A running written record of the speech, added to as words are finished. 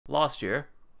last year,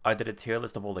 I did a tier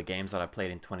list of all the games that I played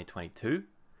in 2022,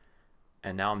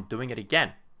 and now I'm doing it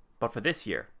again, but for this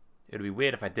year. It would be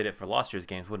weird if I did it for last year's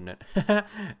games, wouldn't it?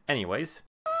 Anyways,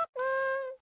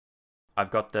 I've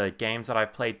got the games that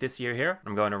I've played this year here.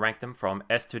 I'm going to rank them from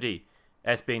S to D.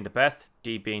 S being the best,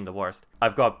 D being the worst.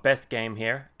 I've got best game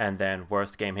here, and then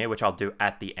worst game here, which I'll do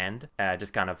at the end.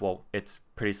 Just kind of, well, it's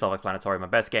pretty self-explanatory. My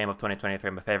best game of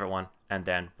 2023, my favorite one, and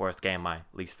then worst game, my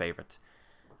least favorite.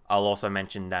 I'll also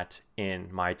mention that in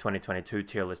my 2022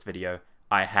 tier list video,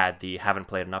 I had the haven't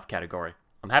played enough category.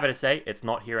 I'm happy to say it's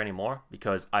not here anymore,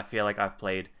 because I feel like I've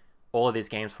played all of these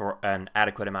games for an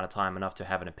adequate amount of time, enough to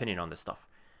have an opinion on this stuff.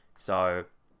 So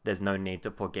there's no need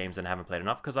to put games in haven't played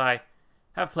enough, because I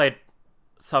have played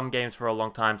some games for a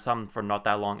long time, some for not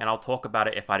that long, and I'll talk about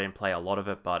it if I didn't play a lot of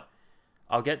it, but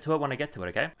I'll get to it when I get to it,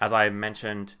 okay? As I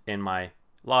mentioned in my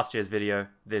last year's video,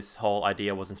 this whole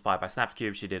idea was inspired by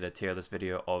Snapscube. She did a tier list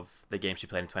video of the games she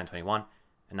played in 2021,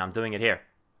 and I'm doing it here,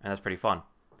 and that's pretty fun.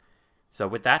 So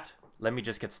with that, let me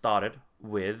just get started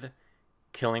with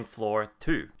Killing Floor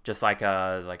 2, just like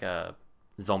a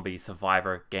zombie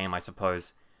survivor game, I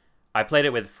suppose. I played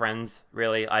it with friends,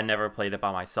 really. I never played it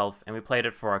by myself, and we played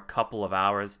it for a couple of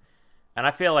hours, and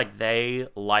I feel like they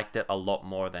liked it a lot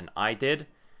more than I did.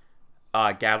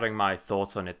 Gathering my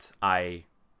thoughts on it,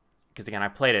 because again, I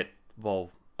played it,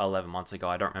 well, 11 months ago.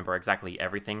 I don't remember exactly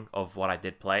everything of what I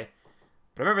did play,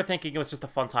 but I remember thinking it was just a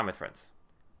fun time with friends.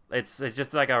 It's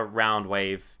just like a round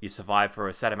wave. You survive for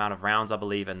a set amount of rounds, I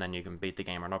believe, and then you can beat the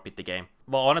game or not beat the game.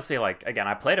 Well, honestly, like, again,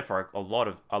 I played it for a lot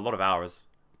of hours.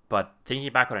 But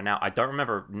thinking back on it now, I don't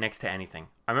remember next to anything.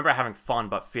 I remember having fun,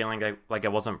 but feeling like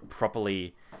it wasn't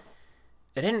properly...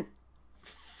 It didn't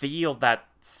feel that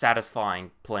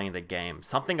satisfying playing the game.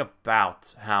 Something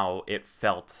about how it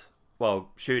felt,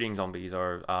 well, shooting zombies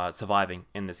or surviving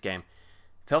in this game,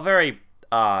 felt very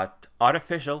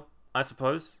artificial, I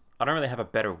suppose. I don't really have a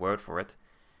better word for it.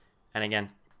 And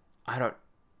again, I don't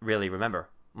really remember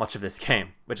much of this game,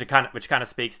 which kind of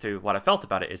speaks to what I felt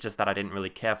about it. It's just that I didn't really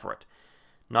care for it.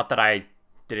 Not that I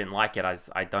didn't like it,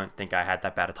 I don't think I had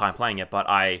that bad a time playing it, but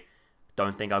I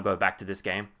don't think I'll go back to this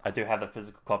game. I do have the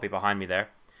physical copy behind me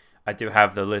there. I do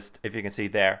have the list, if you can see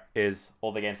there, is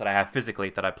all the games that I have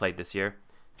physically that I played this year.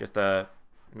 Just a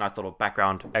nice little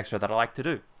background extra that I like to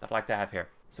do, that I like to have here.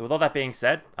 So with all that being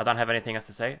said, I don't have anything else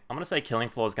to say. I'm going to say Killing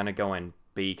Floor is going to go in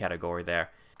B category there,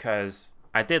 because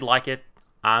I did like it.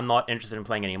 I'm not interested in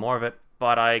playing any more of it,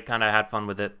 but I kind of had fun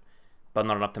with it, but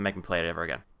not enough to make me play it ever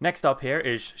again. Next up here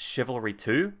is Chivalry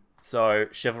 2. So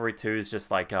Chivalry 2 is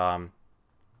just like, I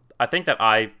think that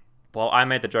I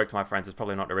made the joke to my friends. It's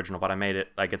probably not original, but I made it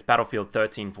like it's Battlefield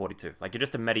 1342. Like, you're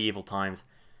just in medieval times.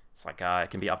 It's like, it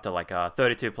can be up to like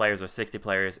 32 players or 60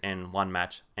 players in one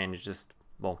match, and you just,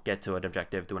 well, get to an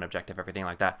objective, do an objective, everything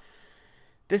like that.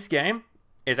 This game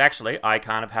is actually, I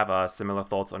kind of have similar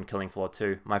thoughts on Killing Floor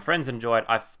 2. My friends enjoy it.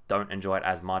 I don't enjoy it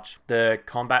as much. The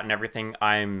combat and everything,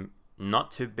 I'm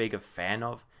not too big a fan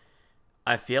of.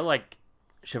 I feel like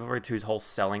Chivalry 2's whole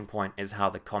selling point is how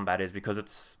the combat is, because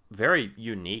it's very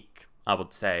unique, I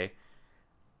would say,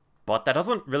 but that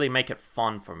doesn't really make it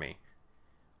fun for me.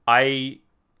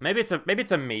 Maybe it's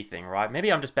a me thing, right?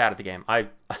 Maybe I'm just bad at the game.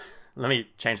 Let me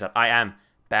change that. I am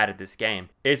bad at this game.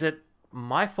 Is it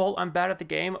my fault I'm bad at the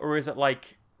game, or is it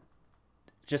like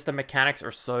just the mechanics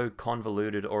are so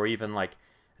convoluted, or even like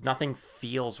nothing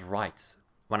feels right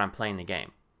when I'm playing the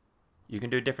game? You can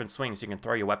do different swings, you can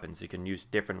throw your weapons, you can use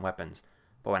different weapons.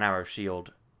 Bow and arrow,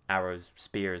 shield, arrows,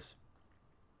 spears.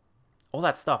 All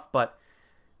that stuff, but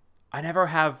I never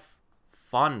have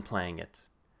fun playing it.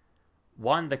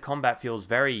 One, the combat feels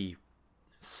very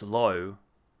slow.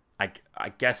 I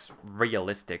guess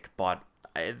realistic, but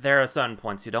there are certain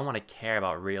points you don't want to care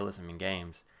about realism in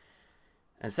games.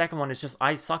 And the second one is just,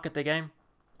 I suck at the game.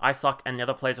 I suck, and the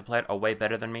other players who play it are way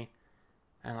better than me.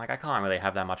 And like, I can't really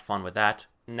have that much fun with that.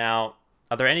 Now,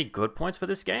 are there any good points for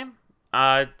this game?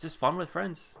 Just fun with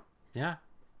friends. Yeah,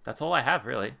 that's all I have,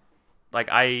 really. Like,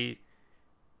 I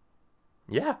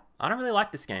don't really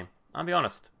like this game. I'll be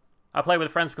honest. I play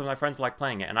with friends because my friends like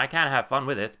playing it, and I can have fun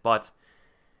with it, but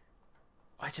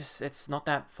it's not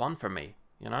that fun for me,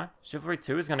 you know? Chivalry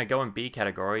 2 is going to go in B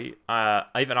category.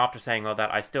 Even after saying all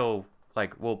that, I still,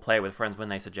 like, will play with friends when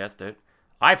they suggest it.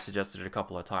 I've suggested it a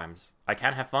couple of times. I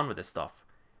can have fun with this stuff,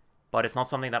 but it's not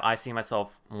something that I see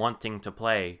myself wanting to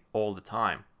play all the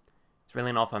time. It's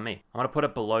really not for me. I'm going to put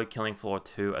it below Killing Floor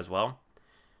 2 as well.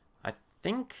 I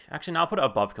think, actually, no, I'll put it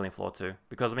above Killing Floor 2,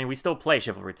 because, I mean, we still play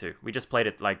Chivalry 2. We just played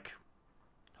it, like,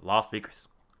 last week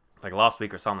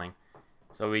or something.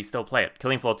 So we still play it.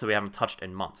 Killing Floor 2 we haven't touched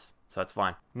in months, so that's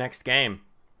fine. Next game.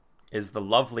 is the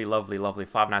lovely, lovely, lovely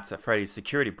Five Nights at Freddy's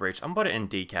Security Breach. I'm put it in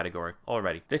D category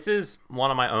already. This is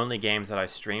one of my only games that I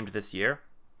streamed this year.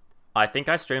 I think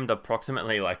I streamed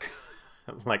approximately like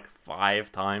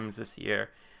 5 times this year,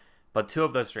 but 2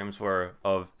 of those streams were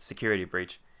of Security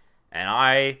Breach, and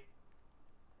I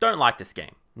don't like this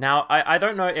game. Now, I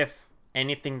don't know if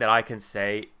anything that I can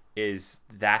say is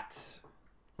that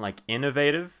like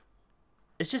innovative.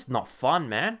 It's just not fun,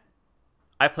 man.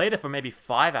 I played it for maybe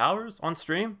 5 hours on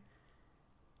stream,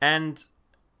 and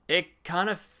it kind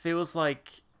of feels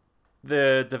like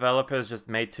the developers just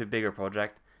made too big a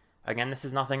project. Again, this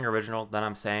is nothing original that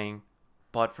I'm saying,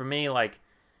 but for me, like,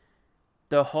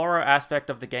 the horror aspect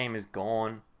of the game is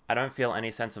gone. I don't feel any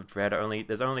sense of dread.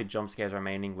 There's only jump scares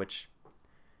remaining, which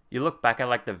you look back at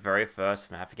like the very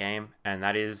first FNAF game, and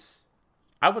that is,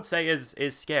 I would say, is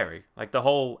scary. Like, the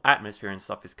whole atmosphere and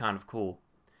stuff is kind of cool.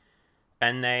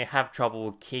 And they have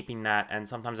trouble keeping that, and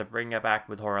sometimes they bring it back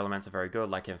with horror elements are very good.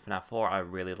 Like in FNAF 4, I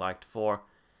really liked 4,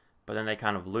 but then they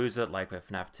kind of lose it, like with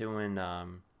FNAF 2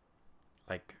 and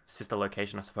like Sister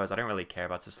Location, I suppose. I don't really care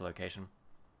about Sister Location.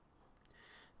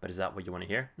 But is that what you want to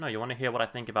hear? No, you want to hear what I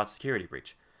think about Security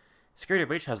Breach. Security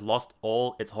Breach has lost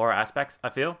all its horror aspects, I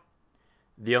feel.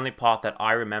 The only part that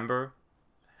I remember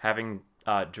having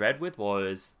dread with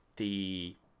was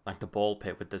the ball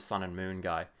pit with the sun and moon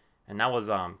guy. And that was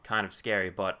kind of scary,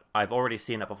 but I've already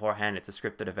seen it beforehand. It's a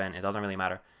scripted event. It doesn't really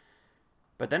matter.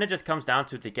 But then it just comes down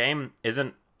to the game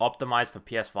isn't optimized for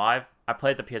PS5. I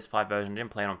played the PS5 version,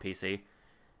 didn't play it on PC.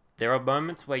 There are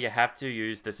moments where you have to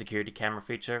use the security camera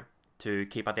feature to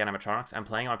keep out the animatronics, and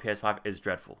playing on PS5 is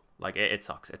dreadful. Like, it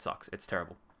sucks. It sucks. It's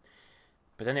terrible.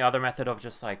 But then the other method of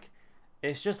just, like,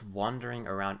 it's just wandering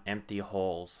around empty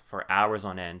halls for hours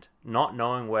on end, not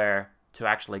knowing where to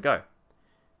actually go.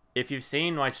 If you've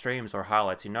seen my streams or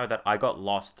highlights, you know that I got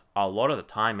lost a lot of the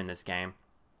time in this game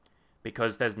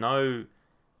because there's no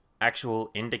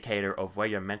actual indicator of where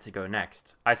you're meant to go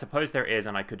next. I suppose there is,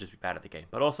 and I could just be bad at the game.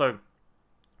 But also,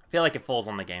 I feel like it falls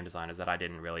on the game designers that I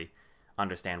didn't really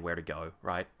understand where to go,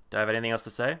 right? Do I have anything else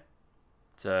to say?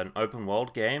 It's an open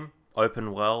world game.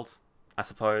 Open world, I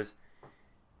suppose.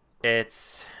 But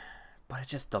it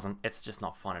just doesn't, it's just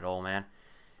not fun at all, man.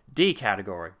 D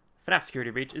category. FNAF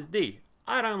Security Breach is D.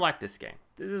 I don't like this game.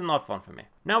 This is not fun for me.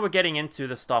 Now we're getting into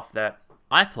the stuff that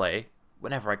I play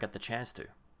whenever I get the chance to.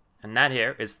 And that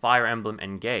here is Fire Emblem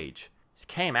Engage. This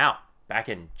came out back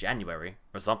in January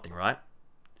or something, right?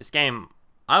 This game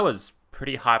I was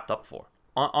pretty hyped up for.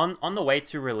 On the way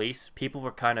to release, people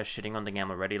were kind of shitting on the game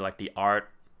already. Like, the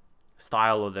art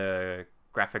style or the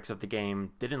graphics of the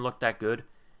game didn't look that good.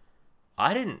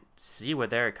 I didn't see where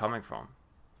they were coming from,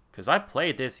 because I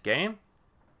played this game.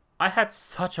 I had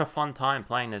such a fun time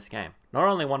playing this game. Not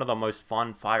only one of the most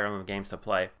fun Fire Emblem games to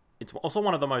play, it's also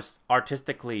one of the most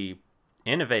artistically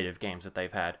innovative games that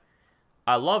they've had.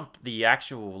 I loved the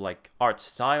actual, like, art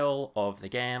style of the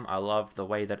game. I loved the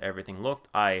way that everything looked.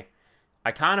 I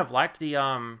kind of liked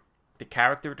the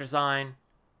character design,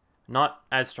 not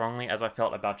as strongly as I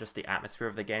felt about just the atmosphere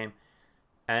of the game.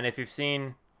 And if you've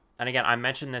seen, and again, I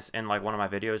mentioned this in like one of my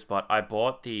videos, but I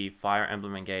bought the Fire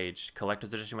Emblem Engage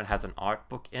Collector's Edition, which has an art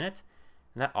book in it.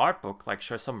 And that art book like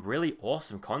shows some really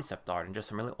awesome concept art and just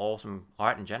some really awesome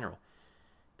art in general.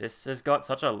 This has got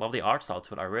such a lovely art style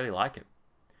to it. I really like it.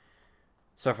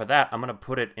 So for that, I'm going to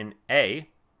put it in A.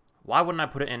 Why wouldn't I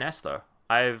put it in S though?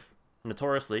 I've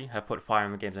notoriously have put Fire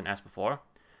Emblem games in S before.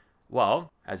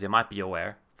 Well, as you might be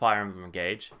aware, Fire Emblem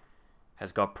Engage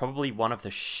has got probably one of the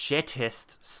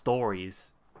shittest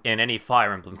stories in any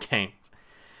Fire Emblem games.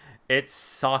 It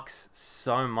sucks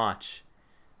so much.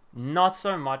 Not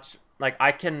so much, like,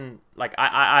 I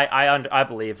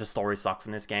believe the story sucks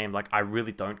in this game. Like, I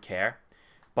really don't care.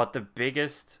 But the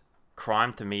biggest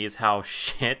crime to me is how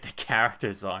shit the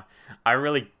characters are. I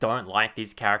really don't like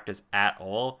these characters at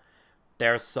all.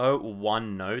 They're so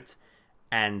one note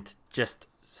and just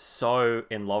so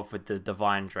in love with the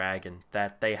Divine Dragon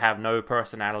that they have no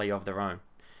personality of their own.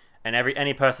 And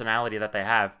any personality that they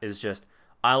have is just,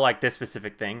 I like this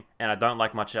specific thing and I don't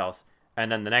like much else.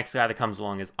 And then the next guy that comes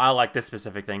along is, I like this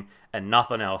specific thing and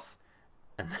nothing else.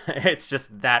 And it's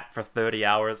just that for 30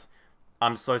 hours.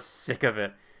 I'm so sick of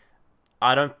it.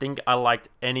 I don't think I liked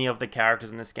any of the characters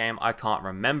in this game. I can't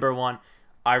remember one.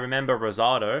 I remember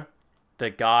Rosado, the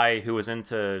guy who was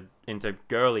into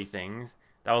girly things.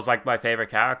 That was like my favorite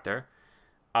character.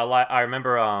 I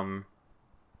remember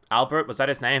Albert, was that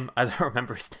his name? I don't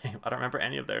remember his name. I don't remember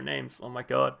any of their names. Oh my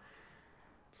god.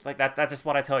 It's like that's just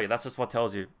what I tell you. That's just what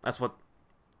tells you. That's what,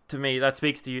 to me, that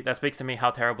speaks to you. That speaks to me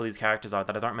how terrible these characters are,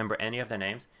 that I don't remember any of their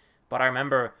names. But I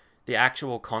remember the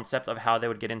actual concept of how they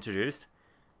would get introduced.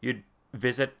 You'd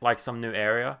visit like some new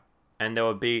area and there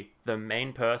would be the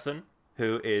main person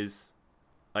who is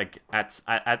like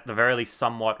at the very least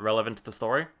somewhat relevant to the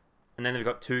story, and then they've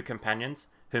got two companions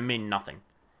who mean nothing,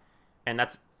 and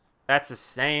that's the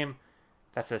same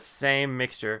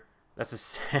mixture. That's the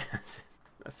same,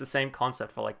 that's the same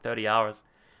concept for like 30 hours,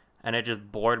 and it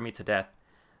just bored me to death.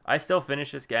 I still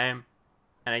finish this game,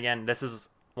 and again, this is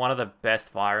one of the best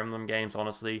Fire Emblem games,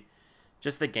 honestly.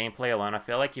 Just the gameplay alone, I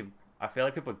feel like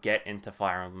people get into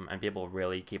Fire Emblem, and people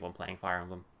really keep on playing Fire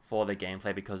Emblem for the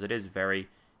gameplay because it is very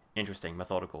interesting,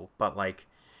 methodical. But like,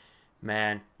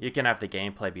 man, you can have the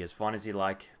gameplay be as fun as you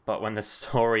like, but when the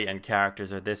story and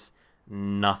characters are this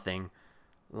nothing,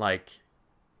 like,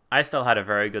 I still had a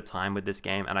very good time with this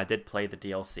game, and I did play the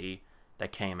DLC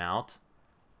that came out.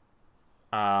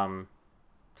 I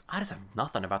just have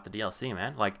nothing about the DLC,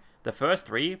 man. Like, the first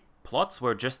 3 plots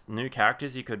were just new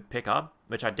characters you could pick up,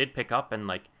 which I did pick up, and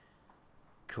like,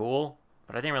 cool,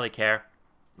 but I didn't really care.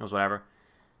 It was whatever.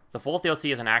 The 4th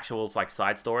DLC is an actual like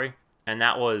side story, and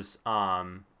that was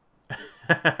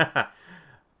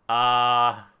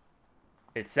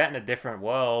it's set in a different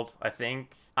world, I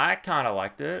think. I kind of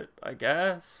liked it, I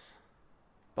guess,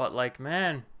 but like,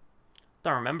 man,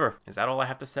 don't remember. Is that all I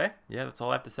have to say? Yeah, that's all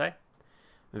I have to say.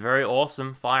 A very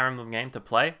awesome Fire Emblem game to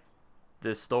play.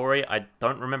 The story, I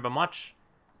don't remember much.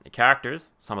 The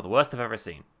characters, some of the worst I've ever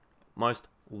seen. Most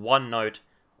one-note,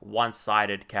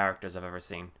 one-sided characters I've ever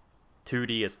seen.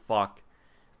 2D as fuck.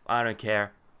 I don't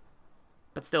care.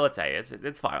 But still, it's A.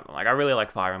 It's Fire Emblem. Like, I really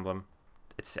like Fire Emblem.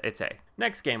 It's A.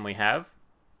 Next game we have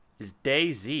is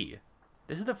DayZ.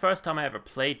 This is the first time I ever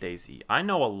played DayZ. I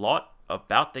know a lot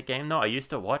about the game, though. I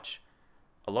used to watch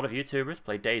a lot of YouTubers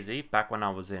play DayZ back when I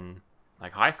was in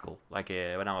like high school, like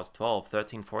when I was 12,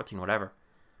 13, 14, whatever.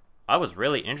 I was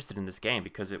really interested in this game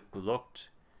because it looked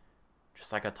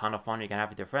just like a ton of fun you can have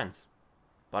with your friends.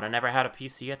 But I never had a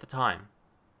PC at the time.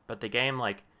 But the game,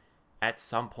 like, at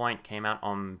some point came out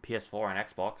on PS4 and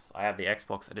Xbox. I have the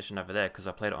Xbox edition over there because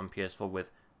I played it on PS4 with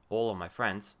all of my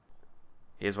friends.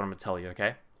 Here's what I'm going to tell you,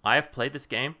 okay? I have played this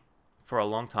game for a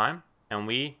long time, and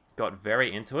we got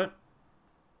very into it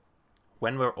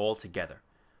when we're all together.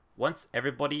 Once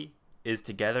everybody is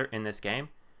together in this game,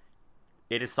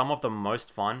 it is some of the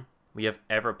most fun we have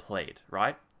ever played,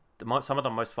 right? Some of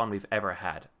the most fun we've ever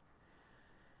had.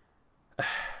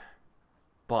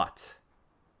 But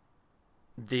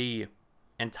the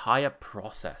entire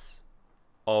process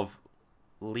of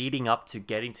leading up to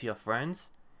getting to your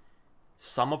friends,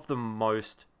 some of the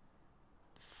most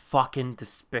fucking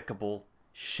despicable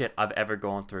shit I've ever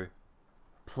gone through.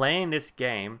 Playing this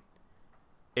game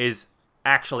is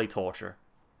actually torture.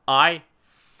 I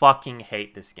fucking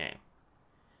hate this game.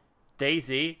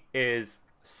 DayZ is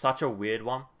such a weird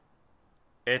one.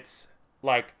 It's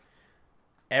like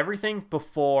everything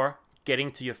before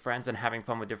getting to your friends and having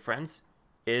fun with your friends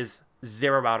is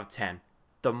 0 out of 10.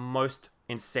 The most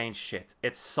insane shit.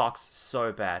 It sucks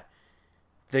so bad.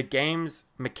 The game's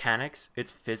mechanics,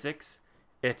 its physics,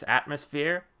 its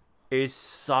atmosphere is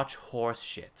such horse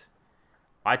shit.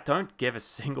 I don't give a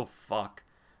single fuck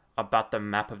about the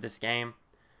map of this game.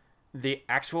 The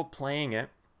actual playing it.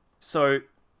 So,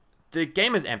 the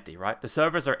game is empty, right? The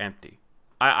servers are empty.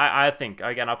 I think,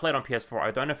 again, I played on PS4.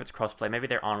 I don't know if it's crossplay. Maybe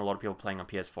there aren't a lot of people playing on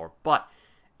PS4. But,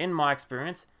 in my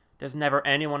experience, there's never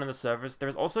anyone in the servers.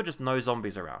 There's also just no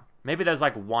zombies around. Maybe there's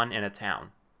like one in a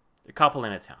town. A couple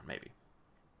in a town, maybe.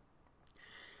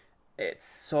 It's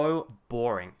so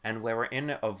boring. And where we're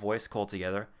in a voice call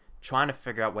together, trying to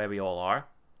figure out where we all are,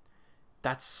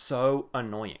 that's so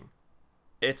annoying.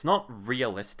 It's not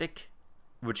realistic,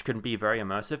 which can be very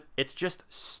immersive. It's just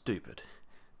stupid.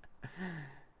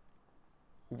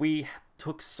 We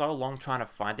took so long trying to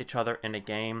find each other in a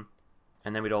game,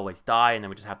 and then we'd always die, and then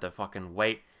we just have to fucking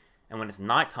wait. And when it's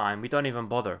nighttime, we don't even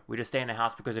bother. We just stay in the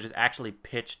house because it is actually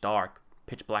pitch dark,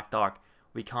 pitch black dark.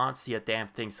 We can't see a damn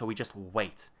thing, so we just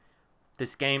wait.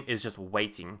 This game is just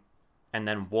waiting, and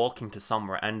then walking to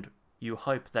somewhere, and you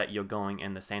hope that you're going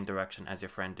in the same direction as your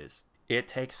friend is. It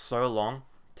takes so long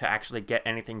to actually get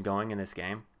anything going in this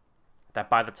game that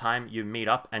by the time you meet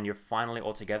up and you're finally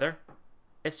all together,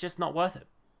 it's just not worth it.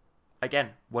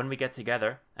 Again, when we get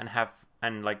together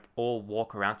and like all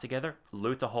walk around together,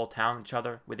 loot a whole town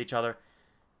with each other,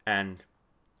 and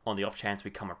on the off chance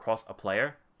we come across a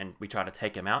player and we try to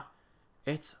take him out,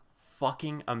 it's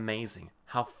fucking amazing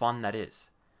how fun that is.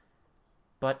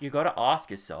 But you gotta ask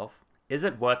yourself, is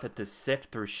it worth it to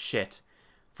sift through shit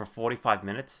for 45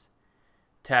 minutes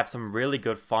to have some really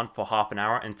good fun for half an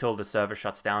hour until the server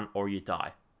shuts down or you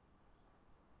die?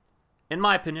 In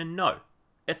my opinion, no.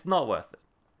 It's not worth it.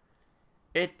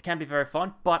 It can be very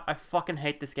fun, but I fucking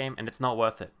hate this game and it's not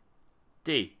worth it.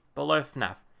 D. Below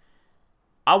FNAF.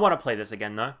 I want to play this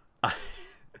again though.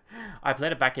 I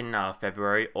played it back in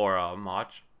February or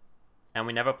March, and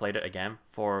we never played it again.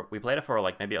 We played it for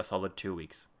like maybe a solid 2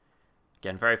 weeks.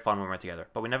 Again, very fun when we were together,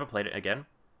 but we never played it again.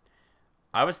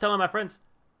 I was telling my friends,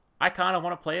 I kind of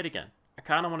want to play it again. I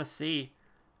kind of want to see,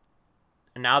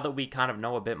 now that we kind of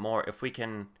know a bit more, if we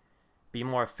can be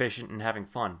more efficient in having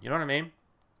fun. You know what I mean?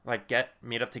 Like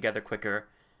meet up together quicker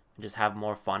and just have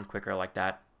more fun quicker like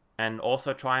that. And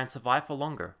also try and survive for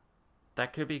longer.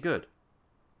 That could be good.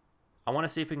 I want to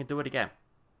see if we can do it again.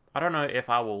 I don't know if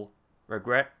I will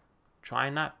regret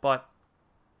trying that, but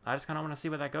I just kind of want to see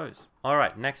where that goes.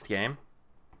 Alright, next game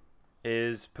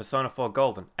is Persona 4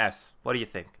 Golden S. What do you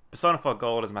think? Persona 4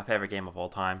 Gold is my favorite game of all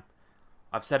time.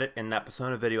 I've said it in that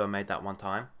Persona video I made that one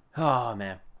time. Oh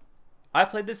man. I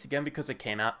played this again because it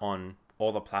came out on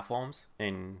all the platforms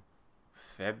in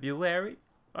February,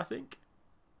 I think.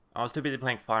 I was too busy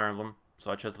playing Fire Emblem,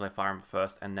 so I chose to play Fire Emblem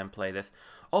first and then play this.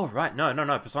 Oh right,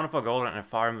 no. Persona 4 Golden and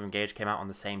Fire Emblem Engage came out on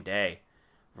the same day.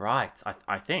 Right,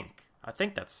 I think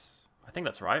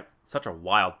that's right. Such a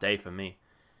wild day for me.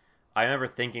 I remember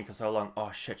thinking for so long,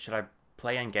 oh shit, should I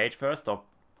play Engage first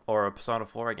or Persona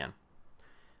 4 again?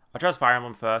 I chose Fire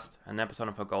Emblem first and then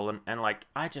Persona 4 Golden, and like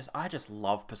I just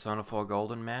love Persona 4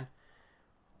 Golden, man.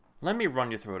 Let me run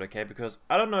you through it, okay? Because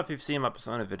I don't know if you've seen my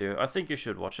Persona video. I think you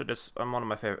should watch it. It's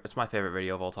my favorite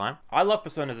video of all time. I love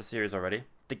Persona as a series already.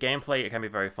 The gameplay, it can be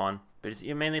very fun, but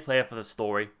you mainly play it for the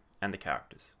story and the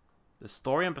characters. The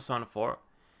story in Persona 4,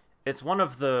 it's one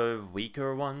of the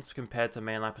weaker ones compared to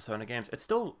mainline Persona games. It's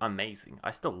still amazing. I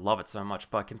still love it so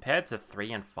much, but compared to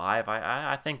 3 and 5,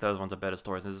 I think those ones are better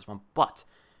stories than this one. But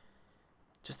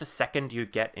just the second you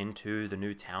get into the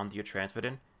new town that you're transferred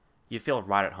in, you feel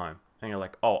right at home. And you're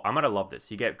like, oh, I'm going to love this.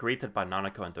 You get greeted by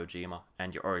Nanako and Dojima,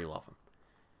 and you already love them.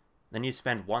 Then you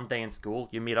spend one day in school.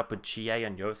 You meet up with Chie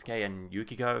and Yosuke and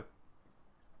Yukiko.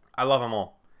 I love them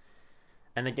all.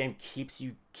 And the game keeps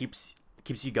you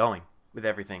going with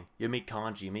everything. You meet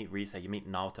Kanji, you meet Rise, you meet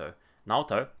Naoto.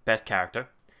 Naoto, best character.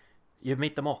 You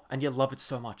meet them all, and you love it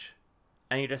so much.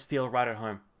 And you just feel right at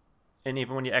home. And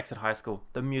even when you exit high school,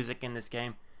 the music in this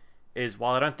game is,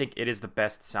 while I don't think it is the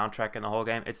best soundtrack in the whole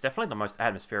game, it's definitely the most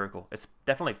atmospherical. It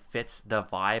definitely fits the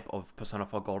vibe of Persona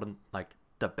 4 Golden, like,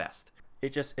 the best.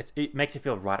 It makes you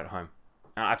feel right at home.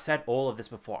 And I've said all of this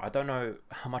before. I don't know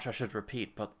how much I should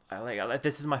repeat, but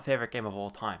this is my favorite game of all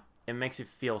time. It makes you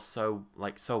feel so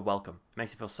welcome. It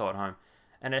makes you feel so at home.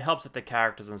 And it helps that the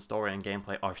characters and story and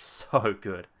gameplay are so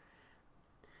good.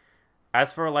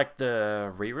 As for, like,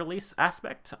 the re-release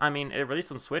aspect, I mean, it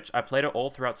released on Switch. I played it all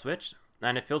throughout Switch,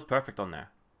 and it feels perfect on there.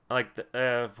 Like,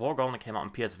 the 4 Golden came out on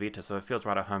PS Vita, so it feels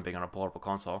right at home being on a portable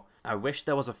console. I wish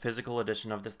there was a physical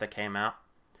edition of this that came out.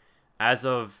 As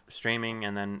of streaming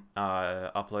and then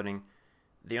uploading,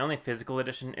 the only physical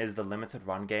edition is the limited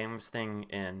run games thing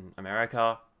in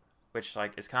America, which,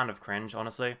 like, is kind of cringe,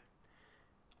 honestly.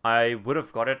 I would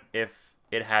have got it if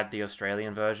it had the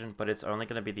Australian version, but it's only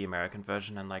going to be the American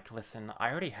version, and, like, listen,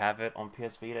 I already have it on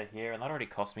PS Vita here, and that already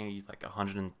cost me, like,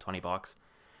 $120.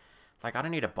 Like, I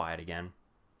don't need to buy it again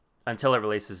until it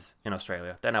releases in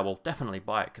Australia. Then I will definitely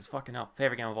buy it, because fucking hell,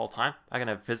 favorite game of all time. I can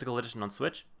have physical edition on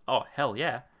Switch. Oh, hell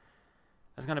yeah.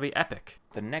 That's going to be epic.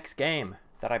 The next game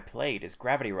that I played is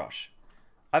Gravity Rush.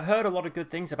 I've heard a lot of good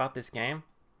things about this game,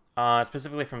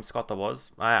 specifically from Scott the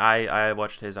Was. I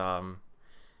watched his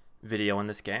video on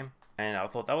this game, and I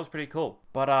thought that was pretty cool.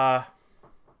 But,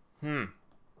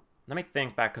 let me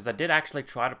think back, because I did actually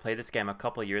try to play this game a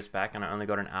couple of years back, and I only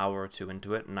got an hour or two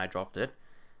into it, and I dropped it.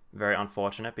 Very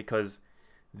unfortunate, because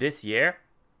this year,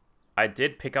 I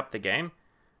did pick up the game,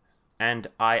 and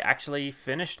I actually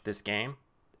finished this game,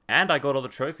 and I got all the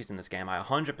trophies in this game. I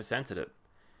 100%ed it.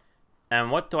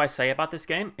 And what do I say about this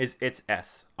game is it's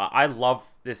S. I love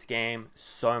this game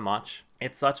so much.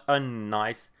 It's such a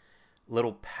nice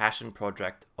little passion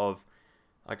project of,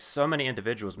 like, so many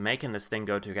individuals making this thing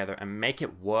go together and make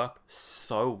it work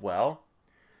so well.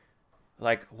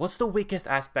 Like, what's the weakest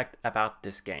aspect about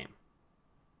this game?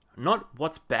 Not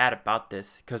what's bad about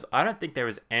this, because I don't think there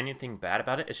is anything bad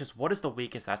about it. It's just, what is the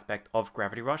weakest aspect of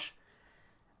Gravity Rush?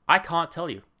 I can't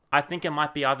tell you. I think it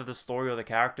might be either the story or the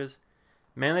characters.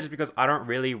 Mainly just because I don't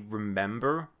really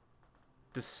remember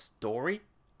the story.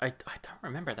 I don't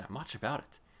remember that much about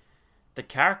it. The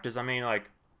characters, I mean, like,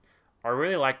 I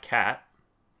really like Kat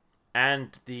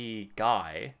and the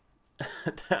guy.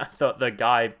 I thought the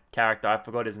guy character, I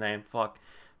forgot his name, fuck.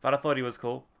 But I thought he was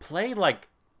cool. Play, like,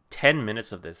 10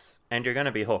 minutes of this, and you're going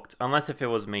to be hooked. Unless if it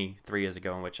was me 3 years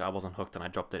ago in which I wasn't hooked and I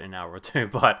dropped it in an hour or two.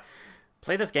 But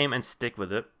play this game and stick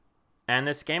with it. And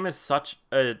this game is such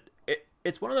a...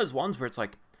 It's one of those ones where it's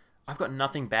like, I've got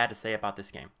nothing bad to say about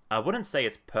this game. I wouldn't say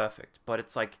it's perfect, but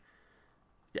it's like,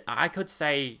 I could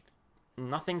say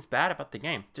nothing's bad about the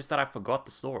game, just that I forgot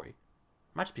the story.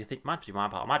 Might just be my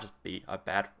part. Might just be a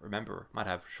bad rememberer. Might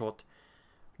have short,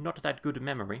 not that good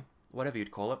memory, whatever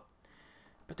you'd call it.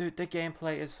 But dude, the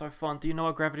gameplay is so fun. Do you know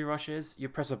what Gravity Rush is? You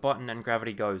press a button and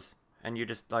gravity goes, and you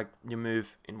just like you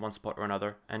move in one spot or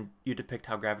another, and you depict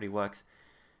how gravity works,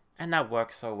 and that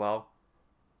works so well.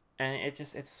 And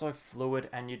it's so fluid,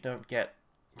 and you don't get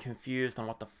confused on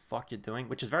what the fuck you're doing,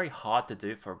 which is very hard to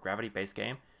do for a gravity-based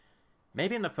game.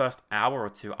 Maybe in the first hour or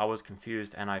two, I was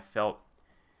confused and I felt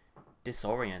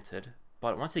disoriented.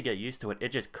 But once you get used to it, it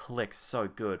just clicks so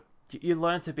good. You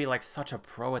learn to be like such a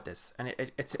pro at this, and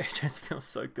it just feels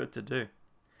so good to do.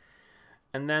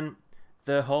 And then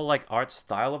the whole like art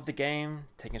style of the game,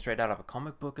 taken straight out of a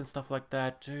comic book and stuff like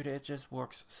that, dude, it just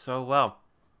works so well.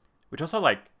 Which also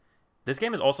like, this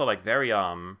game is also like very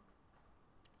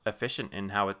efficient in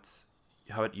how it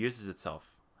uses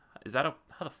itself. Is that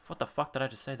what the fuck did I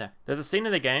just say there? There's a scene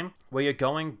in the game where you're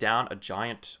going down a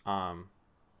giant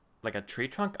like a tree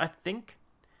trunk, I think,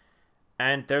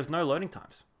 and there's no loading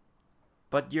times,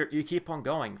 but you keep on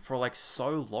going for like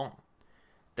so long.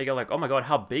 They go like, oh my god,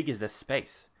 how big is this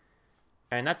space?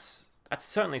 And that's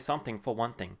certainly something for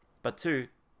one thing, but two,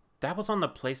 that was on the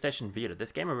PlayStation Vita.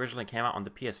 This game originally came out on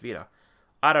the PS Vita.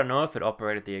 I don't know if it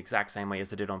operated the exact same way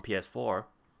as it did on PS4,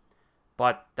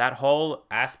 but that whole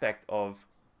aspect of,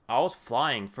 I was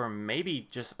flying for maybe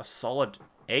just a solid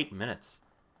 8 minutes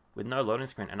with no loading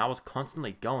screen, and I was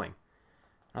constantly going.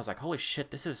 And I was like, holy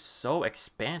shit, this is so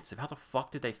expansive. How the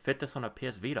fuck did they fit this on a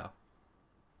PS Vita?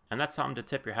 And that's something to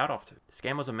tip your hat off to. This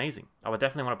game was amazing. I would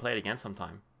definitely want to play it again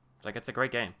sometime. It's like, it's a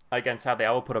great game. Again, sadly,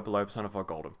 I will put it below Persona 4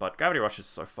 Golden, but Gravity Rush is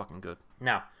so fucking good.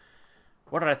 Now,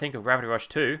 what did I think of Gravity Rush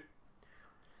 2?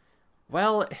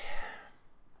 Well,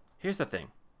 here's the thing.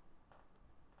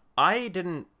 I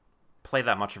didn't play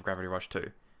that much of Gravity Rush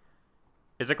 2.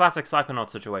 It's a classic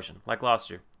Psychonauts situation, like last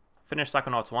year. Finished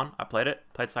Psychonauts 1, I played it.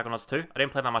 Played Psychonauts 2, I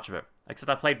didn't play that much of it. Except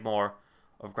I played more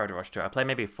of Gravity Rush 2. I played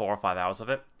maybe 4 or 5 hours of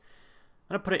it.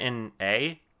 I'm going to put it in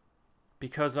A,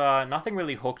 because nothing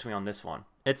really hooked me on this one.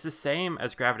 It's the same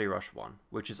as Gravity Rush 1,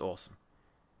 which is awesome.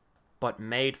 But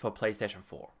made for PlayStation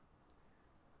 4.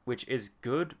 Which is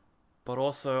good, but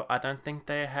also I don't think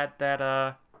they had that,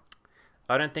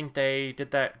 I don't think they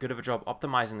did that good of a job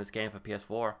optimizing this game for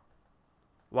PS4.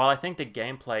 While I think the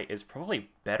gameplay is probably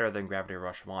better than Gravity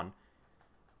Rush 1,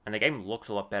 and the game looks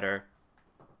a lot better,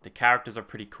 the characters are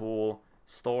pretty cool,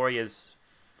 story is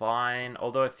fine,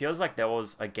 although it feels like there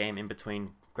was a game in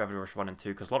between Gravity Rush 1 and 2,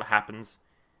 because a lot happens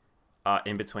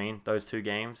in between those two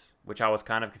games, which I was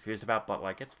kind of confused about, but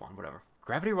like, it's fine, whatever.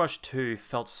 Gravity Rush 2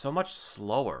 felt so much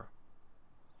slower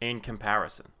in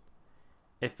comparison.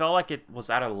 It felt like it was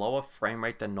at a lower frame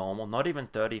rate than normal, not even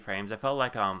 30 frames. It felt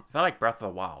like Breath of the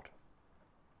Wild.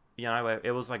 You know,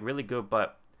 it was like really good,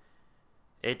 but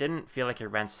it didn't feel like it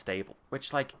ran stable,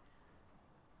 which like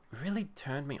really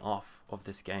turned me off of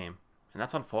this game. And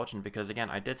that's unfortunate because again,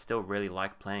 I did still really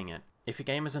like playing it. If your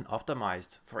game isn't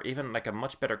optimized for even like a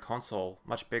much better console,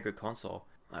 much bigger console,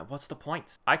 like, what's the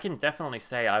point? I can definitely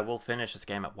say I will finish this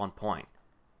game at one point.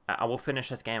 I will finish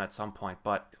this game at some point,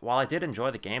 but while I did enjoy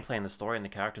the gameplay and the story and the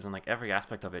characters and like every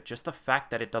aspect of it, just the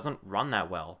fact that it doesn't run that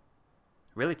well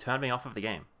really turned me off of the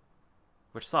game,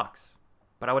 which sucks.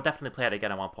 But I would definitely play it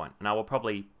again at one point, and I will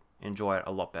probably enjoy it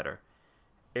a lot better.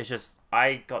 It's just,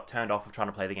 I got turned off of trying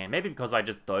to play the game. Maybe because I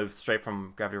just dove straight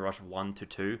from Gravity Rush 1 to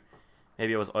 2.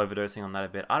 Maybe I was overdosing on that a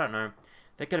bit. I don't know.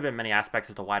 There could have been many aspects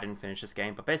as to why I didn't finish this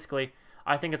game, but basically,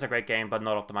 I think it's a great game, but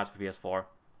not optimized for PS4,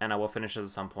 and I will finish it at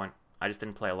some point. I just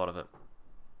didn't play a lot of it.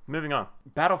 Moving on.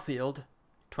 Battlefield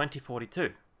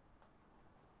 2042.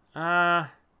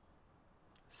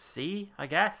 C, I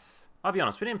guess? I'll be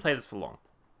honest, we didn't play this for long.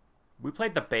 We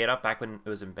played the beta back when it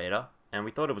was in beta, and we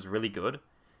thought it was really good.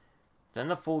 Then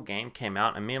the full game came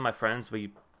out, and me and my friends,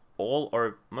 we all,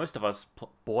 or most of us,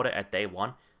 bought it at day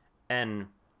one, and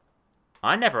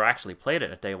I never actually played it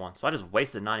at day one, so I just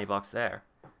wasted 90 bucks there.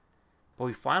 But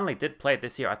we finally did play it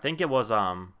this year. I think it was,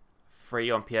 free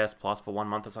on PS Plus for 1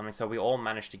 month or something, so we all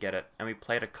managed to get it, and we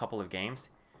played a couple of games.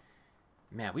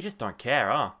 Man, we just don't care,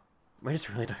 huh? We just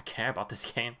really don't care about this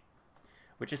game.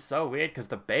 Which is so weird, because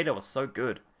the beta was so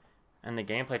good, and the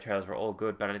gameplay trailers were all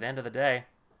good, but at the end of the day,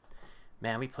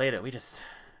 man, we played it, we just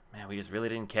really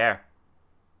didn't care.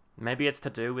 Maybe it's to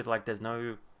do with, like, there's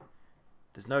no,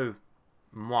 none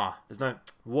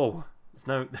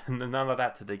of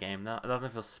that to the game. No, it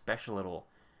doesn't feel special at all.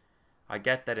 I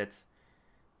get that it's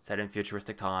set in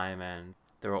futuristic time, and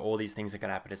there are all these things that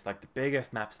can happen. It's like the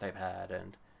biggest maps they've had,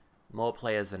 and more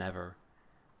players than ever.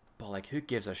 But, like, who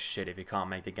gives a shit if you can't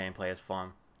make the gameplay as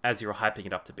fun as you're hyping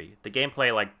it up to be? The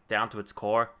gameplay, like, down to its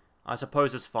core, I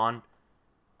suppose is fun.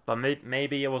 But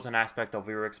maybe it was an aspect of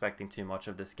we were expecting too much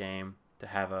of this game to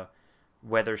have a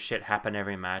weather shit happen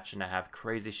every match and to have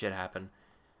crazy shit happen.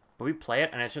 But we play it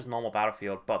and it's just normal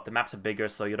Battlefield, but the maps are bigger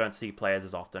so you don't see players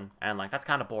as often. And, like, that's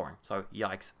kind of boring. So,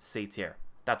 yikes, C tier.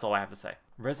 That's all I have to say.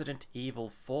 Resident Evil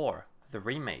 4, the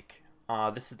remake.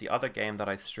 This is the other game that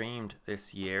I streamed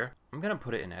this year. I'm gonna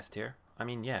put it in S tier. I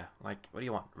mean, yeah, like, what do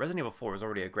you want? Resident Evil 4 is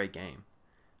already a great game.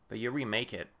 But you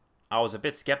remake it. I was a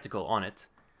bit skeptical on it.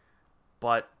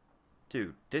 But,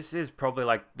 dude, this is probably,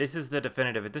 like, this is the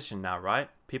definitive edition now, right?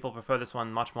 People prefer this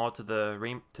one much more to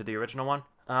the original one.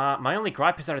 My only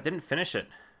gripe is that I didn't finish it.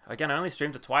 Again, I only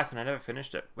streamed it twice and I never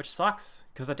finished it, which sucks,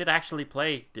 because I did actually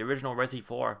play the original Resi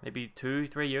 4 maybe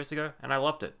 2-3 years ago, and I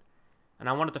loved it. And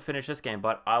I wanted to finish this game,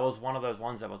 but I was one of those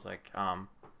ones that was like,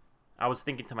 I was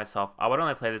thinking to myself, I would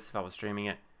only play this if I was streaming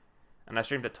it. And I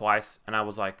streamed it twice, and I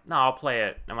was like, no, I'll play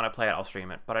it, and when I play it, I'll stream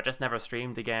it. But I just never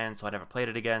streamed again, so I never played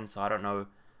it again, so I don't know.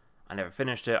 I never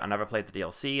finished it, I never played the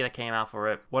DLC that came out for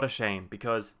it. What a shame,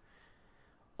 because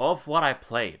of what I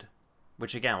played,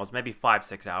 which again was maybe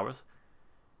 5-6 hours,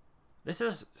 this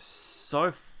is so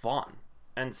fun,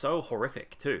 and so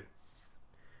horrific too.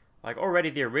 Like, already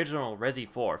the original Resi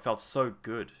 4 felt so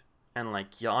good, and,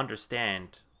 like, you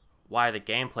understand why the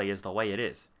gameplay is the way it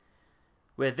is.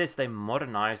 With this, they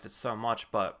modernized it so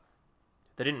much, but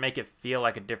they didn't make it feel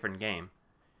like a different game.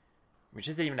 Which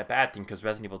isn't even a bad thing, because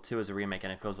Resident Evil 2 is a remake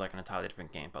and it feels like an entirely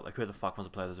different game. But, like, who the fuck wants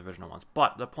to play those original ones?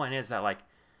 But the point is that, like,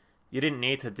 you didn't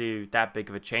need to do that big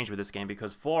of a change with this game,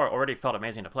 because 4 already felt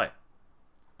amazing to play.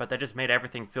 But they just made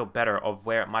everything feel better of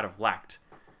where it might have lacked.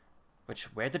 Which,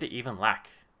 where did it even lack?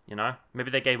 You know?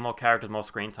 Maybe they gave more characters more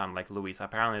screen time, like Luis.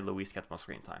 Apparently Luis gets more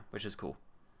screen time, which is cool.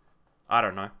 I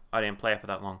don't know. I didn't play it for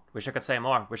that long. Wish I could say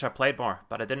more. Wish I played more,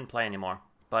 but I didn't play anymore.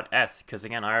 But S, because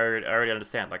again, I already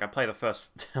understand. Like, I play the first,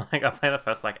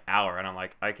 like, hour, and I'm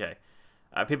like, okay,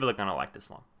 people are gonna like this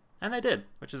one. And they did,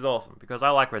 which is awesome, because I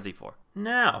like Resi 4.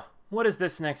 Now, what is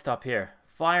this next up here?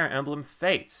 Fire Emblem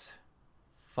Fates.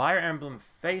 Fire Emblem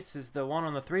Fates is the one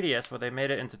on the 3DS where they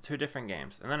made it into 2 different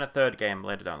games, and then a 3rd game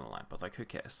later down the line, but, like, who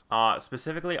cares?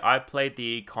 Specifically, I played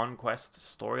the Conquest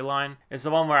storyline. It's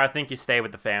the one where I think you stay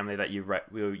with the family that you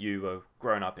were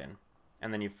grown up in,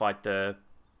 and then you fight the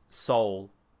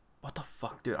soul. What the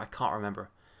fuck, dude? I can't remember.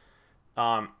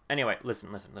 Anyway,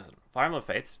 listen. Fire Emblem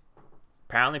Fates,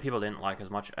 apparently people didn't like as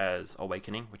much as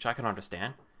Awakening, which I can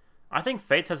understand. I think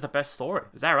Fates has the best story.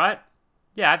 Is that right?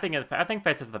 Yeah, I think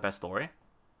Fates has the best story.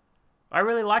 I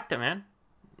really liked it, man.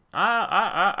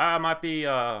 I might be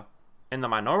in the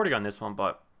minority on this one,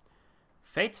 but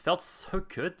Fates felt so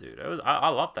good, dude. I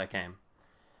loved that game.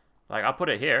 Like, I'll put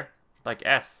it here, like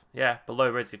S, yeah, below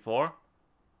Resi 4.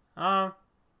 Yeah,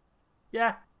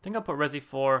 I think I'll put Resi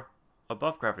 4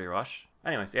 above Gravity Rush.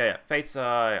 Anyways, yeah, Fates.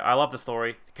 I love the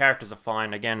story. The characters are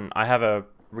fine. Again, I have a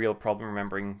real problem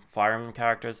remembering Fire Emblem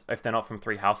characters if they're not from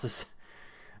 3 houses.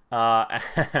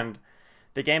 And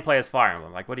the gameplay is Fire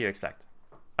Emblem. Like, what do you expect?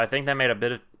 I think they made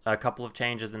a couple of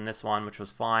changes in this one, which was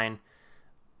fine.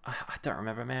 I don't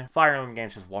remember, man. Fire Emblem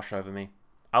games just wash over me.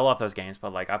 I love those games,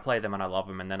 but, like, I play them and I love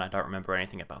them, and then I don't remember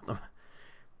anything about them.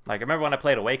 Like, I remember when I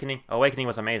played Awakening. Awakening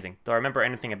was amazing. Do I remember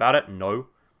anything about it? No.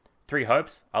 3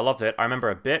 Hopes. I loved it. I remember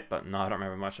a bit, but no, I don't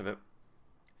remember much of it.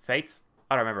 Fates.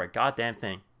 I don't remember a goddamn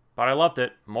thing. But I loved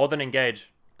it. More than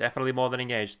Engage. Definitely more than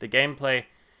Engage. The gameplay...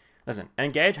 Listen,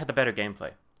 Engage had the better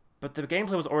gameplay. But the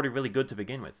gameplay was already really good to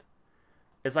begin with.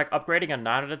 It's like upgrading a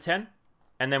 9 out of 10.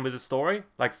 And then with the story,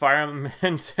 like Fire Emblem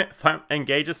and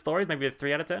Engage's story, maybe a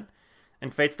 3 out of 10.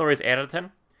 And Fate's story is 8 out of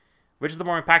 10. Which is the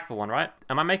more impactful one, right?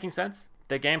 Am I making sense?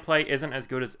 The gameplay isn't as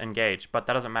good as Engage, but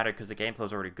that doesn't matter because the gameplay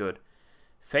was already good.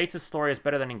 Fate's story is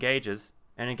better than Engage's,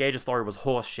 and Engage's story was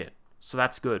horse shit. So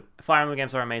that's good. Fire Emblem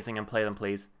games are amazing, and play them,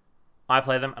 please. I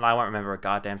play them, and I won't remember a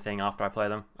goddamn thing after I play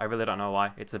them. I really don't know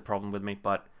why. It's a problem with me,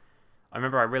 but I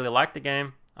remember I really liked the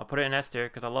game. I'll put it in S tier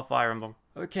because I love Fire Emblem.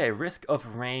 Okay, Risk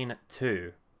of Rain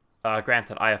 2.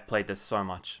 Granted, I have played this so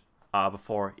much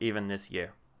before, even this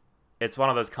year. It's one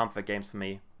of those comfort games for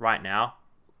me right now.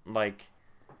 Like,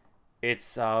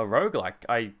 it's roguelike,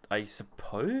 I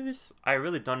suppose? I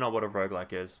really don't know what a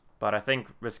roguelike is, but I think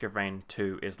Risk of Rain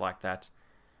 2 is like that.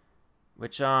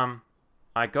 Which,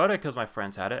 I got it because my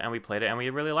friends had it, and we played it, and we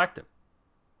really liked it.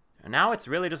 And now it's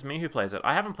really just me who plays it.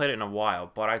 I haven't played it in a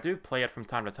while, but I do play it from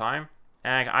time to time,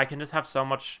 and I can just have so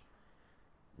much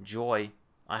joy.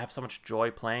 I have so much joy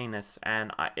playing this,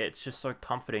 and it's just so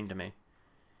comforting to me.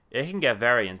 It can get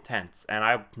very intense, and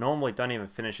I normally don't even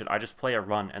finish it. I just play a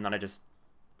run, and then I just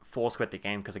force quit the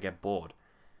game because I get bored.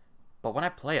 But when I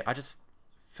play it, I just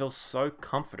feel so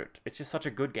comforted. It's just such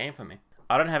a good game for me.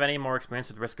 I don't have any more experience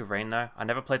with Risk of Rain though. I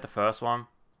never played the first one.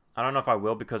 I don't know if I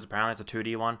will because apparently it's a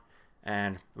 2D one,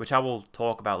 and which I will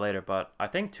talk about later, but I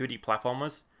think 2D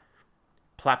platformers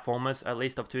at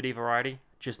least of 2D variety,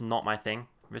 just not my thing.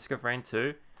 Risk of Rain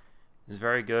 2 is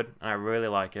very good, and I really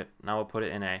like it. And I will put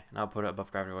it in A, and I'll put it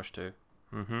above Gravity Rush 2.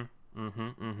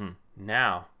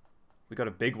 Now, we got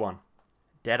a big one.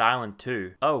 Dead Island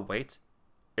 2. Oh, wait.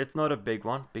 It's not a big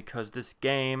one, because this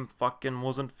game fucking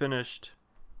wasn't finished.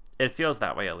 It feels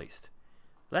that way, at least.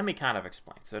 Let me kind of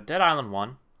explain. So, Dead Island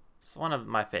 1 is one of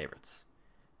my favorites.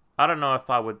 I don't know if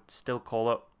I would still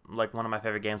call it like one of my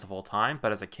favorite games of all time,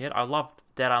 but as a kid, I loved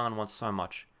Dead Island 1 so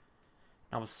much.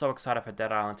 I was so excited for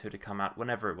Dead Island 2 to come out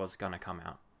whenever it was gonna come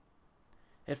out.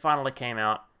 It finally came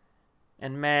out,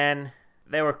 and man,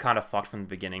 they were kind of fucked from the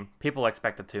beginning. People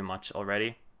expected too much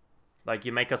already. Like,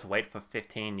 you make us wait for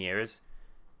 15 years,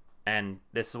 and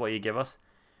this is what you give us.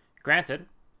 Granted,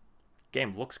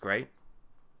 game looks great.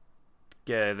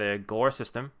 Yeah, the gore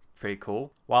system, pretty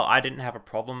cool. While I didn't have a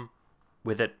problem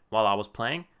with it while I was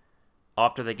playing,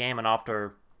 after the game and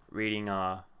after reading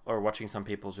or watching some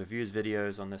people's reviews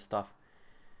videos on this stuff,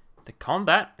 the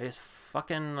combat is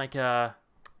fucking like a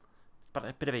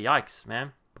bit of a yikes,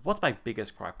 man. But what's my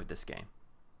biggest gripe with this game?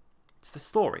 It's the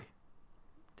story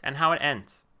and how it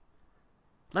ends.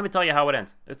 Let me tell you how it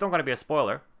ends. It's not going to be a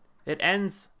spoiler. It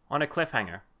ends on a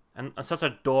cliffhanger, and such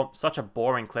a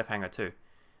boring cliffhanger too,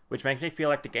 which makes me feel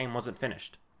like the game wasn't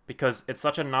finished because it's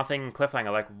such a nothing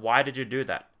cliffhanger. Like, why did you do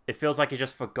that? It feels like you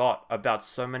just forgot about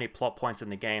so many plot points in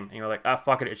the game, and you're like, ah,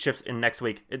 fuck it, it shifts next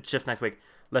week.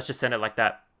 Let's just send it like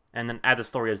that, and then add the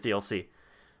story as DLC,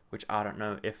 which I don't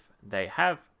know if they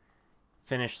have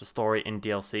finished the story in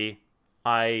DLC.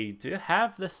 I do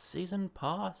have the season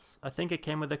pass. I think it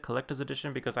came with the collector's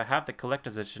edition because I have the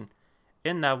collector's edition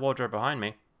in that wardrobe behind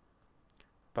me.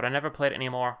 But I never played it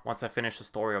anymore once I finished the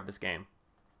story of this game.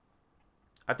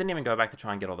 I didn't even go back to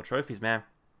try and get all the trophies, man.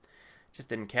 Just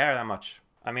didn't care that much.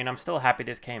 I mean, I'm still happy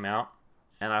this came out,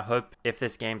 and I hope if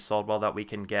this game sold well that we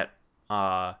can get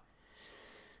a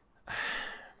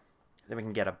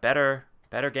better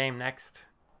game next.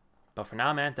 But for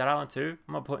now, man, Dead Island 2,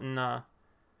 I'm gonna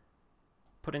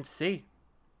put in C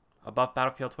above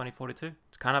Battlefield 2042.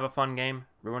 It's kind of a fun game,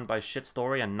 ruined by shit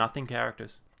story and nothing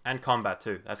characters. And combat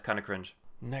too, that's kind of cringe.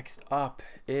 Next up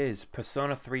is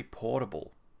Persona 3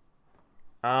 Portable.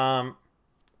 I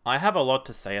have a lot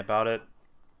to say about it,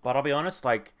 but I'll be honest,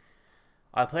 like,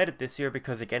 I played it this year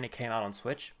because, again, it came out on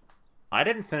Switch. I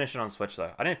didn't finish it on Switch,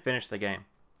 though. I didn't finish the game.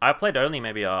 I played only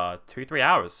maybe 2-3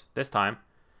 hours this time.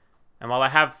 And while I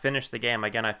have finished the game,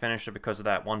 again, I finished it because of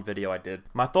that one video I did.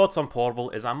 My thoughts on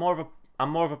Portable is I'm more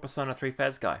of a Persona 3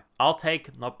 Fez guy. I'll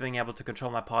take not being able to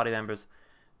control my party members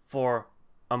for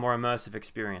a more immersive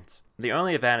experience. The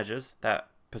only advantages that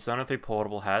Persona 3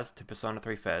 Portable has to Persona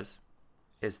 3 Fez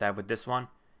is that with this one,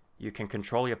 you can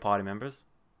control your party members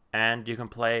and you can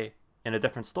play in a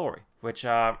different story, which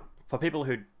for people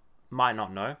who might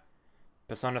not know,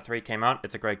 Persona 3 came out.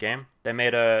 It's a great game. They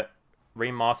made a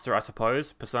remaster, I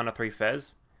suppose, Persona 3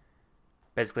 Fez.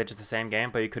 Basically just the same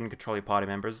game, but you couldn't control your party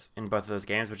members in both of those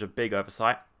games, which is a big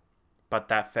oversight. But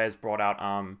that Fez brought out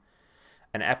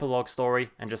an epilogue story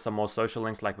and just some more social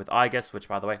links, like with Aigis, which,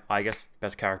 by the way, Aigis,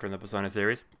 best character in the Persona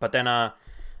series. But then a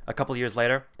couple of years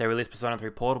later, they released Persona 3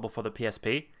 Portable for the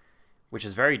PSP, which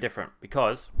is very different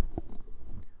because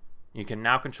you can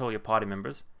now control your party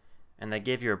members, and they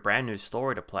give you a brand new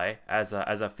story to play as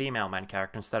a female main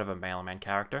character instead of a male main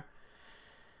character.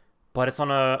 But it's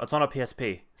on a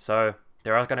PSP, so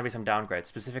there are going to be some downgrades,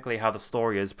 specifically how the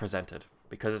story is presented,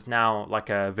 because it's now like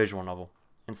a visual novel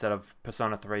instead of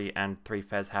Persona 3 and 3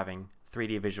 Fez having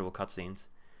 3D visual cutscenes.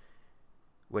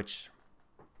 Which,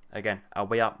 again, I'll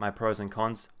weigh up my pros and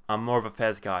cons. I'm more of a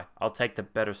Fez guy. I'll take the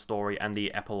better story and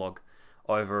the epilogue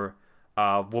over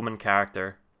a woman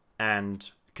character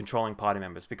and controlling party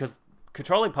members, because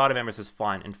controlling party members is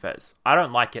fine in Fez. I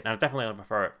don't like it, and I definitely don't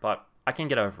prefer it, but I can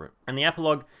get over it. And the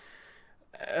epilogue,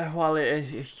 while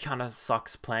it kind of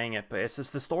sucks playing it, but it's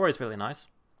just the story is really nice.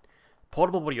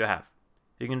 Portable, what do you have?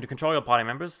 You can control your party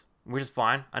members, which is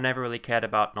fine. I never really cared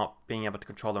about not being able to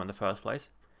control them in the first place.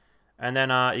 And then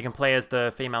you can play as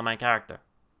the female main character,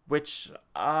 which,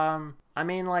 I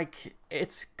mean, like,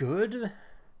 it's good.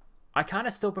 I kind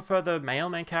of still prefer the male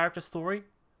main character story.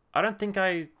 I don't think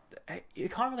you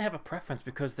can't really have a preference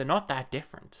because they're not that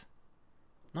different.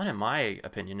 Not in my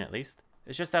opinion, at least.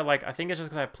 It's just that, like, I think it's just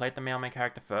because I played the male main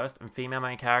character first, and female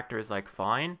main character is, like,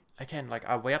 fine. Again, like,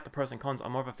 I weigh up the pros and cons.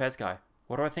 I'm more of a Fez guy.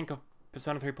 What do I think of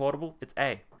Persona 3 Portable? It's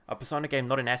A. A Persona game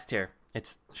not in S tier.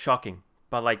 It's shocking.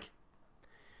 But, like,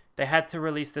 They had to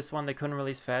release this one. They couldn't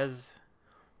release Fez.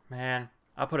 Man,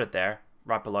 I'll put it there,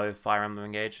 right below Fire Emblem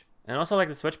Engage. And also, like,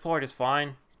 the Switch port is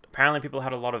fine. Apparently, people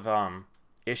had a lot of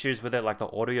issues with it, like the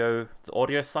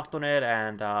audio sucked on it,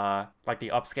 and like the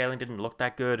upscaling didn't look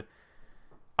that good.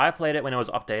 I played it when it was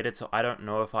updated, so I don't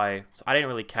know if I didn't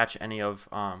really catch any of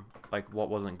like what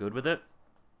wasn't good with it.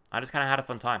 I just kind of had a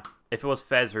fun time. If it was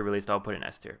Fez re-released, I would put it in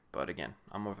S tier. But again,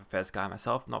 I'm more of a Fez guy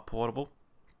myself, not Portable.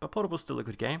 But Portable's still a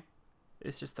good game.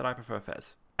 It's just that I prefer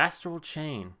Fez. Astral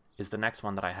Chain is the next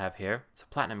one that I have here. It's a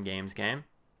Platinum Games game,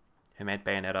 who made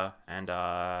Bayonetta and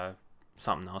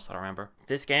something else, I don't remember.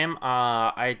 This game,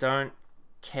 I don't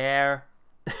care.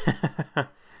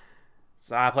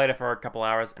 So I played it for a couple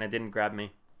hours and it didn't grab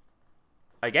me.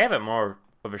 I gave it more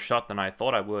of a shot than I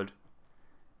thought I would.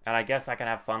 And I guess I can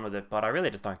have fun with it, but I really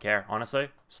just don't care, honestly.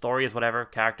 Story is whatever,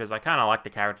 characters, I kind of like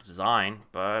the character design,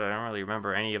 but I don't really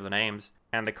remember any of the names.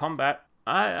 And the combat,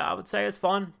 I would say it's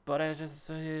fun, but it just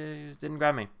didn't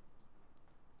grab me.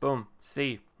 Boom,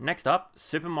 C. Next up,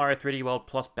 Super Mario 3D World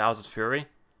plus Bowser's Fury.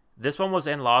 This one was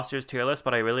in last year's tier list,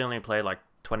 but I really only played like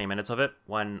 20 minutes of it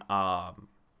when I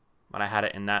had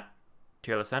it in that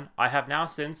tier list then. I have now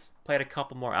since played a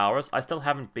couple more hours. I still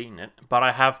haven't beaten it, but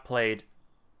I have played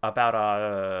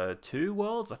about 2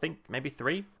 worlds, I think, maybe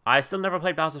 3. I still never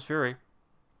played Bowser's Fury,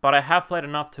 but I have played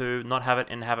enough to not have it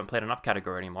in haven't played enough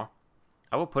category anymore.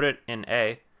 I will put it in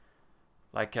A,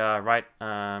 like right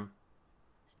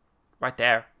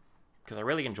there, because I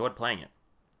really enjoyed playing it.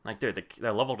 Like, dude,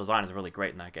 the level design is really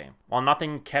great in that game. While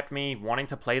nothing kept me wanting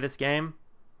to play this game,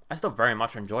 I still very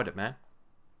much enjoyed it, man.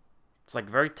 It's like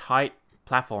very tight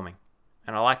platforming,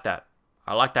 and I like that.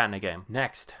 I like that in a game.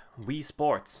 Next, Wii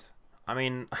Sports. I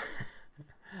mean,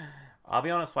 I'll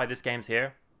be honest why this game's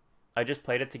here. I just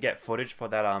played it to get footage for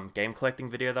that game collecting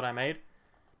video that I made.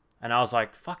 And I was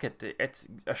like, fuck it, it's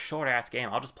a short-ass game.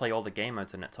 I'll just play all the game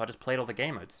modes in it. So I just played all the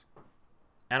game modes.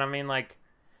 And I mean, like,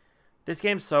 this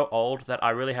game's so old that I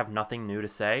really have nothing new to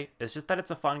say. It's just that it's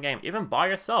a fun game, even by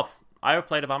yourself. I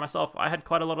played it by myself. I had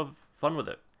quite a lot of fun with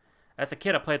it. As a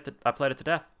kid, I played it to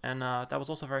death, and that was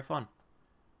also very fun.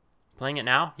 Playing it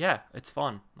now, yeah, it's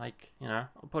fun. Like, you know,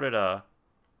 I'll put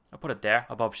it there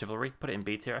above Chivalry. Put it in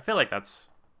B tier. I feel like that's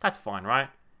fine, right?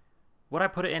 Would I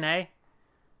put it in A?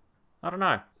 I don't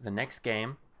know. The next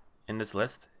game in this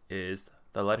list is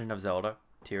The Legend of Zelda: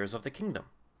 Tears of the Kingdom.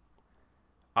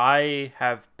 I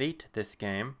have beat this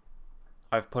game.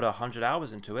 I've put 100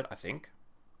 hours into it, I think.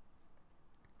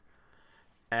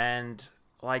 And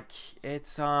like,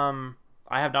 it's I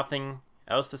have nothing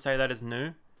else to say that is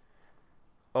new.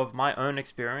 Of my own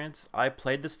experience, I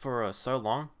played this for so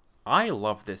long. I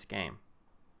love this game.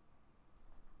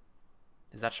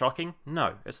 Is that shocking?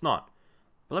 No, it's not.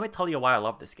 But let me tell you why I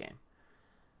love this game.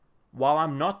 While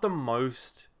I'm not the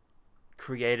most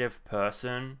creative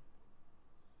person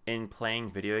in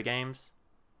playing video games,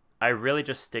 I really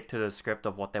just stick to the script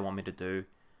of what they want me to do.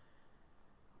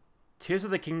 Tears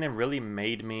of the Kingdom really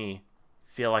made me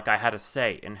feel like I had a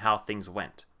say in how things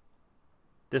went.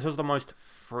 This was the most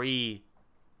free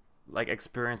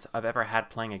experience I've ever had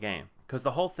playing a game. Because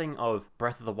the whole thing of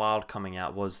Breath of the Wild coming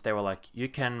out was they were like, you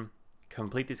can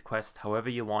complete these quests however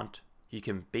you want, you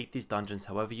can beat these dungeons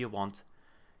however you want,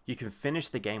 you can finish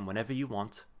the game whenever you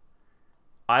want.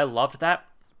 I loved that,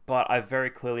 but I very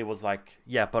clearly was like,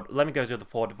 yeah, but let me go do the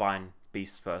 4 divine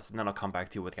beasts first, and then I'll come back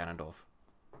to you with Ganondorf.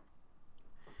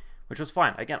 Which was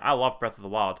fine. Again, I love Breath of the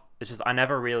Wild. It's just I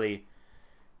never really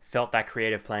felt that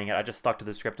creative playing it. I just stuck to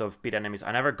the script of beat enemies.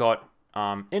 I never got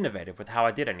innovative with how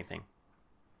I did anything.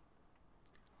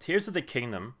 Tears of the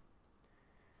Kingdom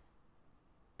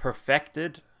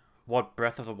perfected what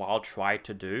Breath of the Wild tried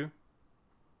to do.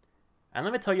 And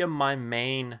let me tell you my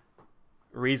main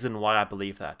reason why I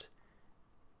believe that.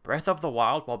 Breath of the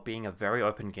Wild, while being a very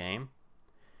open game,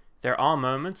 there are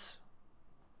moments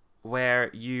where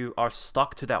you are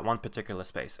stuck to that one particular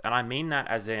space. And I mean that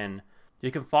as in,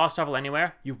 you can fast travel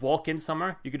anywhere, you walk in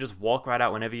somewhere, you can just walk right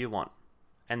out whenever you want.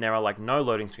 And there are like no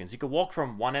loading screens. You can walk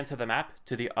from one end of the map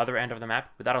to the other end of the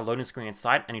map without a loading screen in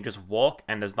sight, and you just walk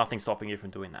and there's nothing stopping you from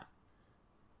doing that.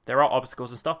 There are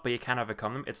obstacles and stuff, but you can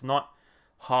overcome them. It's not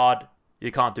hard.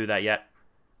 You can't do that yet.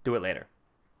 Do it later.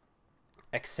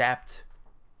 Except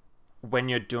when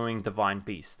you're doing Divine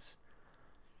Beasts.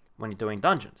 When you're doing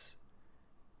dungeons.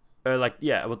 Or like,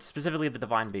 yeah, well, specifically the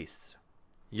Divine Beasts.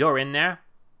 You're in there,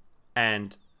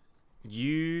 and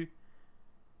you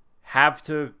have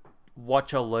to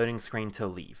watch a loading screen to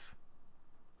leave.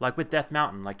 Like with Death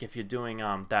Mountain, like if you're doing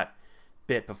that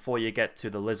bit before you get to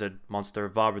the lizard monster,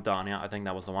 Varbudania, I think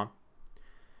that was the one.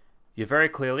 You're very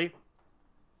clearly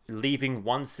leaving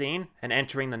one scene and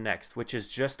entering the next, which is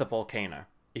just a volcano.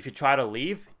 If you try to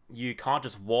leave, you can't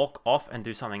just walk off and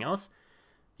do something else.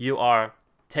 You are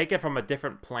taken from a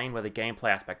different plane where the gameplay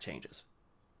aspect changes.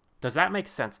 Does that make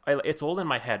sense? It's all in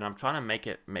my head, and I'm trying to make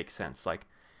it make sense. Like,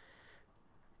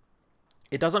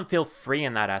 it doesn't feel free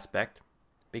in that aspect,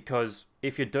 because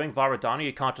if you're doing Varadana,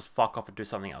 you can't just fuck off and do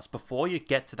something else. Before you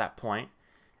get to that point,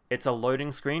 it's a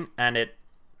loading screen, and it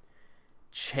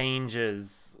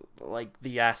changes, like,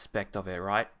 the aspect of it,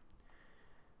 right?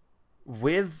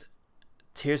 With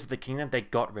Tears of the Kingdom, they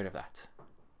got rid of that.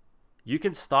 You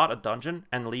can start a dungeon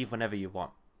and leave whenever you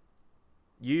want.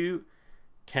 You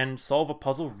can solve a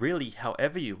puzzle really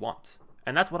however you want.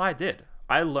 And that's what I did.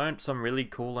 I learned some really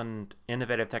cool and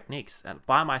innovative techniques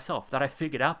by myself that I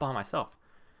figured out by myself.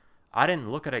 I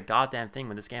didn't look at a goddamn thing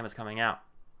when this game was coming out.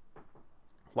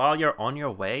 While you're on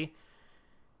your way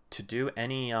to do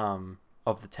any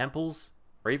of the temples,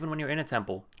 or even when you're in a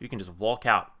temple, you can just walk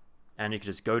out and you can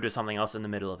just go do something else in the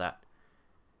middle of that.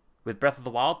 With Breath of the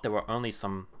Wild, there were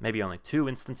maybe only 2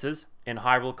 instances in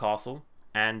Hyrule Castle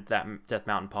and that Death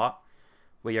Mountain part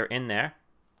where you're in there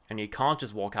and you can't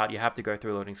just walk out, you have to go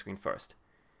through a loading screen first.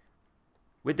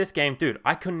 With this game, dude,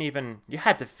 you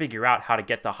had to figure out how to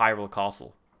get to Hyrule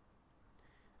Castle.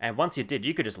 And once you did,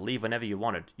 you could just leave whenever you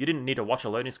wanted. You didn't need to watch a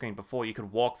loading screen before. You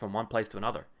could walk from one place to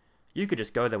another. You could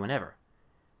just go there whenever.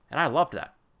 And I loved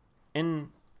that. In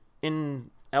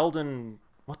Elden...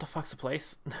 What the fuck's the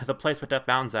place? The place where Death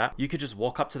Mountain's at. You could just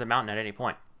walk up to the mountain at any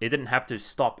point. It didn't have to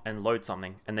stop and load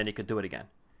something, and then you could do it again.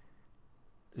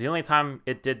 The only time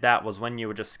it did that was when you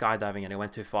were just skydiving and it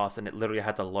went too fast and it literally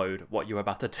had to load what you were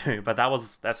about to do. But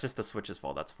that's just the Switch's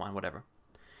fault. That's fine, whatever.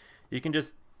 You can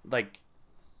just,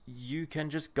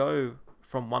 go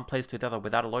from one place to the other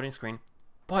without a loading screen,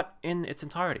 but in its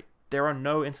entirety. There are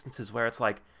no instances where it's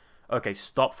like, okay,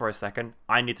 stop for a second.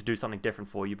 I need to do something different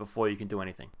for you before you can do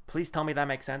anything. Please tell me that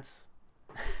makes sense.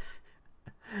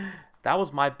 That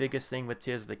was my biggest thing with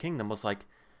Tears of the Kingdom, was like,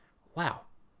 wow.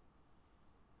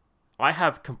 I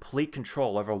have complete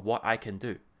control over what I can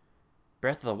do.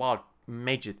 Breath of the Wild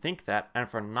made you think that, and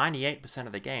for 98%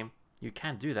 of the game, you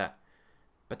can do that.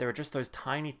 But there are just those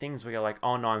tiny things where you're like,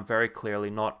 oh no, I'm very clearly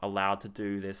not allowed to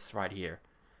do this right here.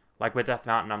 Like with Death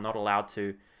Mountain, I'm not allowed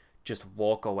to just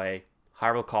walk away.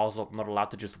 Hyrule Castle, I'm not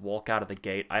allowed to just walk out of the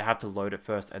gate. I have to load it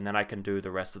first, and then I can do the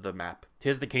rest of the map.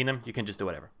 Tears of the Kingdom, you can just do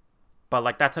whatever.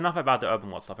 But that's enough about the open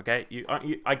world stuff, okay?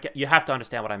 You have to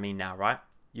understand what I mean now, right?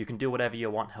 You can do whatever you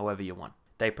want, however you want.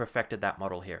 They perfected that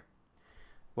model here.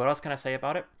 What else can I say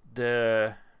about it?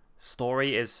 The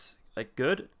story is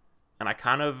good, and I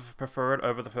kind of prefer it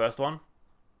over the first one.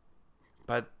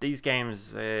 But these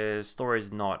games,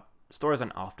 story's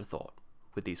an afterthought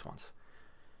with these ones.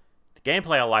 The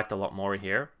gameplay I liked a lot more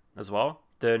here as well.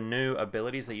 The new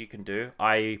abilities that you can do,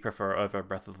 I prefer over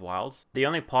Breath of the Wilds. The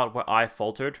only part where I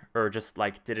faltered, or just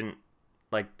didn't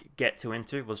get too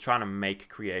into, was trying to make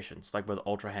creations, with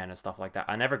Ultra Hand and stuff like that.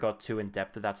 I never got too in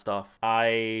depth with that stuff.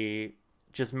 I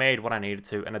just made what I needed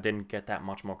to, and I didn't get that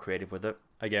much more creative with it.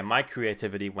 Again, my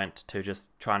creativity went to just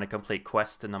trying to complete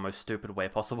quests in the most stupid way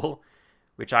possible,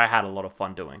 which I had a lot of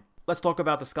fun doing. Let's talk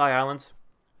about the Sky Islands.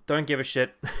 Don't give a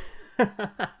shit.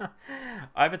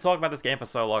 I've been talking about this game for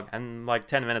so long, and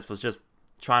 10 minutes was just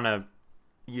trying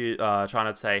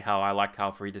to say how I like how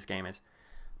free this game is.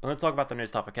 But let's talk about the new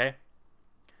stuff, okay?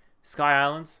 Sky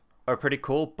Islands are pretty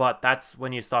cool, but that's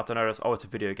when you start to notice, oh, it's a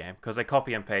video game, because they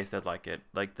copy and pasted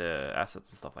the assets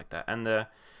and stuff like that. And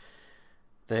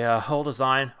the whole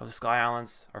design of the Sky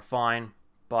Islands are fine,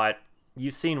 but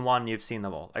you've seen one, you've seen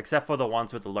them all. Except for the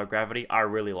ones with the low gravity, I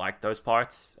really like those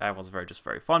parts. That was just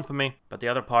very fun for me. But the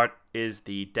other part is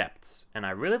the depths, and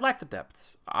I really like the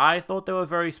depths. I thought they were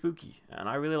very spooky, and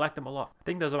I really liked them a lot. I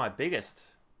think those are my biggest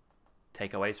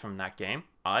takeaways from that game.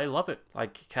 I love it.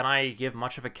 Can I give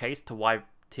much of a case to why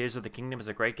Tears of the Kingdom is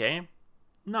a great game?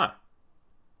 No.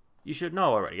 You should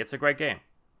know already. It's a great game.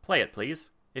 Play it,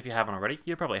 please. If you haven't already.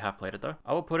 You probably have played it, though.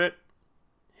 I will put it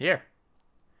here.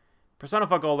 Persona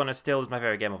 4 Golden is my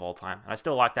favorite game of all time, and I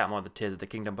still like that more than Tears of the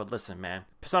Kingdom, but listen, man.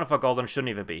 Persona 4 Golden shouldn't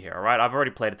even be here, alright? I've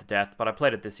already played it to death, but I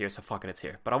played it this year, so fuck it, it's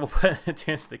here. But I will put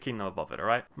Tears of the Kingdom above it,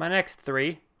 alright? My next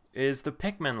 3 is the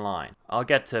Pikmin line. I'll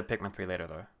get to Pikmin 3 later,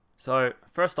 though. So,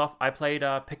 first off, I played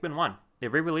Pikmin 1. They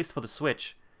re-released for the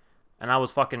Switch, and I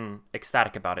was fucking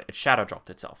ecstatic about it. It shadow dropped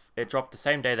itself. It dropped the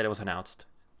same day that it was announced,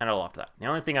 and I loved that. The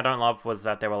only thing I don't love was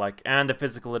that they were like, and the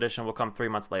physical edition will come 3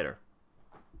 months later.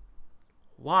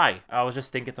 Why? I was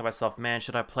just thinking to myself, man,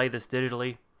 should I play this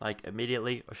digitally,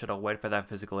 immediately, or should I wait for that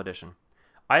physical edition?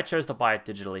 I chose to buy it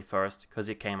digitally first, because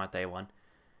it came out day 1.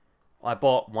 I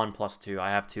bought 1 plus 2. I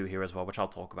have 2 here as well, which I'll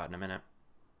talk about in a minute.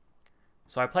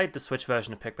 So I played the Switch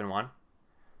version of Pikmin 1.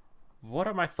 What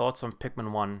are my thoughts on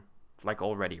Pikmin 1 like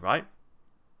already, right?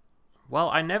 Well,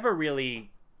 I definitely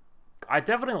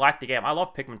liked the game. I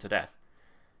love Pikmin to death.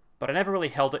 But I never really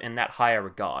held it in that higher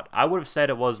regard. I would have said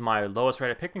it was my lowest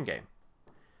rated Pikmin game.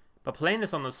 But playing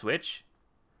this on the Switch,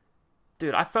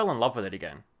 dude, I fell in love with it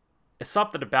again. It's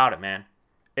something about it, man.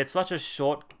 It's such a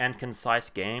short and concise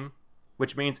game,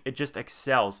 which means it just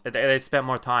excels. They spent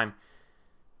more time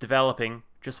developing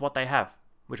just what they have,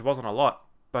 which wasn't a lot,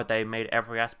 but they made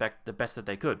every aspect the best that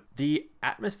they could. The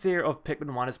atmosphere of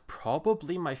Pikmin 1 is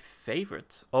probably my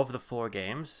favorite of the 4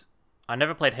 games. I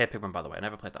never played Hey Pikmin, by the way. I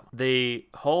never played that one. The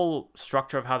whole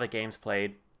structure of how the game's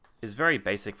played is very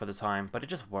basic for the time, but it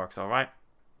just works, alright?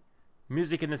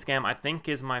 Music in this game, I think,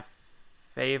 is my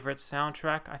favorite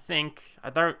soundtrack.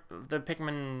 The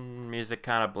Pikmin music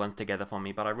kind of blends together for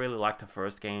me, but I really like the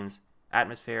first game's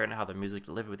atmosphere and how the music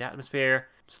delivered with the atmosphere.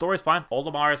 Story's fine.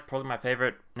 Olimar is probably my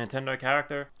favorite Nintendo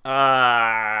character.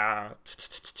 The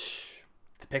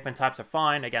Pikmin types are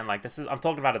fine. Again, like I'm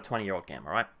talking about a 20-year-old game,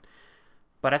 alright?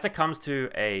 But as it comes to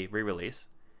a re-release,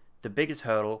 the biggest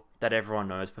hurdle that everyone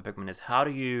knows for Pikmin is how do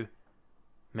you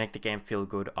make the game feel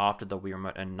good after the Wii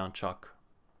Remote and Nunchuck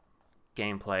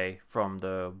gameplay from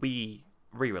the Wii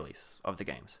re-release of the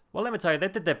games. Well, let me tell you, they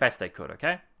did their best they could,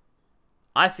 okay?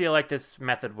 I feel like this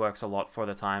method works a lot for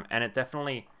the time, and it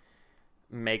definitely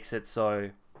makes it so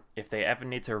if they ever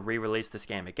need to re-release this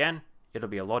game again, it'll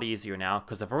be a lot easier now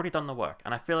because they've already done the work.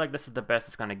 And I feel like this is the best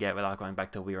it's going to get without going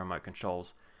back to Wii Remote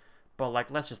controls. But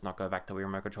like, let's just not go back to Wii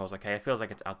Remote controls, okay? It feels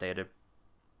like it's outdated.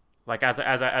 Like as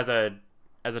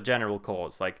a general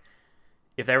cause, like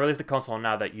if they released a console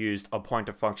now that used a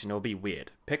pointer function, it'll be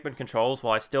weird. Pikmin controls,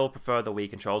 while I still prefer the Wii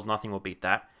controls, nothing will beat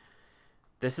that.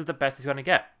 This is the best it's gonna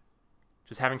get.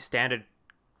 Just having standard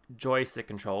joystick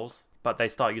controls, but they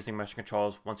start using motion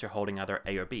controls once you're holding either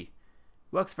A or B.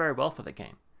 Works very well for the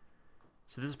game.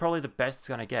 So this is probably the best it's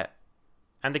gonna get.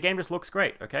 And the game just looks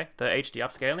great, okay? The HD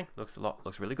upscaling looks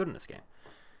really good in this game.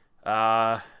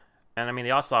 And I mean,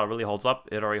 the art style really holds up.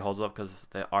 It already holds up because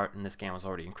the art in this game was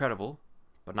already incredible.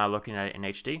 But now looking at it in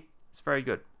HD, it's very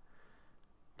good.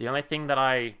 The only thing that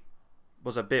I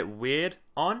was a bit weird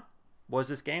on was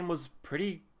this game was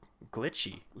pretty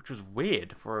glitchy, which was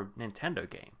weird for a Nintendo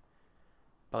game.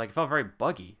 But like, it felt very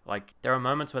buggy. Like, there were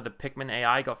moments where the Pikmin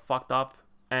AI got fucked up.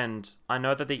 And I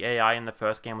know that the AI in the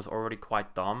first game was already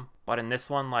quite dumb, but in this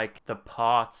one, like, the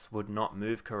parts would not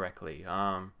move correctly.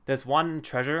 There's one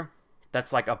treasure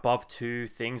that's like above 2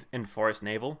 things in Forest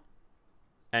Navel,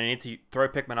 and you need to throw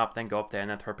Pikmin up, then go up there, and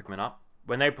then throw Pikmin up.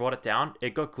 When they brought it down,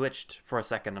 it got glitched for a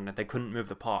second, and they couldn't move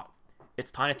the part.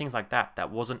 It's tiny things like that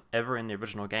that wasn't ever in the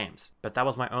original games. But that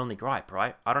was my only gripe,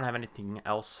 right? I don't have anything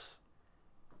else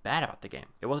bad about the game.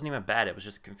 It wasn't even bad, it was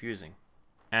just confusing.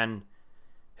 And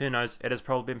who knows, it has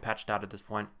probably been patched out at this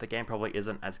point. The game probably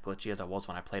isn't as glitchy as it was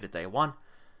when I played it day one.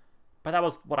 But that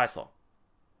was what I saw.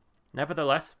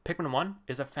 Nevertheless, Pikmin 1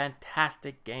 is a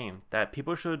fantastic game that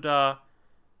people should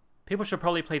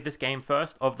probably play this game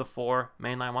first of the 4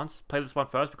 mainline ones. Play this one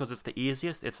first because it's the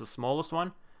easiest, it's the smallest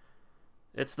one.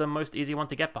 It's the most easy one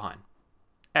to get behind.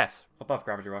 S, above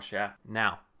Gravity Rush, yeah.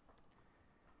 Now,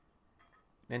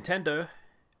 Nintendo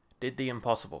did the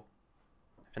impossible.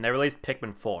 And they released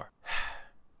Pikmin 4.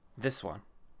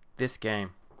 This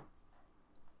game,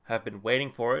 have been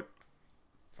waiting for it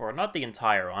for not the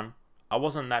entire run. I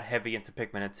wasn't that heavy into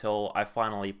Pikmin until I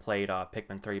finally played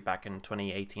Pikmin 3 back in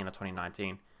 2018 or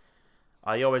 2019.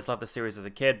 I always loved the series as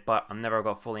a kid, but I never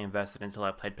got fully invested until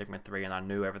I played Pikmin 3 and I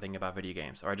knew everything about video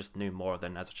games, or I just knew more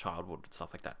than as a child would,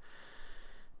 stuff like that.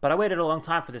 But I waited a long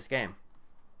time for this game,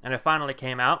 and it finally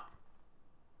came out.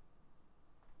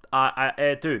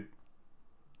 Dude,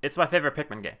 it's my favorite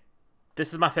Pikmin game.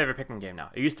 This is my favorite Pikmin game now.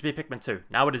 It used to be Pikmin 2.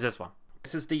 Now it is this one.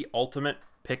 This is the ultimate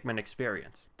Pikmin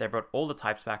experience. They brought all the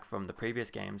types back from the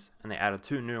previous games, and they added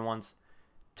 2 new ones.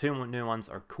 2 new ones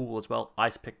are cool as well.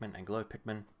 Ice Pikmin and Glow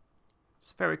Pikmin.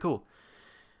 It's very cool.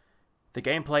 The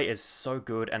gameplay is so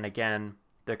good, and again,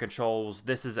 the controls,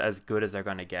 this is as good as they're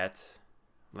going to get.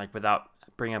 Like, without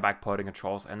bringing back pointer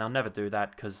controls, and they'll never do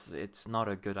that because it's not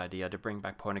a good idea to bring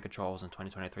back pointer controls in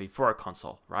 2023 for a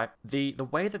console, right? The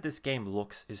way that this game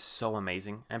looks is so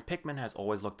amazing, and Pikmin has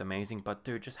always looked amazing, but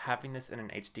dude, just having this in an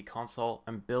HD console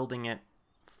and building it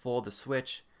for the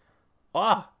Switch,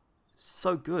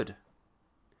 so good.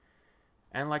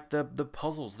 And like the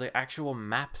puzzles, the actual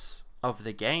maps of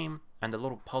the game and the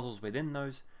little puzzles within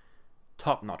those,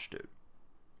 top notch, dude.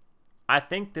 I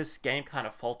think this game kind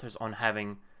of falters on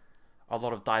having a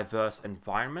lot of diverse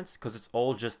environments because it's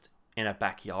all just in a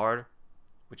backyard,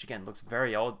 which again looks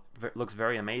very old, looks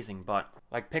very amazing. But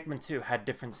like Pikmin 2 had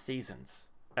different seasons,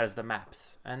 as the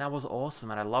maps, and that was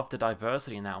awesome, and I loved the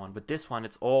diversity in that one. But this one,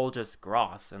 it's all just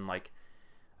grass, and like,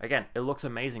 again, it looks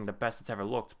amazing, the best it's ever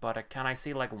looked, but can I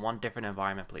see like one different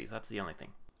environment, please? That's the only thing.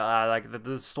 Like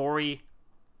the story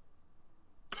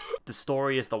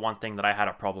is the one thing that I had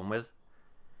a problem with.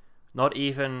 Not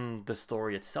even the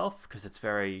story itself, because it's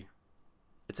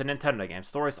a Nintendo game.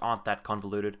 Stories aren't that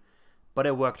convoluted, but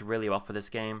it worked really well for this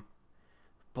game.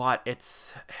 But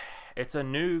it's a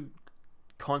new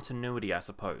continuity, I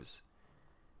suppose.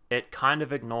 It kind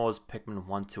of ignores Pikmin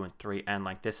 1, 2, and 3, and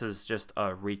like this is just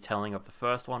a retelling of the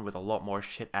first one with a lot more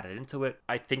shit added into it.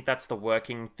 I think that's the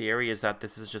working theory, is that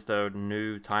this is just a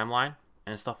new timeline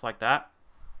and stuff like that,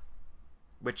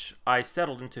 which I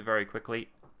settled into very quickly.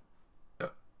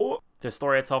 The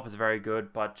story itself is very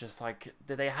good, but just like,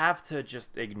 did they have to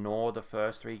just ignore the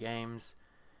first 3 games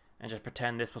and just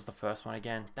pretend this was the first one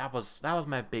again? That was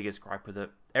my biggest gripe with it.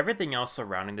 Everything else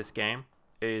surrounding this game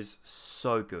is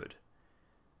so good.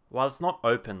 While it's not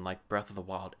open like Breath of the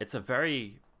Wild, it's a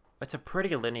pretty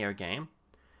linear game.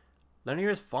 Linear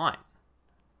is fine.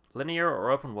 Linear or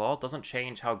open world doesn't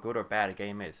change how good or bad a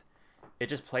game is. It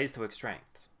just plays to its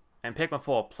strengths. And Pikmin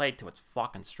 4 played to its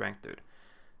fucking strength, dude.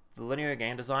 The linear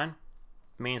game design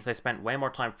means they spent way more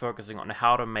time focusing on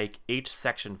how to make each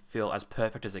section feel as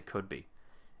perfect as it could be.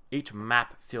 Each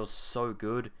map feels so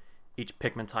good. Each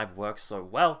Pikmin type works so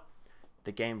well.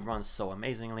 The game runs so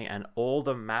amazingly, and all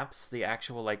the maps, the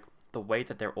actual, like, the way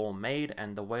that they're all made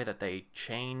and the way that they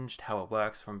changed how it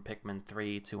works from Pikmin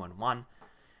 3, 2, and 1,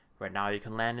 where now you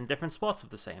can land in different spots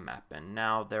of the same map, and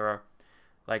now there are,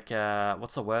 like,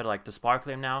 what's the word, like, the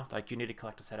sparkling now, like, you need to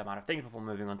collect a set amount of things before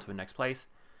moving on to the next place.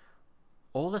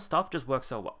 All this stuff just works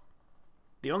so well.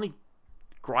 The only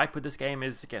gripe with this game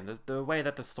is, again, the way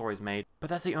that the story's made,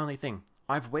 but that's the only thing.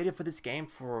 I've waited for this game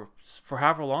for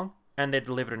however long, and they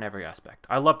delivered in every aspect.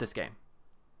 I love this game.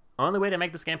 Only way to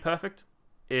make this game perfect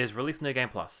is release New Game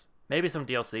Plus. Maybe some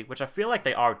DLC, which I feel like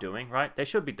they are doing, right? They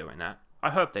should be doing that.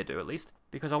 I hope they do, at least,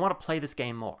 because I want to play this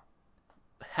game more.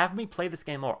 Have me play this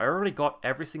game more. I already got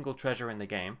every single treasure in the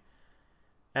game,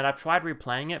 and I've tried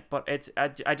replaying it, but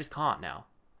I just can't now.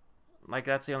 Like,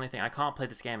 that's the only thing. I can't play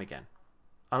this game again.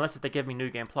 Unless if they give me New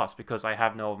Game Plus, because I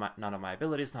have none of my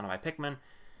abilities, none of my Pikmin.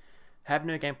 Have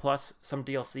New Game Plus, some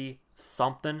DLC,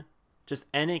 something. Just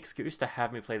any excuse to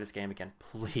have me play this game again,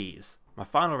 please. My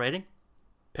final rating,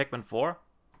 Pikmin 4.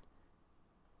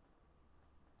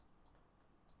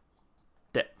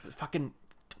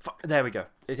 There we go.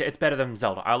 It's better than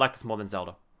Zelda. I like this more than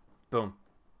Zelda. Boom.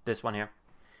 This one here.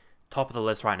 Top of the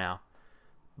list right now.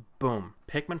 Boom.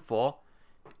 Pikmin 4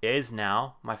 is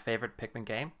now my favorite Pikmin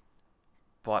game.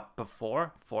 But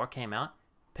before 4 came out,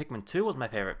 Pikmin 2 was my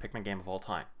favorite Pikmin game of all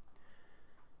time.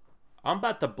 I'm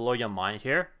about to blow your mind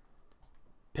here.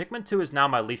 Pikmin 2 is now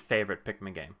my least favorite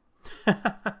Pikmin game.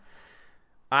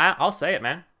 I'll say it,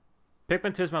 man.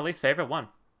 Pikmin 2 is my least favorite one.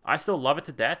 I still love it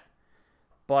to death,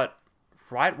 but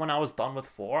right when I was done with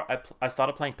 4, I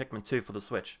started playing Pikmin 2 for the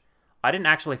Switch. I didn't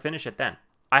actually finish it then.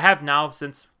 I have now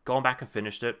since gone back and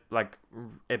finished it, like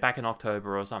back in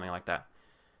October or something like that.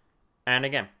 And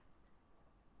again,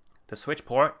 the Switch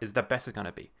port is the best it's going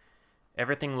to be.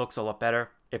 Everything looks a lot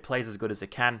better. It plays as good as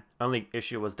it can. Only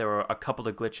issue was there were a couple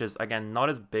of glitches. Again, not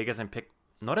as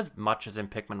much as in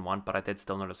Pikmin 1, but I did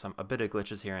still notice a bit of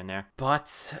glitches here and there.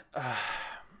 But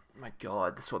my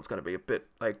god, this one's gonna be a bit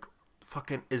like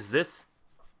fucking. Is this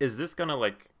gonna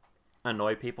like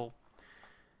annoy people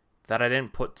that I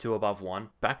didn't put 2 above 1?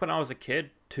 Back when I was a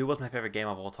kid, 2 was my favorite game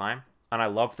of all time, and I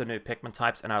love the new Pikmin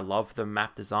types and I love the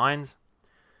map designs.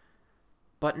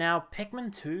 But now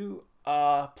Pikmin 2.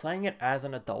 Playing it as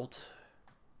an adult,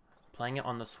 playing it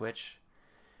on the Switch,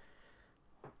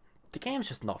 the game's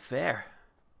just not fair.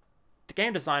 The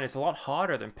game design is a lot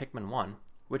harder than Pikmin 1,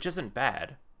 which isn't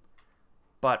bad,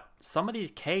 but some of these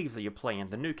caves that you're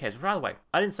playing, the new caves, by the way,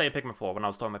 I didn't say Pikmin 4 when I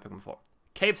was talking about Pikmin 4.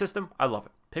 Cave system, I love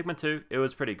it. Pikmin 2, it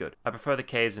was pretty good. I prefer the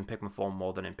caves in Pikmin 4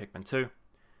 more than in Pikmin 2.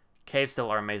 Caves still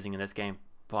are amazing in this game,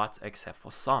 but except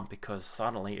for some, because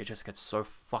suddenly it just gets so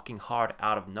fucking hard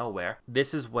out of nowhere.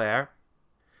 This is where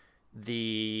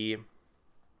the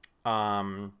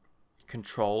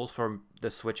controls for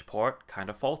the Switch port kind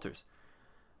of falters.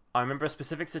 I remember a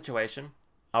specific situation.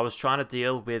 I was trying to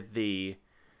deal with the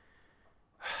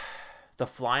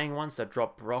flying ones that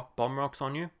drop bomb rocks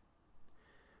on you.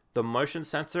 The motion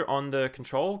sensor on the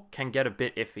control can get a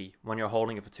bit iffy when you're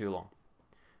holding it for too long.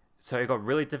 So it got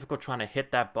really difficult trying to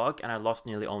hit that bug, and I lost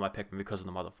nearly all my Pikmin because of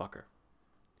the motherfucker.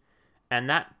 And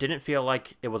that didn't feel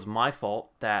like it was my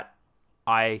fault that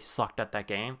I sucked at that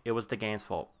game. It was the game's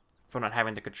fault for not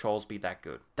having the controls be that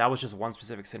good. That was just one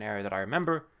specific scenario that I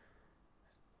remember.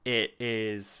 It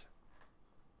is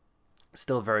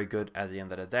Still very good at the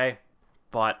end of the day,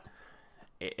 but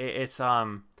it's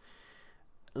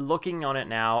looking on it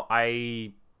now,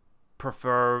 I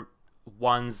prefer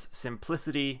 1's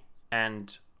simplicity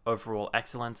and overall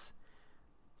excellence.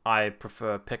 I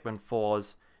prefer Pikmin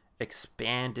 4's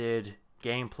expanded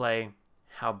gameplay,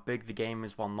 how big the game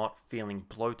is while not feeling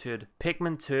bloated.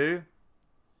 Pikmin 2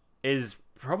 is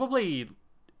probably,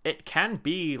 it can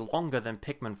be longer than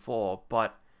Pikmin 4,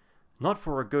 but not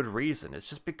for a good reason. It's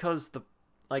just because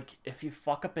if you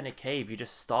fuck up in a cave, you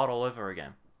just start all over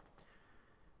again.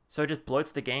 So it just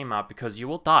bloats the game out because you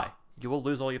will die. You will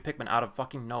lose all your Pikmin out of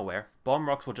fucking nowhere. Bomb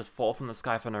rocks will just fall from the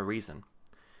sky for no reason.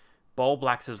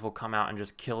 Bulblaxes will come out and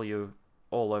just kill you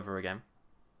all over again.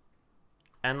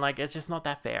 And it's just not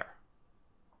that fair.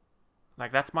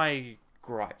 That's my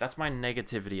gripe. That's my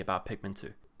negativity about Pikmin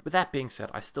 2. With that being said,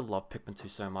 I still love Pikmin 2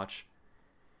 so much.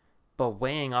 But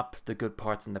weighing up the good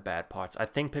parts and the bad parts, I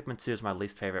think Pikmin 2 is my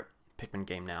least favorite Pikmin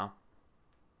game now.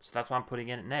 So that's why I'm putting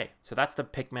it in an A. So that's the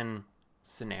Pikmin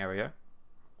scenario.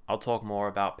 I'll talk more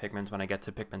about Pikmins when I get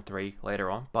to Pikmin 3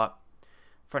 later on, but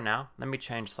for now, let me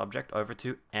change subject over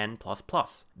to N++.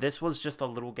 This was just a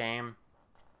little game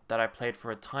that I played for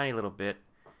a tiny little bit.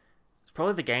 It's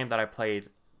probably the game that I played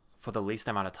for the least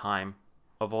amount of time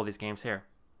of all these games here.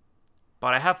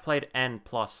 But I have played N+,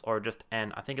 or just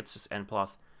N, I think it's just N+,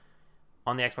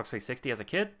 on the Xbox 360 as a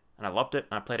kid, and I loved it,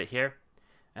 and I played it here.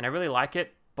 And I really like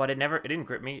it, but it didn't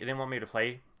grip me, it didn't want me to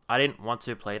play. I didn't want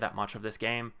to play that much of this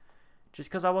game, just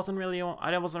because I wasn't really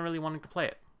wanting to play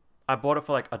it. I bought it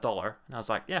for like $1, and I was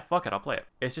like, yeah, fuck it, I'll play it.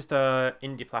 It's just a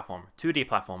indie platformer, 2D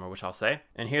platformer, which I'll say.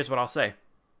 And here's what I'll say.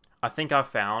 I think I've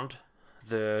found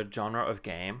the genre of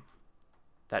game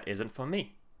that isn't for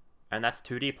me, and that's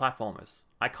 2D platformers.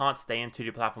 I can't stay in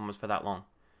 2D platformers for that long.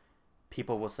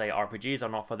 People will say RPGs are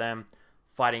not for them,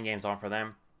 fighting games aren't for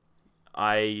them.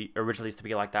 I originally used to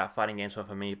be like that, fighting games were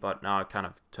for me, but now I kind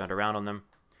of turned around on them.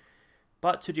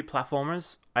 But 2D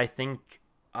platformers, I think,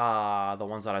 are the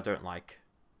ones that I don't like.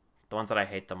 The ones that I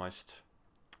hate the most.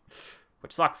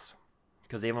 Which sucks.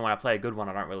 Because even when I play a good one,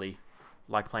 I don't really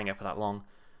like playing it for that long.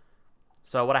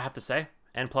 So what I have to say,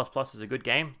 N++ is a good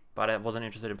game, but I wasn't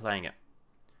interested in playing it.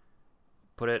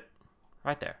 Put it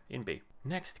right there, in B.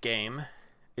 Next game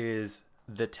is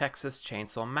The Texas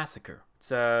Chainsaw Massacre.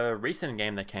 It's a recent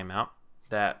game that came out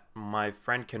that my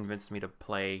friend convinced me to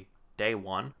play day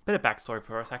one. Bit of backstory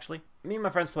for us, actually. Me and my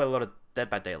friends play a lot of Dead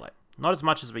by Daylight. Not as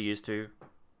much as we used to,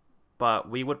 but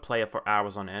we would play it for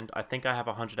hours on end. I think I have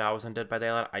 100 hours in Dead by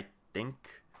Daylight, I think.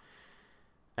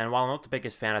 And while I'm not the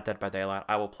biggest fan of Dead by Daylight,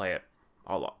 I will play it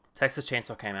a lot. Texas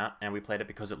Chainsaw came out, and we played it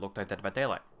because it looked like Dead by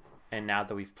Daylight. And now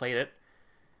that we've played it,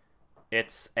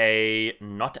 it's a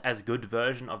not as good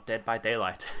version of Dead by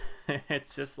Daylight.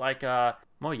 It's just like,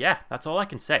 well, yeah, that's all I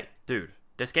can say. Dude,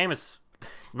 this game is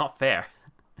not fair.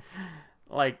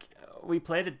 Like, we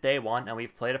played it day one, and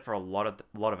we've played it for a lot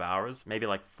of hours, maybe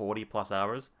like 40 plus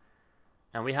hours.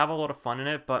 And we have a lot of fun in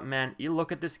it, but man, you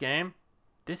look at this game,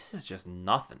 this is just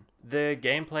nothing. The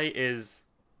gameplay is,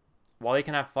 while you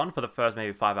can have fun for the first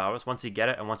maybe 5 hours, once you get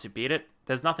it and once you beat it,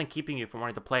 there's nothing keeping you from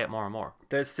wanting to play it more and more.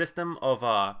 The system of,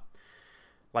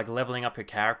 like, leveling up your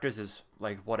characters is,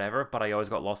 like, whatever, but I always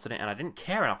got lost in it, and I didn't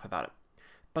care enough about it.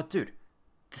 But, dude,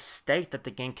 the state that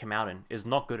the game came out in is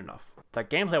not good enough. Like,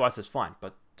 gameplay-wise is fine,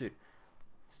 but, dude,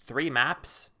 3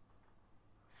 maps,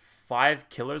 5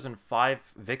 killers and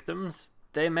 5 victims?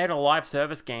 They made a live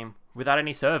service game without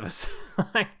any service.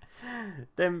 Like,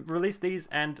 they released these,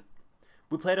 and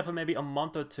we played it for maybe a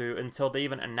month or two until they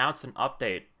even announced an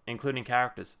update, including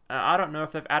characters. I don't know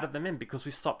if they've added them in because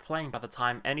we stopped playing by the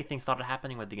time anything started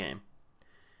happening with the game.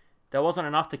 There wasn't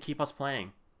enough to keep us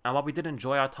playing. And while we did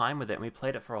enjoy our time with it, and we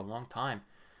played it for a long time,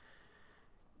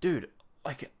 dude,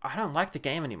 like, I don't like the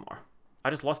game anymore. I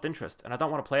just lost interest, and I don't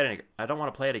want to play it. I don't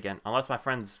want to play it again unless my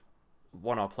friends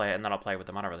want to play it, and then I'll play with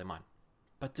them. I don't really mind.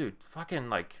 But dude, fucking,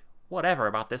 like, whatever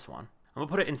about this one. I'm gonna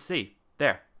put it in C.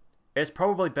 There. It's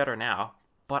probably better now,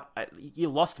 but you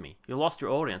lost me. You lost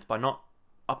your audience by not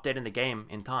updating the game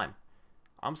in time.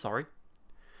 I'm sorry.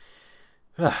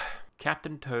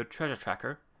 Captain Toad Treasure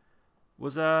Tracker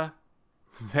was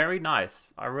very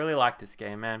nice. I really like this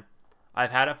game, man.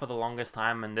 I've had it for the longest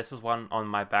time, and this is one on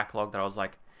my backlog that I was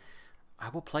like, I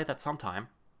will play that sometime.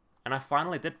 And I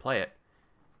finally did play it.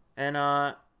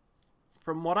 And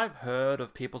from what I've heard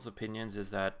of people's opinions is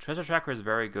that Treasure Tracker is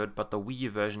very good, but the Wii U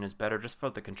version is better just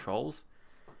for the controls.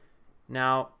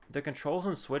 Now, the controls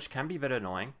on Switch can be a bit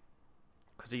annoying,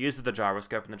 because it uses the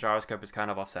gyroscope, and the gyroscope is kind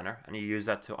of off-center, and you use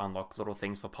that to unlock little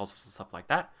things for puzzles and stuff like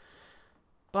that.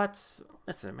 But,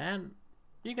 listen, man,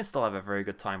 you can still have a very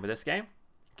good time with this game.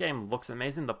 Game looks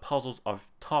amazing. The puzzles are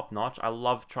top notch. I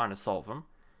love trying to solve them.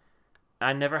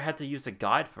 I never had to use a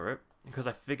guide for it because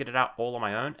I figured it out all on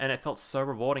my own, and it felt so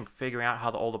rewarding figuring out how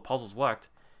all the puzzles worked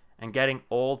and getting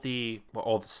all the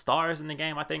stars in the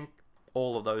game. I think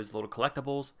all of those little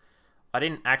collectibles. I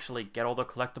didn't actually get all the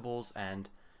collectibles, and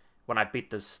when I beat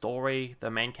the story,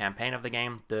 the main campaign of the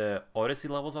game, the Odyssey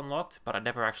levels unlocked, but I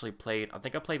never actually played. I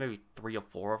think I played maybe 3 or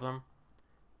 4 of them,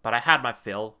 but I had my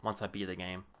fill once I beat the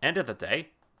game. End of the day,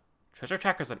 Treasure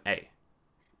Tracker's an A.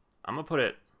 I'm gonna put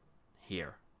it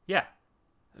here. Yeah,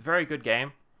 very good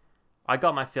game. I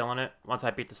got my fill in it once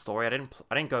I beat the story. I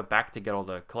didn't go back to get all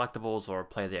the collectibles or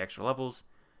play the extra levels,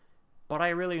 but I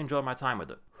really enjoyed my time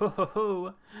with it.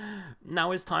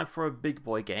 Now it's time for a big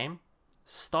boy game,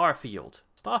 Starfield.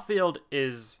 Starfield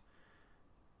is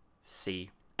C.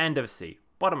 End of C.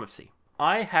 Bottom of C.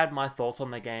 I had my thoughts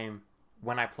on the game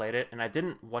when I played it, and I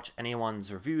didn't watch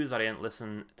anyone's reviews. I didn't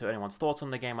listen to anyone's thoughts on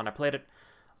the game when I played it.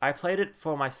 I played it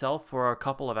for myself for a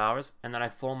couple of hours, and then I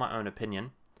formed my own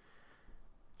opinion.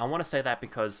 I want to say that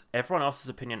because everyone else's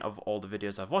opinion of all the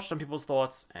videos I've watched on people's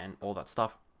thoughts and all that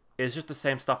stuff is just the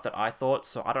same stuff that I thought,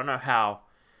 so I don't know how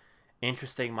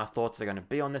interesting my thoughts are going to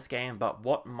be on this game, but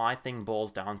what my thing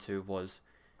boils down to was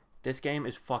this game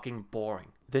is fucking boring.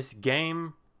 This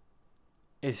game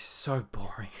is so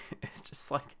boring. It's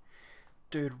just like,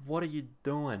 dude, what are you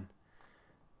doing?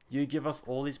 You give us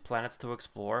all these planets to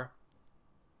explore,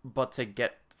 but to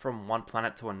get from one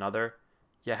planet to another,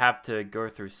 you have to go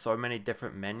through so many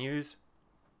different menus.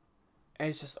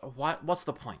 It's just, what's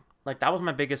the point? Like, that was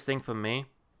my biggest thing for me,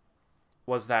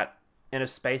 was that in a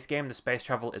space game, the space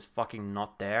travel is fucking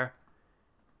not there.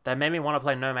 That made me want to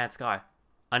play No Man's Sky.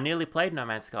 I nearly played No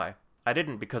Man's Sky. I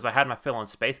didn't because I had my fill on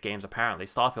space games, apparently.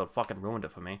 Starfield fucking ruined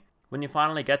it for me. When you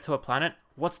finally get to a planet,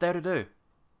 what's there to do?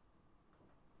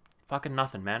 Fucking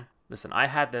nothing, man. Listen, I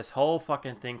had this whole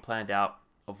fucking thing planned out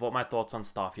of what my thoughts on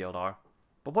Starfield are.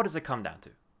 But what does it come down to?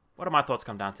 What do my thoughts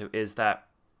come down to is that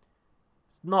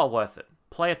it's not worth it.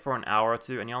 Play it for an hour or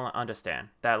two and you'll understand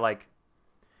that, like,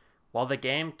 while the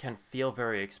game can feel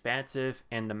very expansive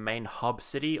in the main hub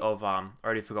city of, I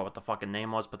already forgot what the fucking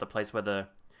name was, but the place where the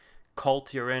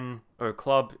cult you're in, or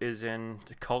club is in,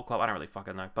 the cult club, I don't really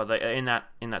fucking know, but in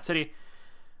that city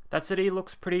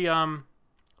looks pretty,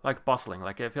 like, bustling.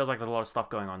 Like, it feels like there's a lot of stuff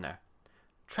going on there.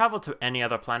 Travel to any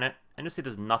other planet, and you'll see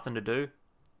there's nothing to do.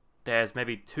 There's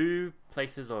maybe 2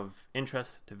 places of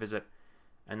interest to visit,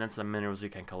 and then some minerals you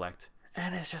can collect.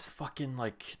 And it's just fucking,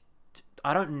 like,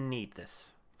 I don't need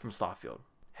this from Starfield.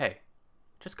 Hey,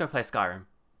 just go play Skyrim.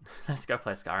 Let's go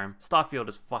play Skyrim. Starfield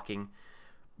is fucking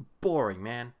boring,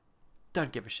 man.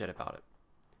 Don't give a shit about it.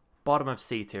 Bottom of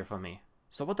C tier for me.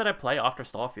 So what did I play after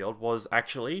Starfield was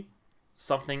actually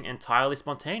something entirely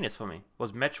spontaneous for me.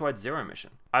 Was Metroid Zero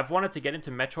Mission. I've wanted to get into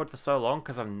Metroid for so long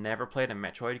because I've never played a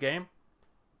Metroid game,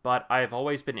 but I've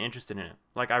always been interested in it.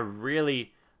 Like, I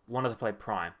really wanted to play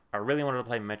Prime. I really wanted to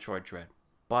play Metroid Dread.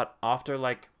 But after,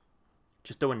 like,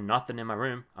 just doing nothing in my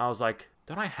room, I was like,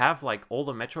 don't I have, like, all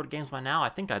the Metroid games by now? I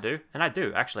think I do. And I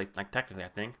do, actually. Like, technically, I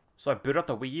think. So I boot up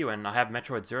the Wii U and I have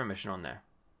Metroid Zero Mission on there,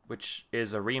 which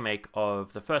is a remake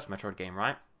of the first Metroid game,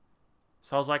 right?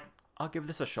 So I was like, I'll give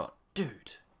this a shot.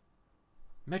 Dude.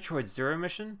 Metroid Zero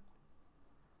Mission?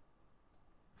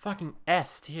 Fucking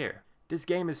S tier. This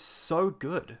game is so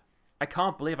good. I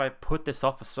can't believe I put this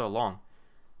off for so long.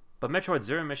 But Metroid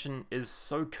Zero Mission is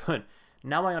so good.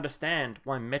 Now I understand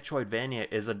why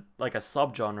Metroidvania is like a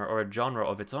subgenre or a genre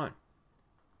of its own.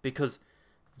 Because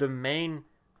the main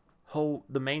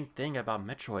thing about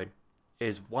Metroid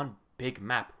is one big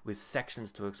map with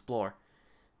sections to explore.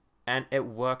 And it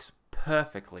works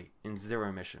perfectly in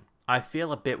Zero Mission. I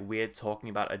feel a bit weird talking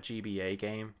about a GBA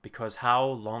game because how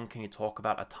long can you talk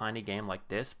about a tiny game like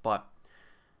this? But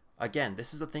again,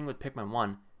 this is the thing with Pikmin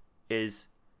 1 is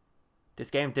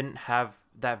this game didn't have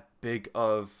that big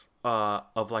of a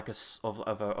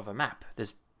map.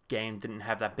 This game didn't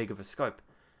have that big of a scope.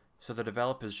 So the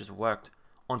developers just worked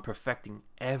on perfecting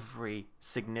every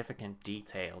significant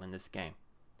detail in this game.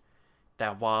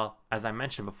 That while, as I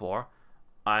mentioned before,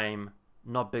 I'm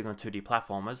not big on 2D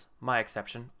platformers, my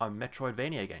exception are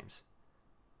Metroidvania games.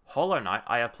 Hollow Knight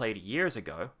I have played years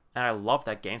ago, and I love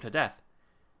that game to death.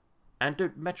 And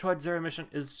dude, Metroid Zero Mission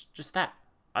is just that.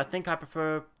 I think I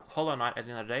prefer Hollow Knight at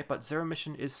the end of the day, but Zero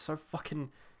Mission is so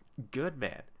fucking good,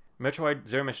 man. Metroid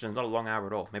Zero Mission is not a long hour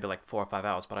at all, maybe like 4 or 5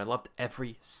 hours, but I loved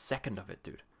every second of it,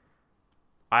 dude.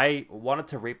 I wanted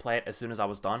to replay it as soon as I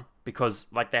was done, because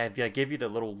like they give you the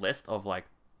little list of like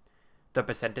the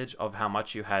percentage of how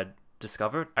much you had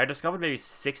discovered. I discovered maybe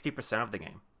 60% of the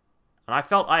game, and I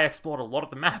felt I explored a lot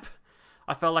of the map.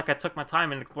 I felt like I took my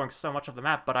time in exploring so much of the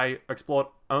map, but I explored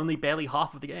only barely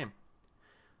half of the game.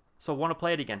 So I want to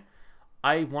play it again.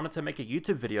 I wanted to make a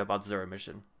YouTube video about Zero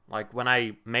Mission. Like, when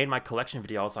I made my collection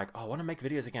video, I was like, oh, I want to make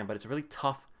videos again, but it's really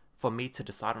tough for me to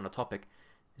decide on a topic.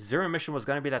 Zero Mission was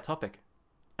going to be that topic.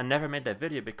 I never made that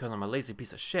video because I'm a lazy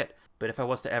piece of shit. But if I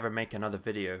was to ever make another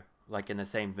video, like in the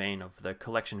same vein of the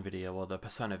collection video or the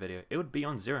Persona video, it would be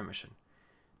on Zero Mission.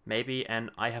 Maybe an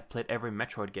I have played every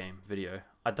Metroid game video.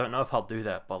 I don't know if I'll do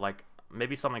that, but like,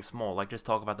 maybe something small, like just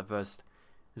talk about the first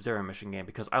Zero Mission game,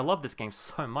 because I love this game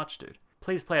so much, dude.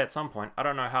 Please play it at some point. I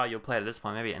don't know how you'll play it at this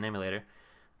point, maybe an emulator,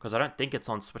 because I don't think it's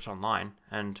on Switch Online,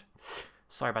 and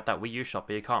sorry about that Wii U shop,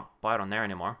 but you can't buy it on there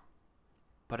anymore.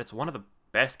 But it's one of the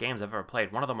best games I've ever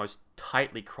played, one of the most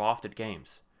tightly crafted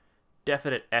games.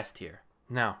 Definite S tier.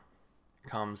 Now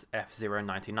comes F-Zero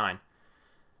 99.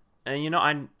 And you know,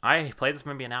 I played this for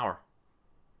maybe an hour.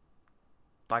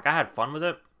 Like, I had fun with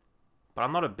it, but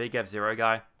I'm not a big F-Zero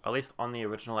guy, at least on the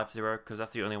original F-Zero, because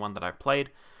that's the only one that I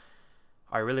played.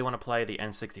 I really want to play the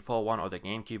N64 one or the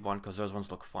GameCube one, because those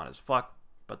ones look fun as fuck.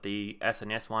 But the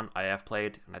SNES one I have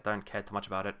played, and I don't care too much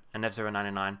about it. And F-Zero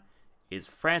 99 is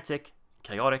frantic,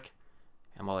 chaotic,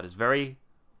 and while it is very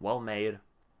well made,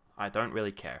 I don't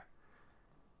really care.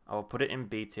 I will put it in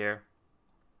B tier.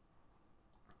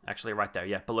 Actually, right there,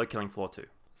 yeah, below Killing Floor 2.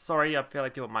 Sorry, I feel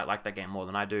like people might like that game more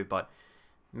than I do, but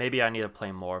maybe I need to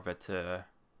play more of it to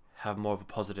have more of a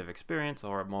positive experience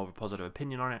or more of a positive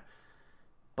opinion on it.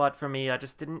 But for me,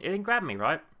 it didn't grab me,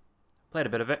 right? Played a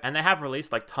bit of it, and they have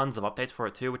released like tons of updates for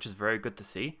it too, which is very good to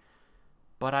see.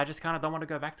 But I just kind of don't want to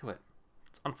go back to it.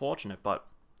 It's unfortunate, but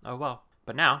oh well.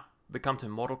 But now, we come to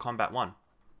Mortal Kombat 1.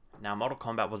 Now, Mortal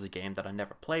Kombat was a game that I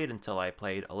never played until I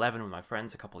played 11 with my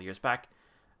friends a couple of years back.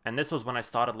 And this was when I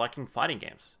started liking fighting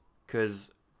games.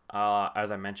 Because,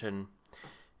 as I mentioned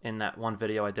in that one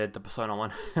video I did, the Persona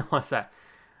one, was that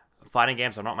fighting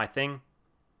games are not my thing.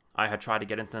 I had tried to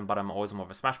get into them, but I'm always more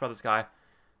of a Smash Brothers guy.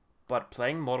 But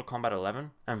playing Mortal Kombat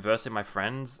 11 and versing my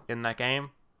friends in that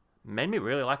game made me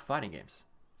really like fighting games.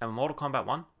 And Mortal Kombat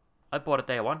 1, I bought it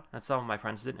day one, and some of my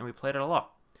friends did, and we played it a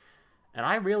lot. And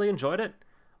I really enjoyed it.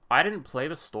 I didn't play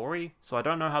the story, so I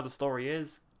don't know how the story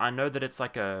is. I know that it's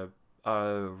like a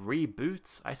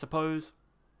reboot, I suppose.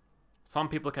 Some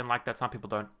people can like that, some people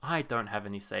don't. I don't have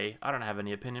any say. I don't have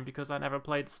any opinion because I never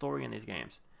played the story in these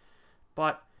games.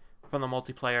 But from the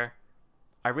multiplayer,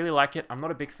 I really like it. I'm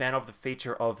not a big fan of the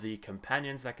feature of the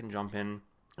companions that can jump in,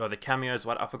 or the cameos,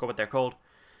 I forgot what they're called.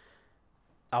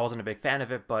 I wasn't a big fan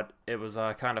of it, but it was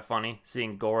kind of funny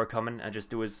seeing Goro come in and just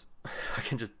do his... I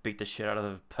can just beat the shit out of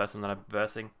the person that I'm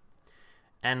versing.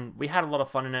 And we had a lot of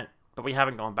fun in it, but we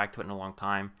haven't gone back to it in a long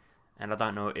time. And I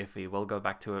don't know if we will go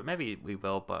back to it. Maybe we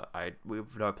will, but we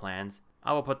have no plans.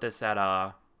 I will put this at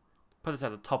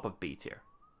the top of B tier.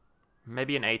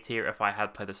 Maybe an A tier if I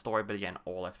had played the story, but again,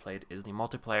 all I've played is the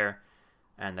multiplayer.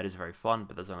 And that is very fun,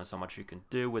 but there's only so much you can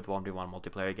do with 1v1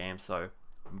 multiplayer games, so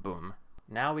boom.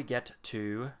 Now we get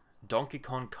to Donkey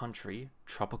Kong Country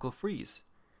Tropical Freeze.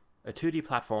 A 2D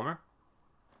platformer,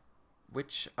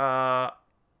 which I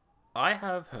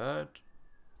have heard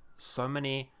so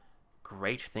many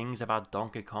great things about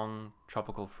Donkey Kong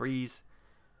Tropical Freeze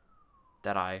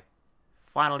that I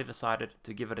finally decided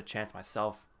to give it a chance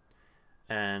myself.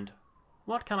 And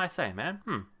what can I say, man?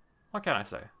 What can I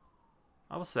say?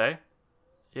 I will say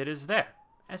it is there,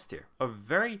 S tier. A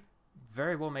very,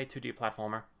 very well made 2D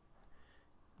platformer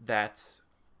that,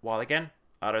 while again,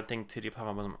 I don't think 2D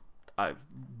platformers...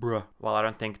 While I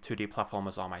don't think 2D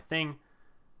platformers are my thing,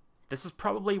 this is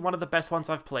probably one of the best ones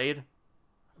I've played.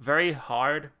 Very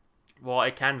hard. Well,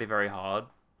 it can be very hard,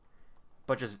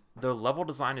 but just the level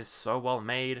design is so well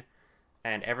made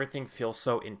and everything feels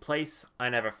so in place. I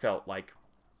never felt like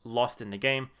lost in the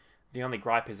game. The only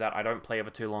gripe is that I don't play over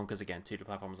too long because, again, 2D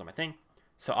platformers are my thing.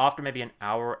 So after maybe an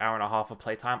hour, hour and a half of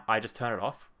playtime, I just turn it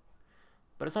off.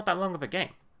 But it's not that long of a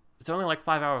game. It's only like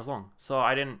 5 hours long. So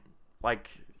I didn't,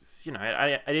 like... You know,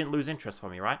 I didn't lose interest for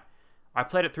me, right? I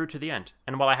played it through to the end.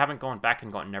 And while I haven't gone back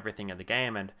and gotten everything in the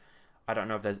game, and I don't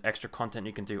know if there's extra content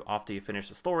you can do after you finish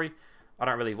the story, I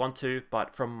don't really want to,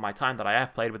 but from my time that I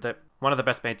have played with it, one of the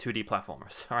best made 2D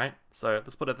platformers, alright? So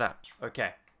let's put it that.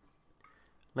 Okay.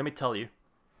 Let me tell you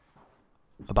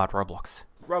about Roblox.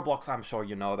 Roblox, I'm sure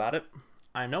you know about it.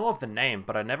 I know of the name,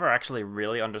 but I never actually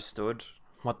really understood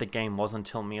what the game was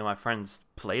until me and my friends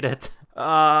played it.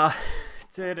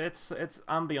 Dude, it's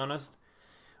I'll be honest,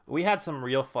 we had some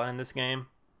real fun in this game,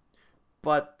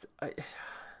 but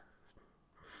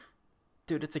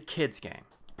dude, it's a kid's game.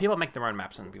 People make their own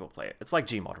maps and people play it. It's like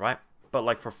Gmod, right? But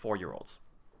like for 4-year-olds.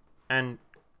 And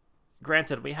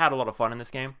granted, we had a lot of fun in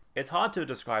this game. It's hard to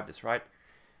describe this, right?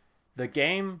 The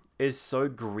game is so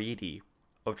greedy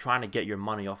of trying to get your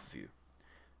money off of you.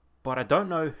 But I don't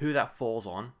know who that falls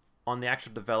on the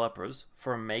actual developers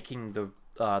for making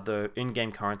the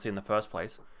in-game currency in the first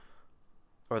place,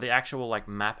 or the actual like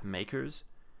map makers,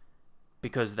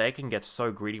 because they can get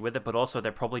so greedy with it. But also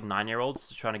they're probably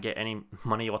 9-year-olds trying to get any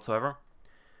money whatsoever.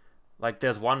 Like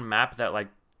there's one map that like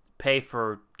pay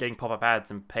for getting pop-up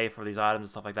ads and pay for these items and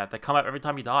stuff like that. They come up every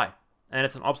time you die, and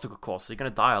it's an obstacle course, so you're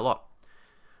gonna die a lot.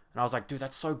 And I was like, dude,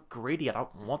 that's so greedy. I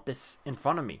don't want this in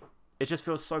front of me. It just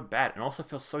feels so bad, and also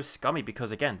feels so scummy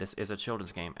because, again, this is a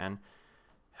children's game, and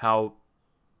how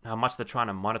much they're trying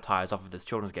to monetize off of this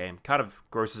children's game kind of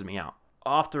grosses me out.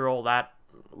 After all that,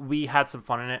 we had some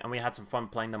fun in it, and we had some fun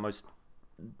playing the most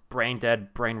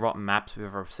brain-dead, brain-rotten maps we've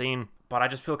ever seen. But I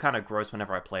just feel kind of gross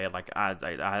whenever I play it. Like,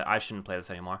 I shouldn't play this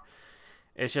anymore.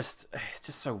 It's just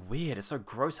so weird. It's so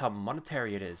gross how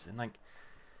monetary it is. And, like,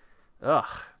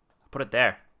 ugh. Put it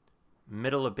there.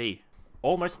 Middle of B.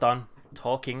 Almost done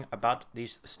talking about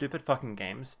these stupid fucking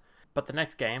games. But the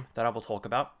next game that I will talk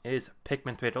about is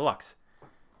Pikmin 3 Deluxe.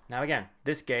 Now again,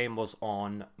 this game was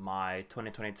on my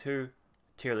 2022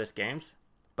 tier list games,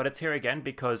 but it's here again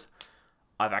because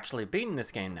I've actually beaten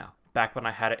this game now. Back when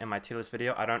I had it in my tier list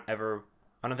video, I don't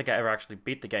think I ever actually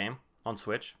beat the game on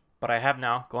Switch, but I have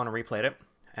now gone and replayed it,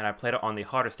 and I played it on the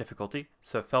hardest difficulty,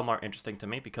 so it felt more interesting to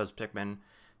me because Pikmin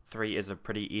 3 is a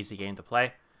pretty easy game to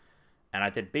play. And I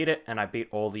did beat it, and I beat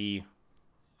all the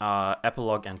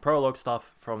epilogue and prologue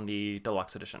stuff from the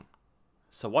Deluxe Edition.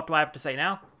 So what do I have to say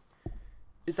now?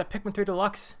 Is that Pikmin 3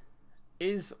 Deluxe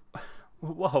is...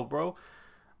 Whoa, bro.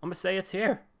 I'm gonna say it's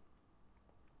here.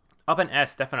 Up in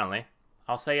S, definitely.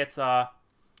 I'll say it's, say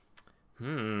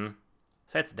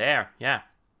it's there, yeah.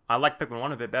 I like Pikmin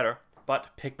 1 a bit better,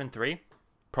 but Pikmin 3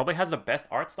 probably has the best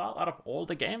art style out of all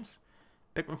the games.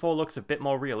 Pikmin 4 looks a bit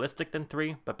more realistic than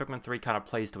 3, but Pikmin 3 kind of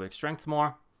plays to its strengths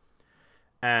more.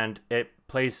 And it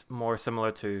plays more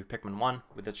similar to Pikmin 1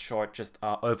 with its short, just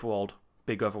overworld,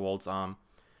 big overworlds,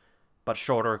 but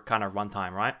shorter kind of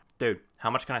runtime, right? Dude, how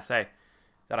much can I say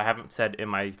that I haven't said in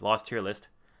my last tier list?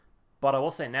 But I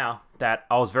will say now that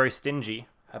I was very stingy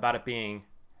about it being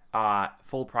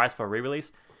full price for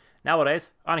re-release.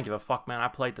 Nowadays, I don't give a fuck, man. I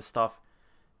played the stuff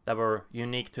that were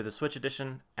unique to the Switch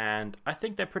edition, and I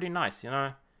think they're pretty nice, you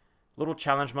know? Little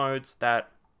challenge modes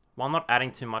that, while not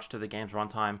adding too much to the game's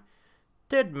runtime,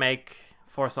 did make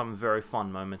for some very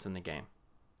fun moments in the game.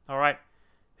 Alright,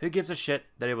 who gives a shit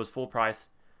that it was full price?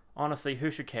 Honestly, who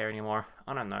should care anymore?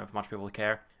 I don't know if much people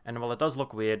care. And while it does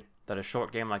look weird that a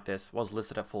short game like this was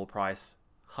listed at full price,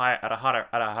 oh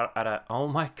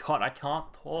my god, I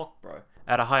can't talk, bro.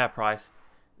 At a higher price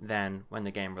than when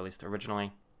the game released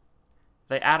originally.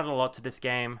 They added a lot to this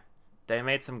game. They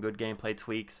made some good gameplay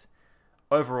tweaks.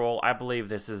 Overall, I believe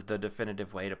this is the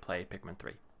definitive way to play Pikmin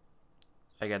 3.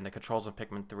 Again, the controls of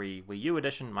Pikmin 3 Wii U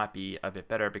edition might be a bit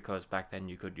better because back then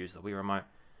you could use the Wii remote.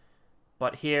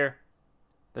 But here,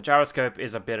 the gyroscope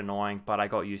is a bit annoying, but I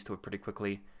got used to it pretty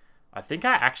quickly. I think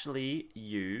I actually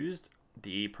used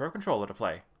the Pro Controller to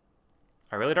play.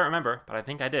 I really don't remember, but I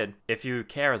think I did. If you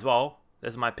care as well,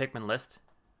 there's my Pikmin list.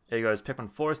 It goes Pikmin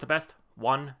 4 is the best,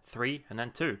 1, 3, and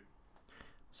then 2.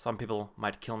 Some people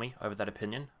might kill me over that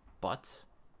opinion, but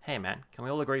hey man, can we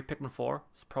all agree Pikmin 4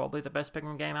 is probably the best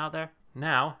Pikmin game out there?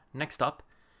 Now, next up,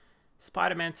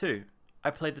 Spider-Man 2.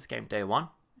 I played this game day 1,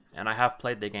 and I have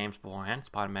played the games beforehand,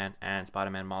 Spider-Man and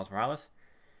Spider-Man Miles Morales.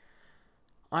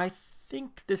 I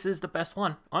think this is the best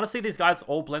one. Honestly, these guys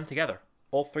all blend together.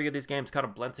 All three of these games kind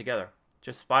of blend together.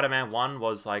 Just Spider-Man 1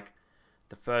 was like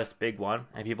the first big one,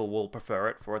 and people will prefer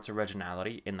it for its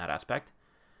originality in that aspect.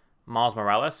 Miles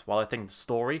Morales, while I think the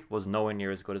story was nowhere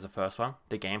near as good as the first one,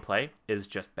 the gameplay is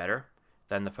just better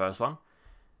than the first one.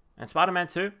 And Spider-Man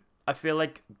 2, I feel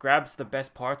like grabs the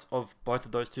best parts of both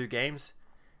of those two games.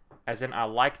 As in, I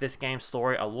like this game's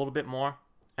story a little bit more.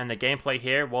 And the gameplay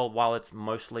here, well, while it's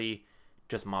mostly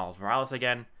just Miles Morales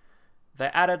again, they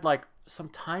added like some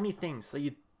tiny things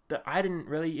that I didn't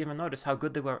really even notice how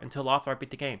good they were until after I beat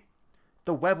the game.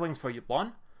 The web wings for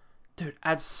one, dude,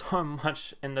 adds so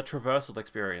much in the traversal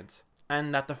experience.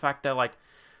 And that the fact that like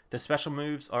the special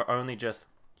moves are only just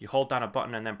you hold down a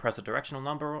button and then press a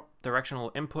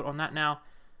directional input on that now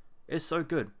is so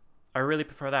good. I really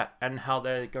prefer that. And how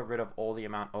they got rid of all the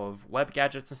amount of web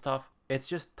gadgets and stuff. It's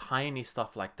just tiny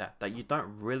stuff like that you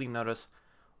don't really notice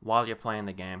while you're playing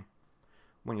the game.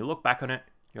 When you look back on it,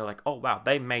 you're like, oh wow,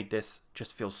 they made this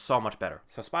just feel so much better.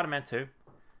 So Spider-Man 2,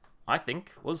 I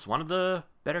think, was one of the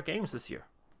better games this year.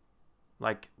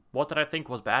 Like, what did I think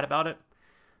was bad about it?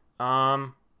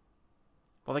 Well,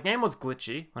 the game was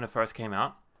glitchy when it first came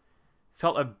out.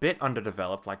 Felt a bit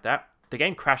underdeveloped like that. The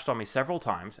game crashed on me several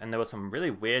times, and there were some really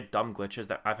weird, dumb glitches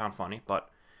that I found funny, but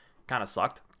kind of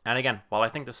sucked. And again, while I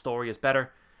think the story is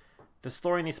better, the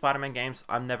story in these Spider-Man games,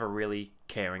 I'm never really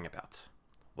caring about.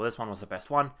 Well, this one was the best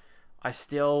one. I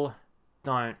still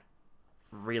don't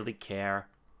really care.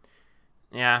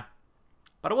 Yeah.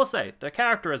 But I will say, the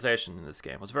characterization in this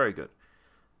game was very good.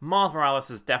 Miles Morales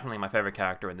is definitely my favorite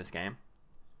character in this game.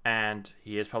 And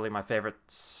he is probably my favorite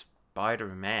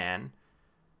Spider-Man.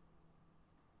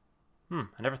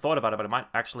 I never thought about it, but it might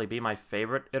actually be my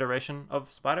favorite iteration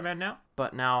of Spider-Man now.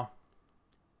 But now,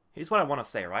 here's what I want to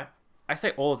say, right? I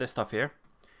say all of this stuff here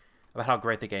about how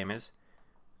great the game is.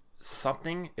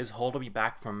 Something is holding me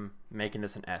back from making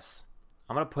this an S.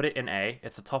 I'm going to put it in A.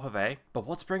 It's the top of A. But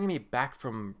what's bringing me back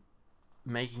from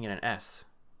making it an S?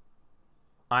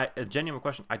 A genuine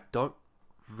question. I don't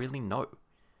really know.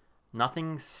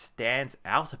 Nothing stands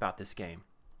out about this game.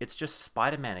 It's just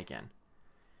Spider-Man again.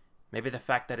 Maybe the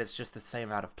fact that it's just the same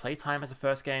amount of playtime as the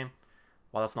first game,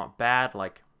 while that's not bad,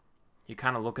 like, you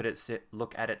kind of look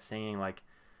at it seeing like,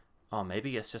 oh,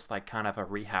 maybe it's just like kind of a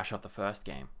rehash of the first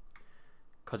game.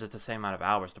 Because it's the same amount of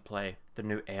hours to play. The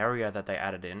new area that they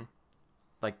added in,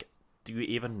 like, do you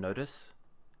even notice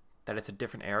that it's a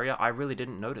different area? I really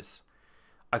didn't notice.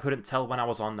 I couldn't tell when I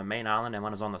was on the main island and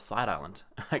when I was on the side island.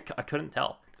 I couldn't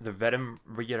tell. The Venom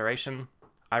reiteration,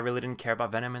 I really didn't care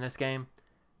about Venom in this game.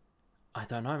 I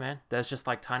don't know, man. There's just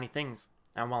like tiny things.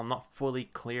 And while I'm not fully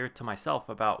clear to myself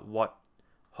about what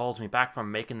holds me back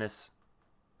from making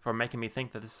me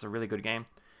think that this is a really good game,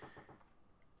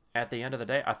 at the end of the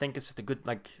day, I think it's just a good,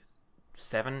 like,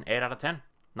 7, 8 out of 10.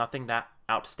 Nothing that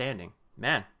outstanding.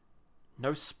 Man,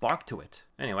 no spark to it.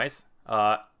 Anyways,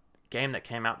 game that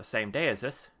came out the same day as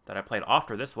this, that I played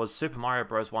after this, was Super Mario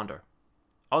Bros. Wonder.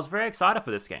 I was very excited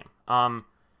for this game.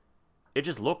 It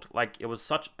just looked like it was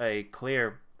such a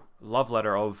clear love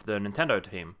letter of the Nintendo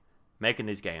team making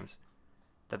these games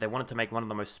that they wanted to make one of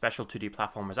the most special 2D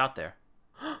platformers out there.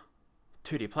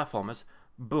 2D platformers?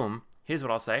 Boom. Here's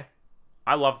what I'll say.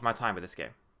 I loved my time with this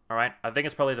game. Alright? I think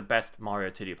it's probably the best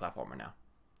Mario 2D platformer now.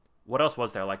 What else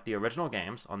was there? Like the original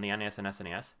games on the NES and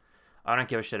SNES. I don't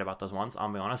give a shit about those ones,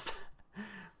 I'll be honest.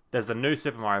 There's the new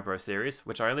Super Mario Bros. Series,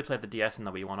 which I only played the DS and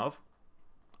the Wii one of.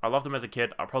 I loved them as a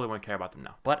kid. I probably won't care about them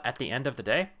now. But at the end of the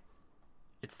day,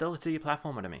 it's still a 2D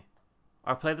platformer to me.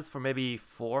 I played this for maybe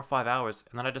 4 or 5 hours,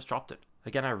 and then I just dropped it.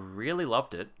 Again, I really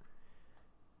loved it,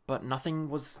 but nothing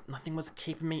was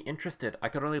keeping me interested. I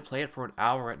could only play it for an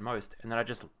hour at most, and then I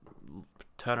just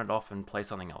turn it off and play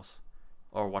something else,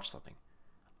 or watch something.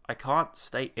 I can't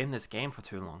stay in this game for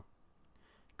too long,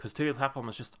 because 2D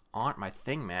platformers just aren't my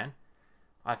thing, man.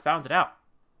 I found it out.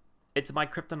 It's my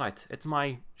kryptonite. It's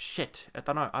my shit. I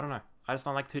don't know. I just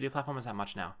don't like 2D platformers that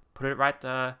much now. Put it right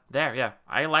there, yeah.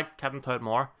 I like Captain Toad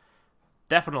more.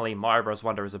 Definitely Mario Bros.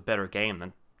 Wonder is a better game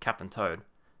than Captain Toad,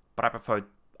 but I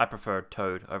prefer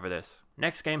Toad over this.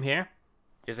 Next game here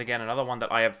is again another one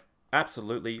that I have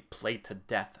absolutely played to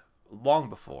death long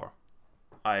before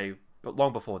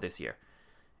this year.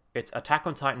 It's Attack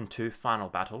on Titan 2 Final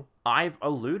Battle. I've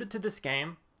alluded to this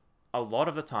game a lot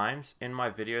of the times in my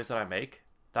videos that I make,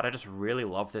 that I just really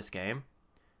love this game.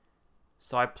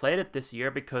 So I played it this year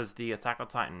because the Attack on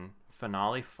Titan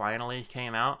finale finally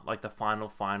came out, like the final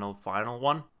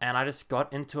one, and I just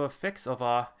got into a fix of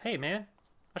hey man,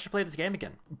 I should play this game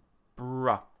again.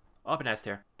 Bruh, up in S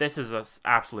tier. This is an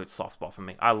absolute soft spot for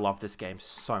me. I love this game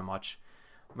so much.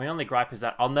 My only gripe is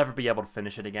that I'll never be able to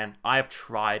finish it again. I've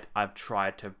tried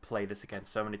to play this again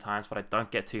so many times, but I don't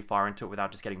get too far into it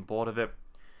without just getting bored of it.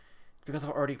 Because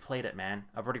I've already played it, man.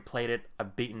 I've already played it.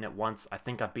 I've beaten it once. I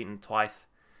think I've beaten it twice.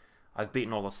 I've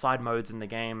beaten all the side modes in the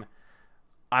game.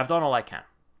 I've done all I can.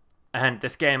 And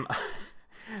this game,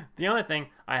 the only thing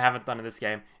I haven't done in this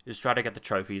game is try to get the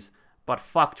trophies. But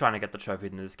fuck trying to get the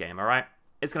trophies in this game, alright?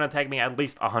 It's going to take me at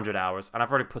least 100 hours. And I've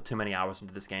already put too many hours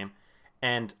into this game.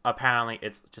 And apparently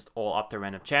it's just all up to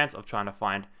random chance of trying to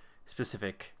find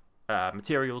specific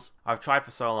materials. I've tried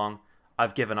for so long.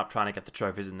 I've given up trying to get the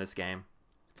trophies in this game.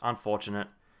 It's unfortunate.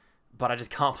 But I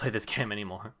just can't play this game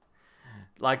anymore.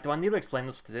 Like, do I need to explain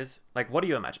this what this is? Like, what do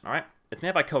you imagine, alright? It's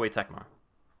made by Koei Tecmo.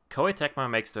 Koei Tecmo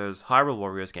makes those Hyrule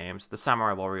Warriors games, the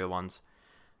Samurai Warrior ones,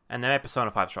 and they make Persona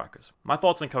 5 Strikers. My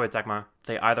thoughts on Koei Tecmo,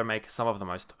 they either make some of the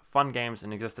most fun games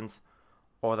in existence,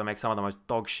 or they make some of the most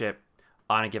dog shit.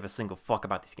 I don't give a single fuck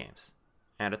about these games.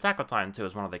 And Attack on Titan 2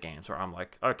 is one of the games where I'm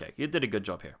like, okay, you did a good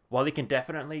job here. While you can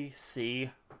definitely see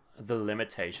the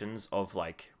limitations of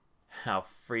like how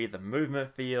free the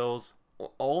movement feels,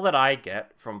 all that I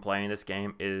get from playing this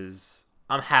game is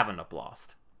I'm having a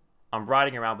blast. I'm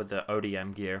riding around with the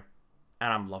ODM gear,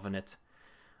 and I'm loving it.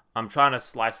 I'm trying to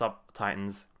slice up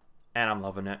Titans, and I'm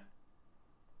loving it.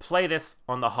 play this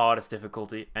on the hardest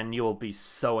difficulty and you will be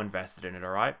so invested in it,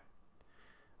 alright?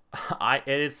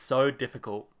 It is so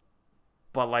difficult,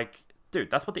 but like,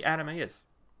 dude, that's what the anime is.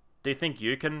 Do you think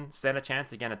you can stand a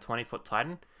chance against a 20-foot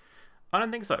titan? I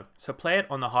don't think so. So play it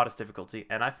on the hardest difficulty,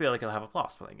 and I feel like you'll have a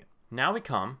blast playing it. Now we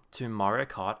come to Mario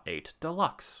Kart 8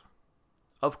 Deluxe.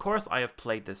 Of course, I have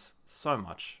played this so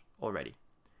much already,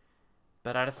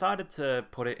 but I decided to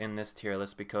put it in this tier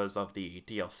list because of the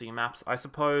DLC maps, I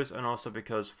suppose, and also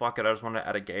because, fuck it, I just wanted to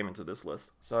add a game into this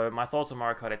list. So my thoughts on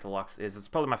Mario Kart 8 Deluxe is it's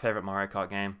probably my favorite Mario Kart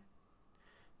game.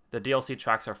 The DLC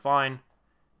tracks are fine,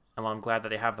 and while I'm glad that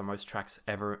they have the most tracks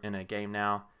ever in a game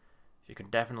now, you can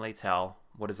definitely tell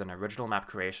what is an original map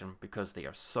creation because they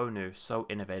are so new, so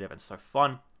innovative, and so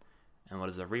fun, and what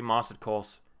is a remastered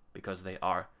course because they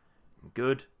are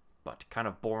good, but kind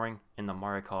of boring in the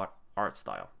Mario Kart art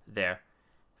style. There.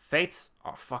 Fates,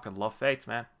 I fucking love Fates,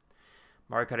 man.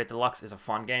 Mario Kart 8 Deluxe is a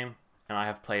fun game, and I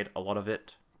have played a lot of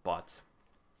it, but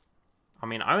I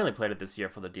mean, I only played it this year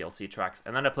for the DLC tracks,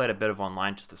 and then I played a bit of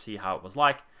online just to see how it was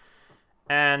like,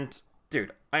 and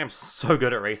dude, I am so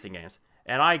good at racing games,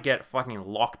 and I get fucking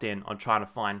locked in on trying to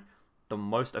find the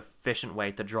most efficient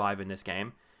way to drive in this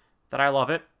game, that I love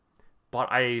it,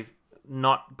 but I've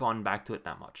not gone back to it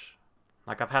that much.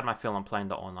 Like, I've had my fill on playing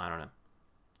the online on it,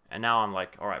 and now I'm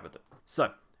like, alright with it.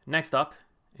 So, next up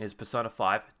is Persona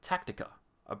 5 Tactica,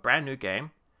 a brand new game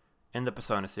in the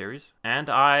Persona series, and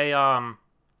I'll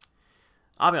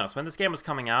be honest, when this game was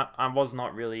coming out, I was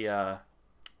not really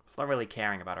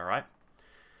caring about it, right?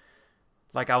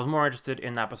 Like, I was more interested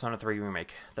in that Persona 3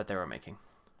 remake that they were making.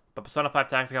 But Persona 5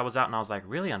 Tactica was out, and I was like,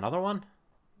 really, another one?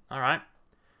 Alright.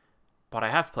 But I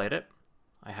have played it,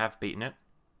 I have beaten it,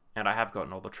 and I have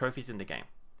gotten all the trophies in the game.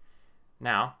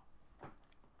 Now,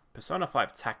 Persona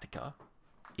 5 Tactica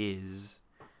is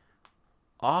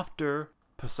after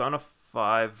Persona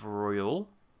 5 Royal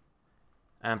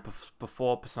and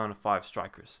before Persona 5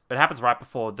 Strikers. It happens right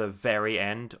before the very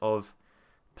end of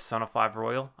Persona 5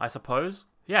 Royal, I suppose.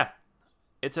 Yeah,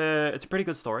 it's a pretty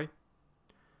good story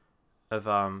of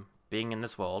being in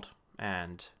this world,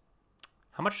 and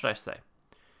how much should I say?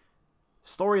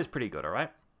 Story is pretty good,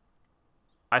 alright?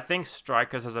 I think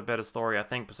Strikers has a better story. I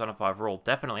think Persona 5 Royal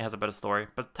definitely has a better story,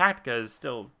 but Tactica is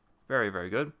still very, very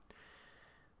good.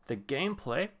 The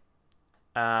gameplay,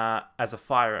 as a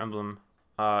Fire Emblem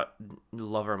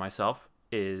lover myself,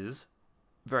 is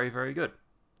very, very good.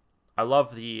 I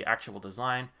love the actual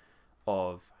design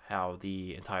of how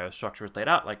the entire structure is laid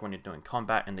out, like when you're doing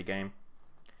combat in the game,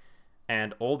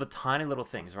 and all the tiny little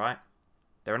things, right?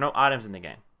 There are no items in the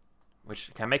game,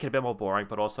 which can make it a bit more boring,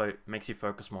 but also makes you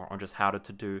focus more on just how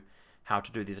to do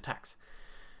these attacks.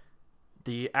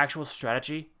 The actual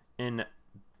strategy in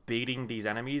beating these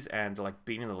enemies and like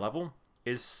beating the level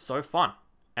is so fun,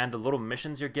 and the little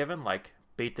missions you're given, like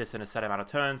beat this in a set amount of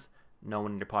turns, no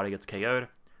one in your party gets KO'd.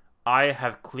 I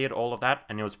have cleared all of that,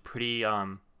 and it was pretty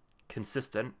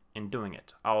consistent in doing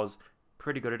it. I was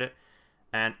pretty good at it,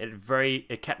 and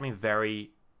it kept me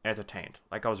very entertained.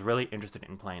 Like, I was really interested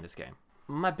in playing this game.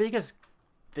 My biggest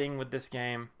thing with this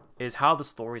game is how the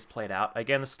story's played out.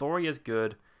 Again, the story is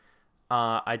good.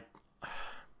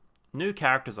 New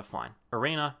characters are fine.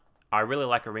 Arena, I really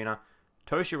like Arena.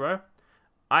 Toshiro,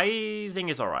 I think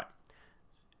is alright.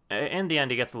 In the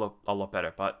end, he gets a lot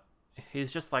better, but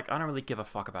he's just like, I don't really give a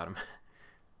fuck about him.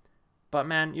 But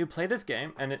man, you play this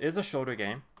game, and it is a shorter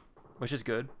game, which is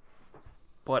good,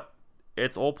 but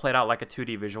it's all played out like a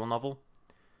 2D visual novel,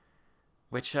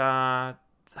 which, as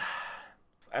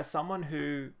someone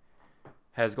who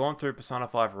has gone through Persona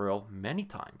 5 Royal many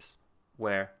times,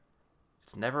 where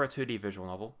it's never a 2D visual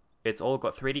novel, it's all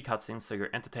got 3D cutscenes, so you're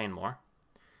entertained more,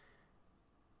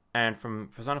 and from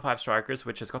Persona 5 Strikers,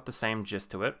 which has got the same gist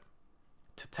to it,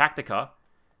 to Tactica,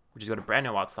 which has got a brand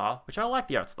new art style, which I like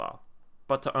the art style,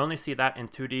 but to only see that in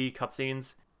 2D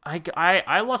cutscenes,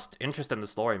 I lost interest in the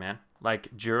story, man.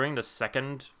 Like, during the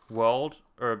second world,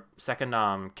 or second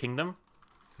kingdom,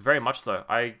 very much so,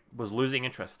 I was losing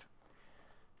interest.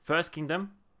 First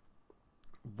kingdom,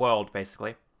 world,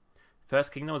 basically.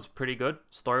 First kingdom was pretty good,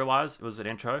 story-wise, it was an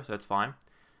intro, so it's fine.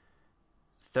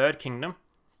 Third kingdom,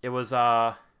 it was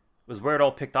where it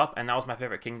all picked up, and that was my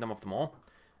favorite kingdom of them all.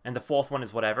 And the fourth one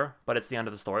is whatever, but it's the end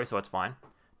of the story, so it's fine.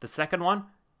 The second one,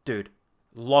 dude,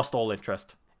 lost all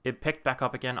interest. It picked back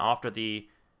up again after the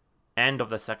end of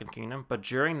the second kingdom, but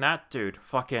during that, dude,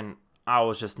 fucking, I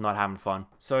was just not having fun.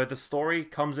 So the story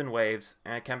comes in waves,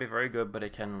 and it can be very good, but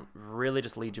it can really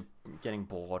just lead you getting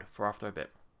bored for after a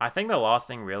bit. I think the last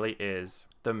thing really is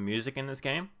the music in this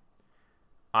game.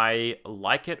 I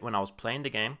like it when I was playing the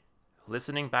game.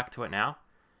 Listening back to it now,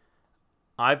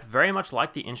 I very much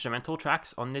like the instrumental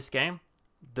tracks on this game.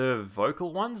 The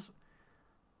vocal ones,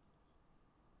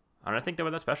 I don't think they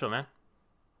were that special, man.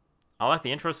 I like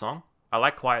the intro song. I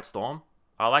like Quiet Storm.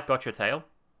 I like Got Your Tail.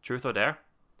 Truth or Dare.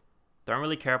 Don't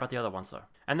really care about the other ones though.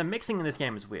 And the mixing in this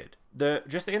game is weird.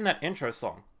 Just in that intro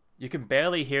song, you can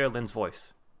barely hear Lynn's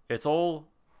voice. It's all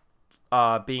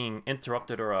being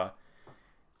interrupted, or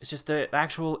it's just the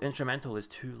actual instrumental is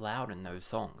too loud in those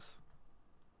songs.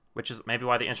 Which is maybe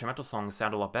why the instrumental songs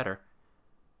sound a lot better.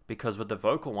 Because with the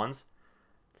vocal ones,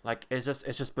 like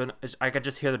I could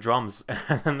just hear the drums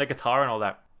and the guitar and all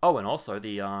that. Oh, and also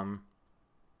the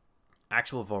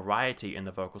actual variety in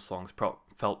the vocal songs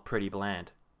felt pretty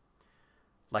bland.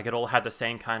 Like it all had the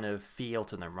same kind of feel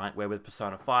to them, right? Where with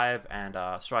Persona 5 and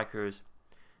Strikers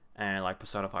and like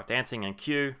Persona 5 Dancing and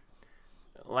Q,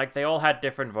 like they all had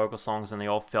different vocal songs and they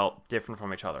all felt different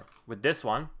from each other. With this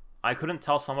one, I couldn't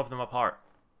tell some of them apart.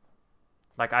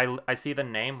 Like I see the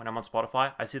name when I'm on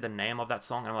Spotify, I see the name of that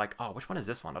song and I'm like, oh, which one is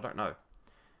this one? I don't know.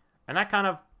 And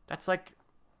that's like,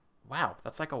 wow,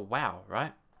 that's like a wow,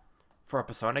 right? For a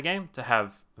Persona game to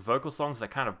have vocal songs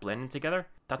that kind of blend in together.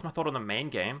 That's my thought on the main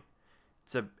game.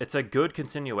 It's a good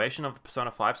continuation of the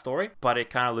Persona 5 story, but it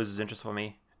kind of loses interest for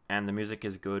me. And the music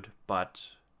is good, but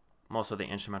most of the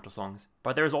instrumental songs.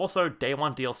 But there's also Day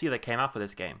 1 DLC that came out for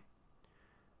this game,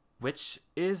 which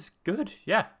is good.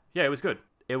 Yeah, it was good.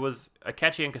 It was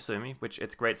Akechi and Kasumi, which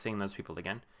it's great seeing those people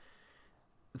again.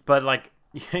 But like,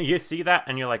 you see that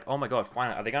and you're like, oh my god,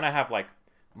 finally, are they gonna have like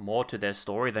more to their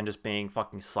story than just being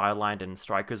fucking sidelined in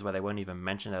Strikers where they weren't even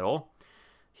mentioned at all?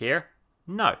 Here,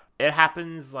 no. It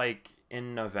happens like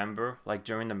in November, like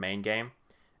during the main game.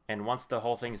 And once the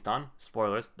whole thing's done,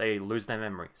 spoilers, they lose their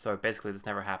memory. So basically this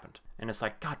never happened. And it's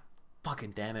like, god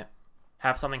fucking damn it.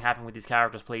 Have something happen with these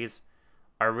characters, please.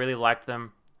 I really liked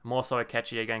them. More so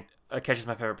Akechi again. Akechi's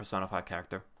my favorite Persona 5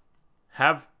 character.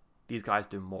 Have these guys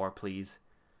do more, please.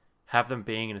 Have them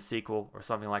being in a sequel or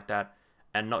something like that.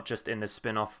 And not just in this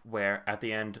spin-off where at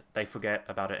the end they forget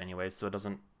about it anyways, so it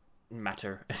doesn't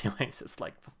matter anyways. It's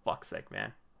like, for fuck's sake,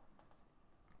 man.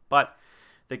 But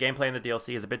the gameplay in the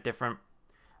DLC is a bit different,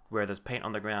 where there's paint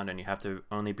on the ground and you have to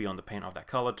only be on the paint of that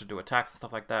color to do attacks and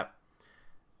stuff like that.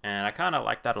 And I kind of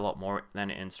like that a lot more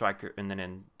than in Striker and then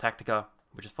in Tactica,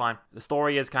 which is fine. The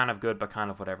story is kind of good, but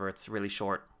kind of whatever. It's really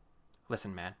short.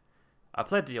 Listen, man, I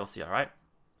played the DLC, alright?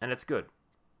 And it's good.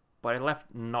 But it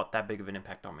left not that big of an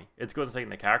impact on me. It's good seeing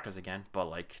the characters again, but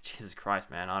like, Jesus Christ,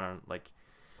 man, I don't, like,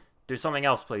 do something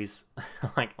else, please.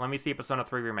 Like, let me see Persona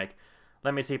 3 Remake.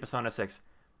 Let me see Persona 6.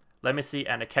 Let me see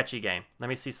an Akechi game. Let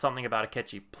me see something about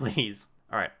Akechi, please.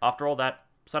 Alright, after all that,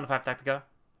 Persona 5 Tactica,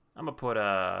 I'm gonna put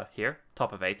here,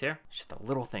 top of A tier. Just the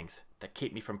little things that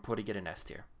keep me from putting it in S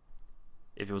tier.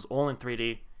 If it was all in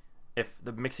 3D, if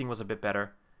the mixing was a bit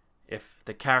better, if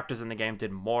the characters in the game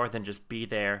did more than just be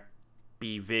there,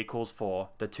 be vehicles for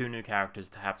the 2 new characters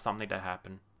to have something to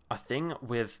happen. A thing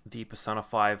with the Persona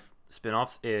 5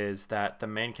 spin-offs is that the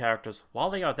main characters, while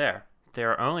they are there,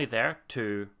 they're only there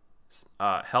to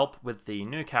help with the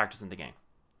new characters in the game.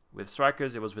 With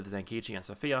Strikers, it was with Zenkichi and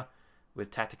Sophia. With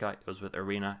Tactica, it was with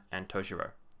Arena and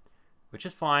Toshiro. Which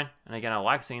is fine, and again, I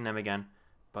like seeing them again,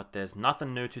 but there's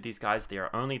nothing new to these guys. They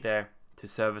are only there to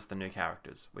service the new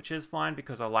characters, which is fine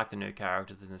because I like the new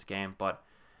characters in this game, but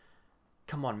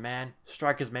come on, man.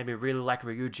 Strikers made me really like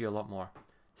Ryuji a lot more.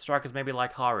 Strikers made me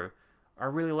like Haru. I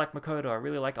really like Makoto. I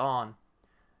really like An.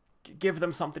 Give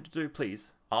them something to do,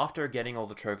 please. After getting all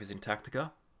the trophies in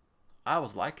Tactica, I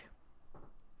was like,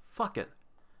 fuck it.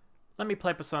 Let me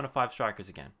play Persona 5 Strikers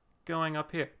again. Going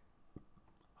up here.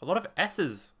 A lot of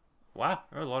S's. Wow,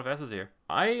 there are a lot of S's here.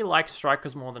 I like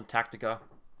Strikers more than Tactica.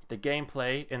 The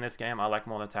gameplay in this game I like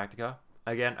more than Tactica.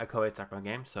 Again, a Koei Tecmo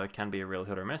game, so it can be a real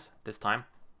hit or miss. This time,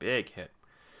 big hit.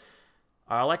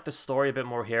 I like the story a bit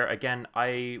more here. Again,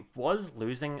 I was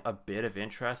losing a bit of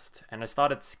interest, and I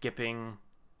started skipping,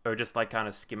 or just like kind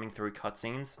of skimming through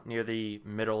cutscenes near the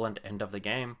middle and end of the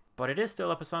game. But it is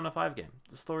still a Persona 5 game.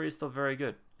 The story is still very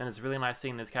good, and it's really nice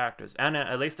seeing these characters. And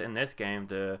at least in this game,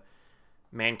 the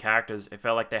main characters, it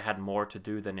felt like they had more to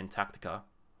do than in Tactica.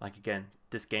 Like again,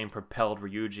 this game propelled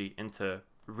Ryuji into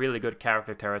really good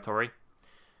character territory.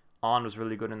 An was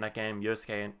really good in that game.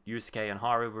 Yusuke and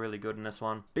Haru were really good in this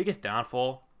one. Biggest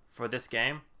downfall for this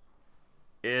game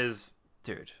is,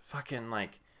 dude, fucking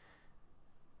like,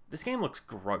 this game looks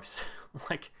gross.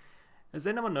 Like, has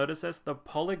anyone noticed this? The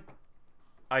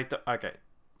okay,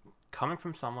 coming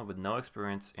from someone with no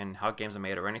experience in how games are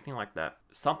made or anything like that,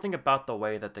 something about the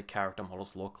way that the character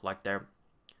models look, like they're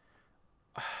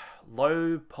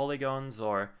low polygons,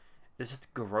 or there's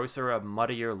just grosser, a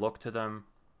muddier look to them.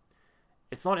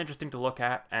 It's not interesting to look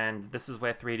at, and this is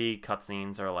where 3D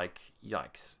cutscenes are like,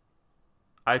 yikes.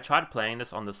 I tried playing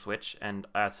this on the Switch, and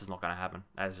that's just not going to happen.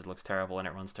 It just looks terrible, and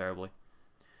it runs terribly.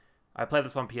 I played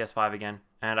this on PS5 again,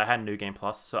 and I had New Game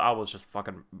Plus, so I was just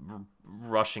fucking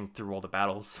rushing through all the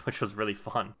battles, which was really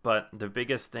fun. But the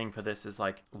biggest thing for this is,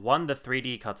 like, one, the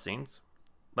 3D cutscenes,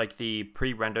 like the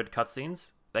pre-rendered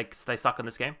cutscenes, like, they suck in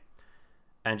this game.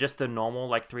 And just the normal,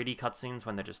 like, 3D cutscenes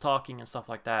when they're just talking and stuff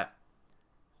like that,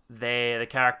 the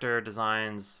character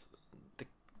designs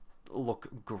look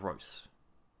gross.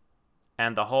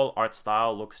 And the whole art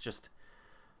style looks just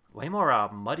way more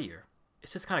muddier.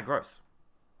 It's just kind of gross.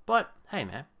 But, hey,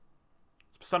 man.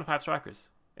 It's Persona 5 Strikers.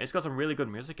 It's got some really good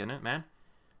music in it, man.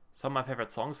 Some of my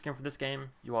favorite songs came from this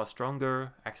game. You Are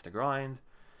Stronger, Axe to Grind,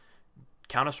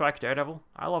 Counter-Strike, Daredevil.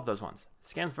 I love those ones.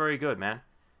 This game's very good, man.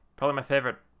 Probably my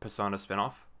favorite Persona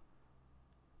spin-off.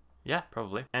 Yeah,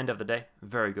 probably. End of the day,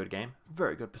 very good game.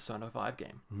 Very good Persona 5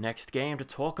 game. Next game to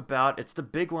talk about, it's the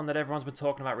big one that everyone's been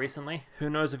talking about recently.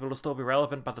 Who knows if it'll still be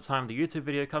relevant by the time the YouTube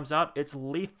video comes out. It's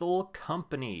Lethal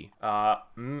Company.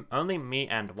 Only me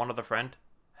and one other friend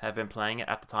have been playing it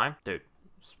at the time. Dude,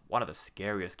 it's one of the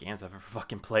scariest games I've ever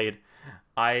fucking played.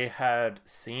 I had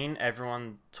seen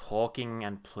everyone talking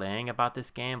and playing about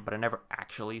this game, but I never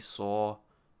actually saw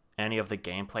any of the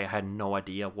gameplay. I had no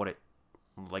idea what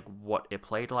it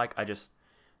played like. I just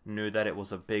knew that it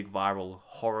was a big viral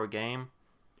horror game.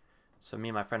 So me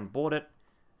and my friend bought it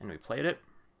and we played it.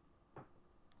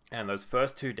 And those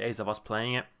first 2 days of us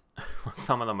playing it were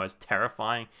some of the most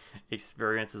terrifying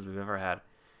experiences we've ever had.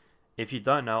 If you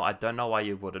don't know, I don't know why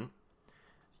you wouldn't.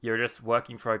 You're just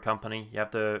working for a company. You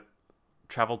have to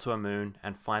travel to a moon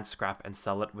and find scrap and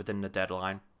sell it within the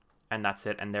deadline. And that's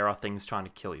it. And there are things trying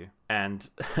to kill you. And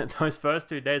those first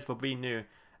 2 days where we knew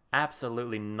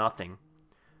absolutely nothing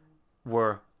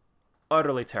were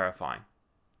utterly terrifying.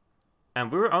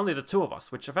 And we were only the two of us,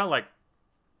 which I felt like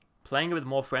playing it with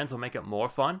more friends will make it more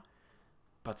fun.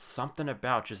 But something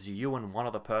about just you and one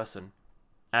other person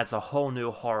adds a whole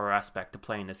new horror aspect to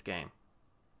playing this game.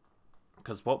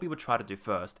 Because what we would try to do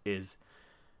first is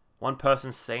one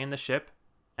person stay in the ship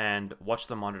and watch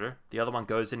the monitor. The other one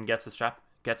goes in, gets the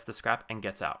scrap, and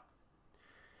gets out.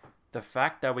 The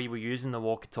fact that we were using the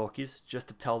walkie-talkies just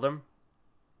to tell them,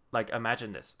 like,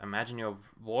 imagine this. Imagine you're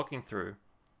walking through,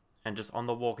 and just on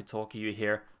the walkie-talkie you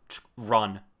hear,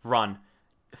 run, run.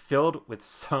 Filled with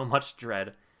so much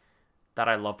dread that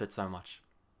I loved it so much.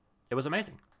 It was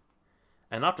amazing.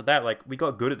 And after that, like, we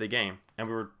got good at the game, and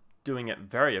we were doing it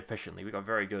very efficiently. We got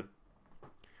very good.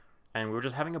 And we were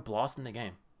just having a blast in the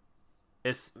game.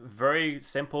 It's very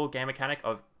simple game mechanic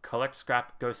of collect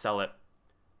scrap, go sell it.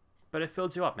 But it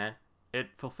fills you up, man.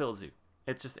 It fulfills you.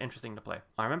 It's just interesting to play.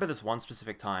 I remember this one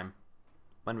specific time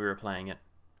when we were playing it.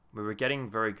 We were getting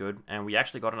very good, and we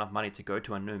actually got enough money to go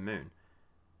to a new moon.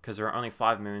 Because there were only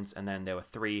 5 moons, and then there were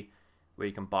 3 where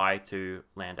you can buy to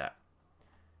land at.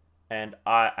 And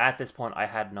at this point, I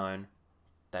had known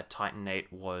that Titan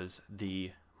 8 was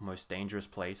the most dangerous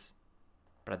place,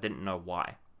 but I didn't know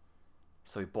why.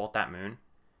 So we bought that moon,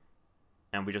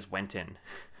 and we just went in.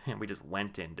 And we just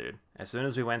went in, dude. As soon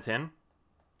as we went in...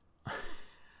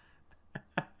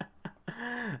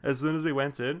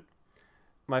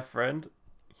 my friend,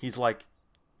 he's like,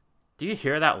 do you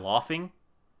hear that laughing?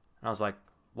 And I was like,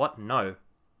 what? No.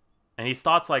 And he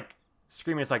starts, like,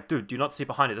 screaming. It's like, dude, do you not see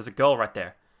behind it? There's a girl right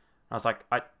there. And I was like,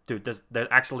 dude, there's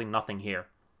actually nothing here.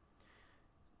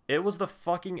 It was the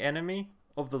fucking enemy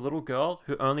of the little girl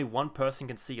who only one person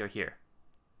can see or hear.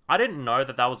 I didn't know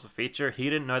that was a feature. He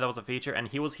didn't know that was a feature, and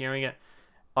he was hearing it,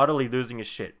 utterly losing his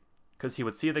shit. Because he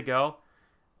would see the girl,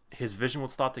 his vision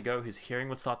would start to go, his hearing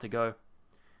would start to go.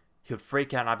 He would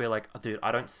freak out, and I'd be like, oh, dude,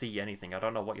 I don't see anything. I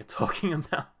don't know what you're talking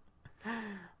about.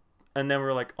 And then we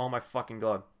were like, oh my fucking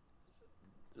god.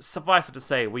 Suffice it to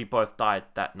say, we both died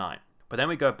that night. But then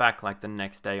we go back like the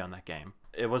next day on that game.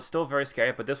 It was still very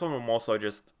scary, but this one was more so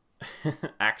just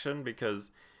action,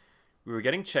 because we were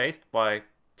getting chased by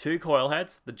 2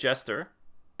 coilheads, the Jester,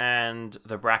 and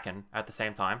the Bracken at the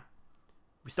same time.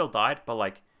 We still died, but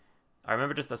like, I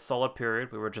remember just a solid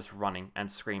period we were just running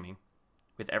and screaming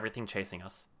with everything chasing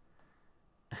us.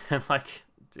 And like,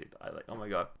 dude, oh my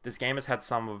god. This game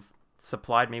has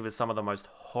supplied me with some of the most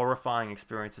horrifying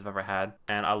experiences I've ever had,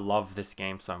 and I love this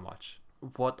game so much.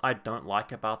 What I don't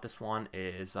like about this one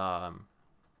is just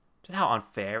how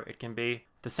unfair it can be.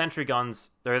 The sentry guns,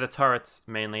 they're the turrets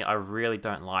mainly, I really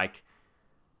don't like,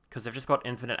 because they've just got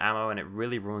infinite ammo and it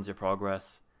really ruins your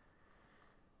progress.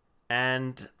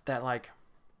 And that, like,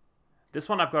 this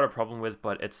one I've got a problem with,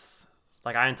 but it's,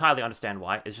 like, I entirely understand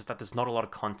why. It's just that there's not a lot of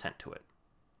content to it.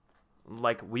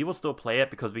 Like, we will still play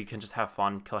it because we can just have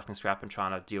fun collecting scrap and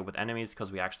trying to deal with enemies,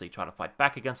 because we actually try to fight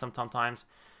back against them sometimes.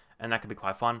 and that could be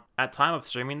quite fun. At time of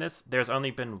streaming this, there's only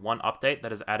been one update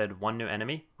that has added one new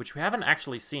enemy, which we haven't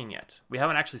actually seen yet. We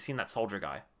haven't actually seen that soldier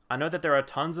guy. I know that there are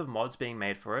tons of mods being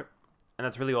made for it, and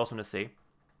that's really awesome to see.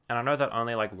 And I know that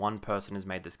only like one person has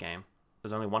made this game.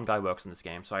 There's only one guy who works in this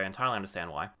game, so I entirely understand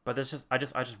why. But there's just I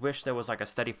just wish there was like a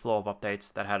steady flow of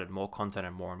updates that added more content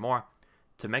and more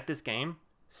to make this game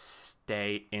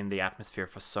stay in the atmosphere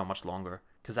for so much longer.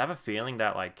 Because I have a feeling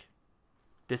that like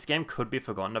this game could be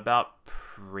forgotten about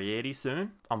pretty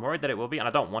soon. I'm worried that it will be, and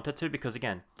I don't want it to, because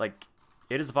again, like,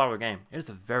 it is a viral game. It is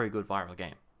a very good viral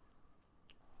game.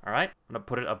 Alright, I'm gonna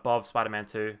put it above Spider-Man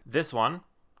 2. This one,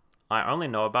 I only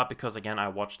know about because, again, I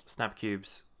watched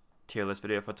Snapcube's tier list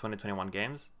video for 2021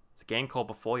 games. It's a game called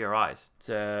Before Your Eyes. It's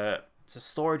a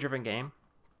story-driven game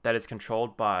that is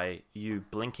controlled by you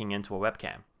blinking into a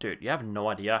webcam. Dude, you have no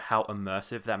idea how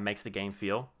immersive that makes the game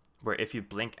feel, where if you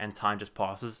blink and time just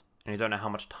passes, and you don't know how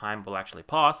much time will actually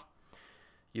pass,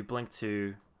 you blink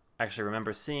to actually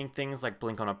remember seeing things, like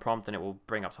blink on a prompt and it will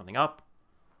bring up something up.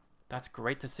 That's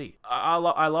great to see. I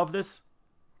love this.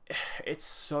 It's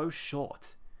so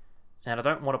short, and I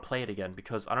don't want to play it again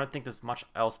because I don't think there's much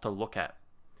else to look at.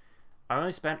 I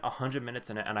only spent 100 minutes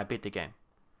in it and I beat the game,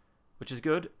 which is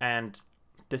good, and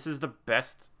this is the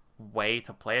best way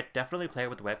to play it. Definitely play it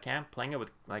with the webcam. Playing it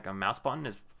with like a mouse button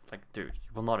is like, dude,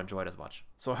 you will not enjoy it as much.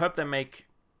 So I hope they make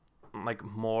like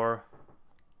more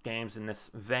games in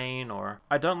this vein, or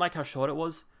I don't like how short it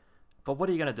was, but what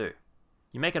are you gonna do?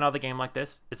 You make another game like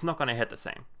this, it's not gonna hit the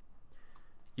same.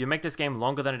 You make this game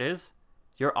longer than it is,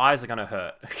 your eyes are gonna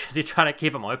hurt because you're trying to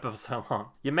keep them open for so long.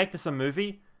 You make this a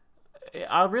movie,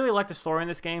 I really like the story in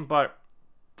this game, but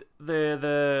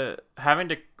the having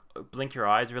to blink your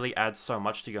eyes really adds so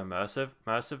much to your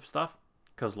immersive stuff,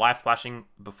 because light flashing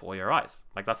before your eyes,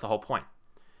 like that's the whole point.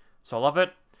 So I love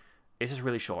it. It's just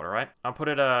really short, alright? I'll put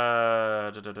it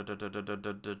right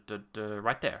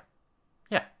there.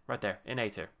 Yeah, right there, in A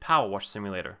tier. Power Wash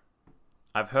Simulator.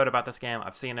 I've heard about this game,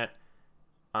 I've seen it.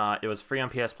 It was free on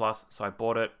PS Plus, so I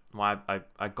bought it. Well,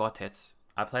 I got it.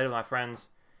 I played it with my friends.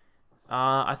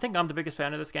 I think I'm the biggest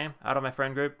fan of this game out of my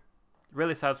friend group.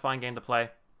 Really satisfying game to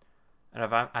play. And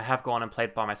I have gone and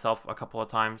played by myself a couple of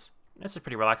times. It's just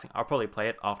pretty relaxing. I'll probably play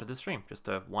it after the stream, just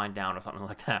to wind down or something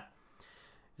like that.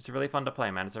 It's really fun to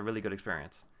play, man. It's a really good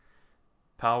experience.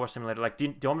 Power Wash Simulator. Like, do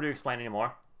you want me to explain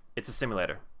anymore? It's a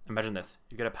simulator. Imagine this.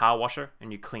 You get a power washer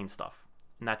and you clean stuff.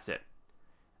 And that's it.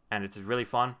 And it's really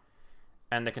fun.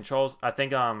 And the controls, I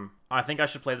think I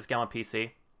should play this game on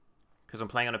PC, because I'm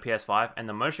playing on a PS5, and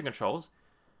the motion controls,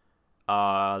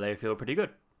 they feel pretty good.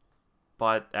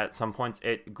 But at some points,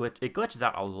 it glitches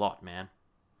out a lot, man.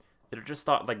 It'll just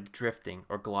start like drifting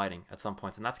or gliding at some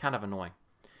points, and that's kind of annoying.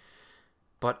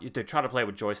 But you try to play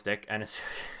with joystick, and it's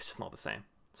just not the same.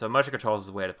 So motion controls is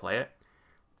the way to play it,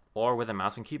 or with a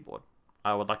mouse and keyboard.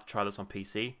 I would like to try this on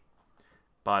PC,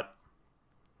 but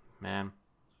man,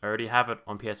 I already have it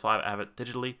on PS5. I have it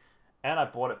digitally, and I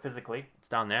bought it physically. It's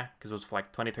down there because it was for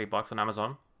like 23 bucks on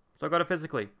Amazon. So I got it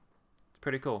physically. It's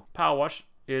pretty cool. Power Wash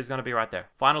is going to be right there.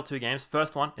 Final two games.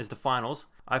 First one is the finals.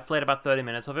 I've played about 30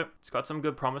 minutes of it. It's got some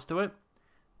good promise to it.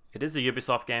 It is a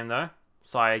Ubisoft game though,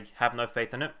 so I have no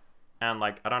faith in it. And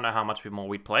like, I don't know how much more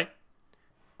we'd play.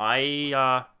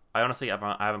 I honestly,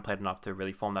 I haven't played enough to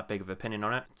really form that big of an opinion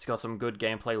on it. It's got some good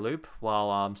gameplay loop,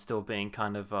 while still being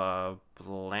kind of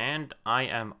bland.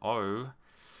 IMO.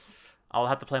 I'll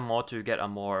have to play more to get a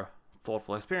more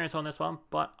thoughtful experience on this one,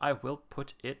 but I will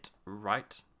put it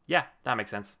right. Yeah, that makes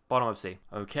sense. Bottom of C.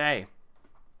 Okay.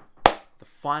 The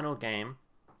final game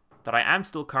that I am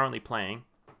still currently playing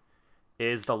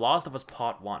is The Last of Us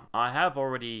Part 1. I have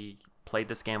already played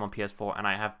this game on PS4, and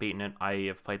I have beaten it. I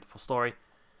have played the full story.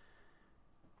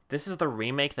 This is the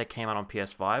remake that came out on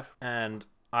PS5, and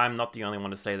I'm not the only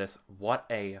one to say this. What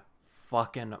a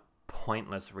fucking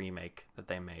pointless remake that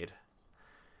they made.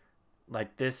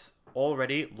 Like, this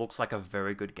already looks like a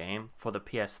very good game for the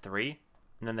PS3,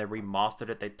 and then they remastered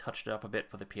it, they touched it up a bit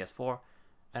for the PS4,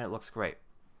 and it looks great.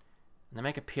 And they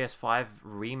make a PS5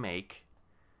 remake.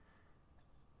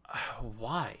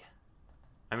 Why?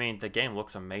 I mean, the game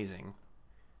looks amazing,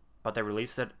 but they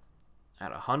released it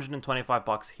at 125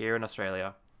 bucks here in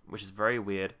Australia, which is very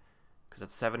weird, because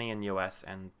it's 70 in US,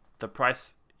 and the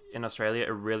price in Australia,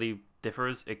 it really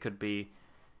differs. It could be,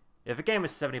 if a game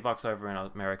is 70 bucks over in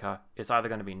America, it's either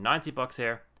going to be 90 bucks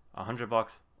here, 100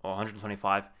 bucks, or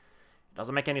 125. It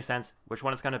doesn't make any sense which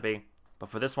one it's going to be, but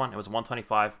for this one, it was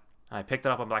 125, and I picked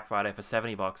it up on Black Friday for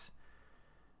 70 bucks.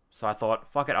 So I thought,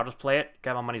 fuck it, I'll just play it,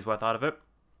 get my money's worth out of it.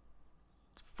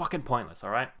 It's fucking pointless,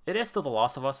 alright? It is still The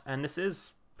Last of Us, and this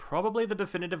is probably the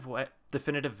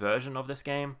definitive version of this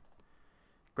game.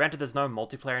 Granted, there's no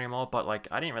multiplayer anymore, but like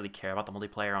I didn't really care about the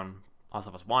multiplayer on Last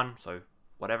of Us 1, so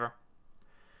whatever.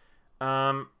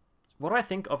 What do I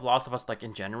think of Last of Us like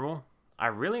in general? I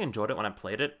really enjoyed it when I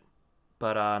played it,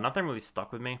 but nothing really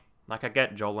stuck with me. Like I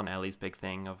get Joel and Ellie's big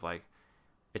thing of like,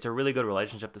 it's a really good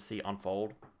relationship to see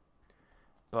unfold.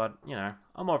 But, you know,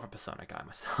 I'm more of a Persona guy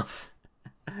myself.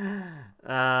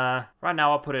 Right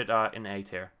now I'll put it in A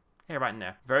tier. Yeah, right in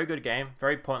there. Very good game,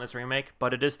 very pointless remake,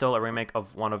 but it is still a remake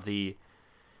of one of the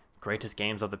greatest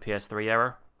games of the PS3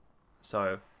 era.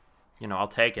 So, you know, I'll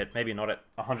take it. Maybe not at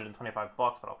 125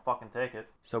 bucks, but I'll fucking take it.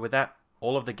 So with that,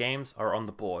 all of the games are on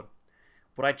the board.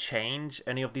 Would I change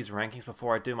any of these rankings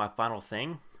before I do my final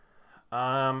thing?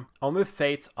 I'll move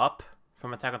Fates up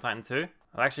from Attack on Titan 2.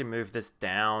 I'll actually move this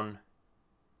down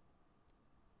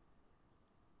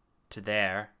to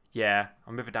there. Yeah,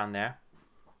 I'll move it down there.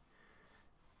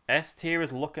 S tier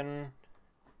is looking...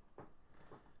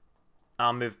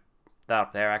 I'll move that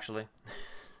up there, actually.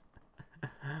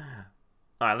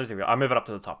 Alright, let's see. I'll move it up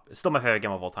to the top. It's still my favorite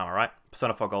game of all time, alright?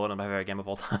 Persona 4 Golden is my favorite game of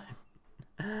all time.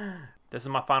 This is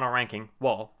my final ranking.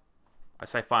 Well, I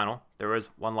say final. There is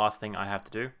one last thing I have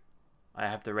to do. I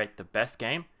have to rate the best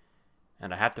game,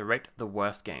 and I have to rate the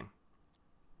worst game.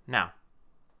 Now,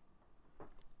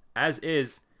 as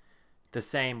is the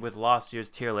same with last year's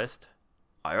tier list,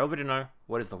 I already know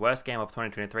what is the worst game of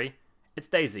 2023. It's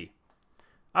DayZ.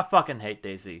 I fucking hate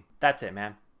DayZ. That's it,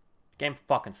 man. Game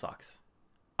fucking sucks.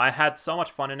 I had so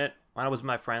much fun in it when I was with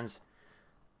my friends,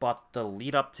 but the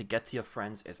lead up to get to your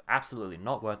friends is absolutely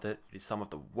not worth it. It is some of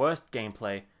the worst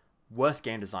gameplay, worst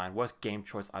game design, worst game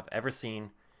choice I've ever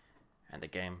seen. And the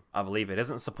game, I believe it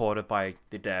isn't supported by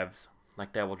the devs.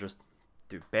 Like, they will just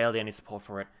do barely any support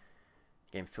for it.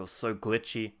 The game feels so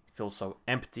glitchy, feels so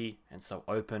empty and so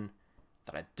open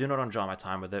that I do not enjoy my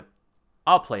time with it.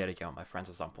 I'll play it again with my friends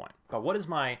at some point. But what is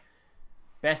my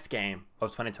best game of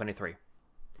 2023?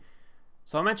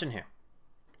 So I mentioned here,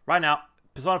 right now,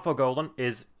 Persona 4 Golden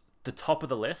is the top of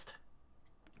the list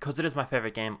because it is my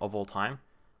favorite game of all time.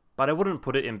 But I wouldn't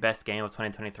put it in best game of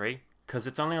 2023 because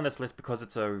it's only on this list because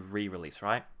it's a re-release,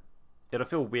 right? It'll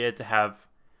feel weird to have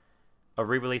a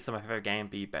re-release of my favorite game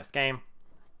be best game.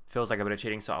 Feels like a bit of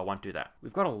cheating, so I won't do that.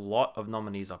 We've got a lot of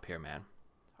nominees up here, man.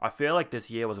 I feel like this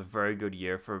year was a very good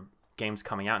year for games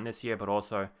coming out in this year, but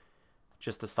also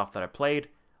just the stuff that I played.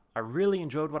 I really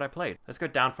enjoyed what I played. Let's go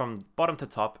down from bottom to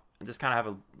top and just kind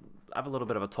of have a little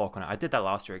bit of a talk on it. I did that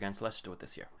last year again, so let's do it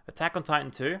this year. Attack on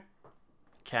Titan 2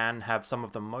 can have some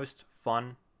of the most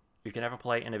fun you can ever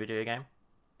play in a video game.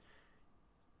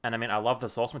 And I mean, I love the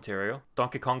source material.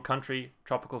 Donkey Kong Country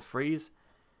Tropical Freeze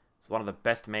is one of the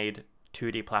best made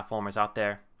 2D platformers out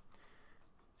there.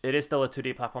 It is still a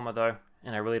 2D platformer though,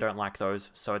 and I really don't like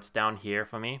those, so it's down here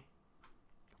for me.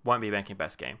 Won't be ranking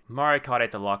best game. Mario Kart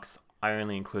 8 Deluxe, I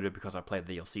only included because I played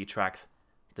the DLC tracks.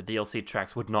 The DLC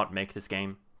tracks would not make this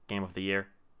game Game of the Year,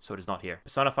 so it is not here.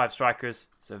 Persona 5 Strikers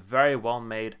is a very well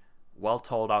made, well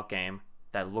told out game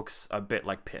that looks a bit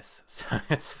like piss, so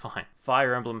it's fine.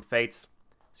 Fire Emblem Fates,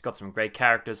 it's got some great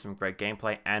characters, some great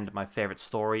gameplay, and my favorite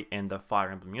story in the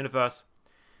Fire Emblem universe.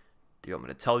 Do you want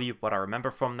me to tell you what I remember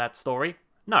from that story?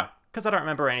 No, because I don't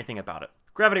remember anything about it.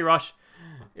 Gravity Rush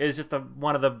is just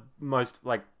one of the most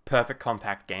like perfect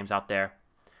compact games out there.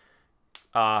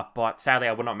 But sadly,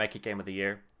 I would not make it Game of the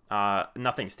Year.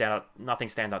 Nothing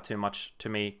stands out too much to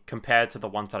me compared to the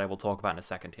ones that I will talk about in a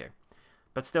second here.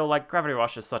 But still, like, Gravity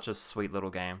Rush is such a sweet little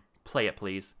game. Play it,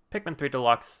 please. Pikmin 3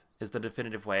 Deluxe is the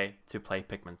definitive way to play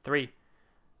Pikmin 3.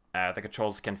 The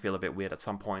controls can feel a bit weird at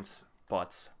some points,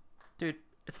 but dude,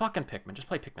 it's fucking Pikmin. Just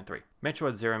play Pikmin 3.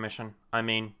 Metroid Zero Mission. I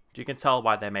mean, you can tell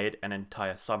why they made an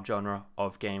entire subgenre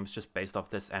of games just based off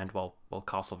this and, well,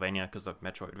 Castlevania because of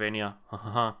Metroidvania.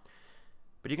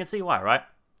 But you can see why, right?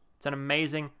 It's an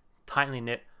amazing, tightly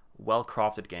knit,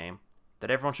 well-crafted game that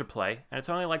everyone should play, and it's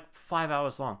only like 5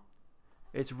 hours long.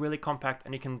 It's really compact,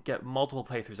 and you can get multiple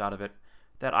playthroughs out of it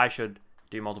that I should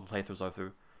do multiple playthroughs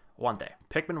over one day.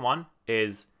 Pikmin 1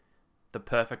 is the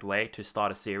perfect way to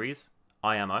start a series,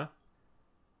 IMO.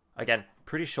 Again,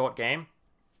 pretty short game,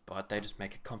 but they just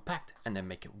make it compact and then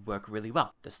make it work really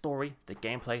well. The story, the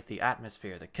gameplay, the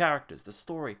atmosphere, the characters, the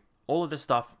story, all of this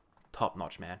stuff, top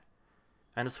notch, man.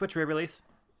 And the Switch re-release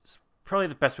is probably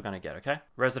the best we're going to get, okay?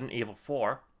 Resident Evil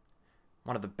 4,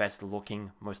 one of the best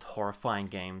looking, most horrifying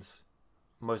games,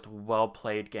 most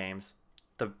well-played games,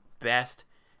 the best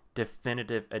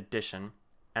definitive edition,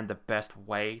 and the best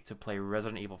way to play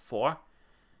Resident Evil 4.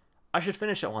 I should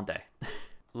finish it one day.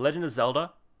 Legend of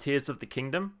Zelda, Tears of the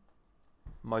Kingdom,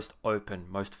 most open,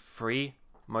 most free,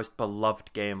 most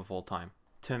beloved game of all time,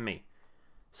 to me.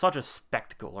 Such a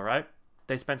spectacle, alright?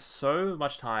 they spent so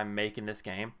much time making this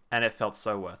game, and it felt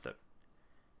so worth it.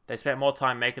 They spent more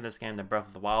time making this game than Breath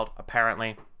of the Wild,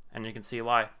 apparently, and you can see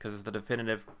why, because it's the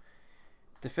definitive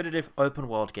open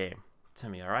world game to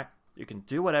me, alright? You can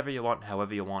do whatever you want,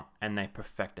 however you want, and they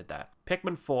perfected that.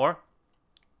 Pikmin 4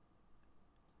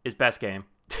 is best game.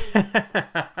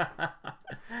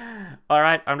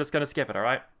 Alright, I'm just going to skip it,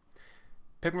 alright?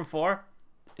 Pikmin 4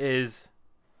 is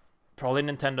probably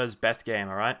Nintendo's best game,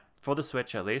 alright? For the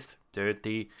Switch, at least. Dude,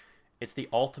 it's the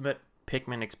ultimate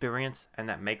Pikmin experience, and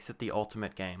that makes it the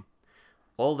ultimate game.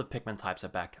 All the Pikmin types are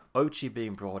back. Ochi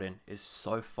being brought in is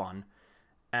so fun,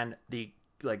 and the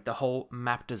whole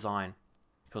map design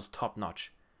feels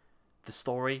top-notch. The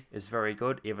story is very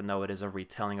good, even though it is a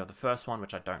retelling of the first one,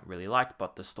 which I don't really like,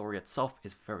 but the story itself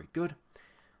is very good.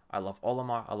 I love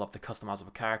Olimar, I love the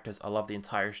customizable characters, I love the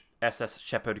entire SS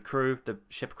Shepherd crew, the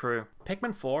ship crew.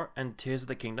 Pikmin 4 and Tears of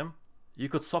the Kingdom, you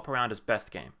could swap around as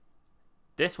best game.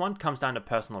 This one comes down to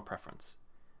personal preference.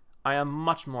 I am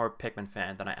much more a Pikmin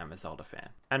fan than I am a Zelda fan.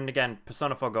 And again,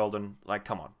 Persona 4 Golden, like,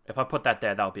 come on. If I put that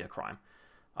there, that would be a crime.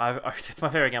 It's my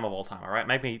favorite game of all time, alright?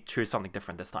 Make me choose something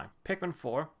different this time. Pikmin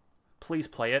 4, please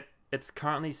play it. It's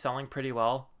currently selling pretty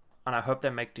well, and I hope they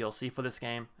make DLC for this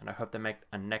game, and I hope they make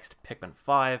a next Pikmin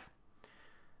 5.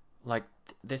 Like,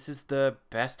 this is the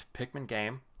best Pikmin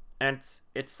game, and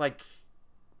it's like,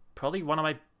 probably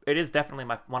it is definitely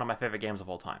one of my favorite games of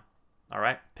all time.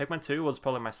 Alright? Pikmin 2 was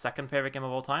probably my second favorite game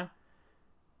of all time,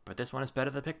 but this one is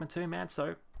better than Pikmin 2, man,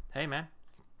 so, hey, man.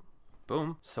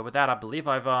 Boom. So with that, I believe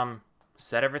I've,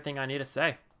 said everything I need to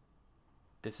say.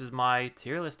 This is my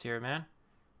tier list here, man.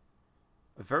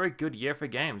 A very good year for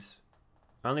games.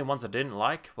 Only ones I didn't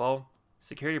like, well,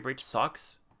 Security Breach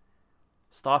sucks.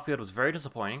 Starfield was very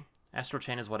disappointing. Astral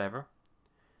Chain is whatever.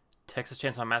 Texas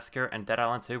Chainsaw Massacre and Dead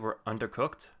Island 2 were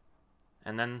undercooked.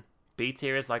 And then B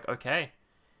tier is like, okay.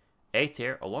 A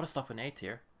tier, a lot of stuff in A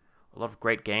tier. A lot of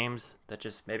great games that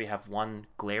just maybe have one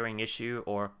glaring issue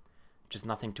or just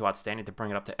nothing too outstanding to bring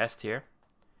it up to S tier.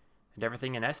 And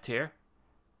everything in S tier,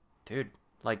 dude,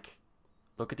 like,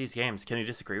 look at these games. Can you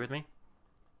disagree with me?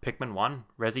 Pikmin 1,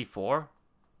 Resi 4,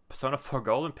 Persona 4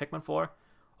 Golden, Pikmin 4.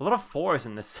 A lot of 4s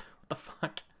in this. What the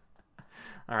fuck?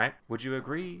 Alright, would you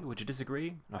agree? Would you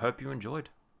disagree? I hope you enjoyed.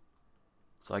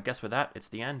 So I guess with that, it's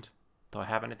the end. Do I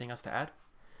have anything else to add?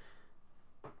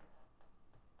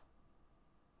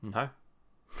 No?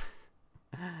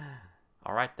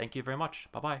 Alright, thank you very much.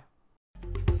 Bye-bye.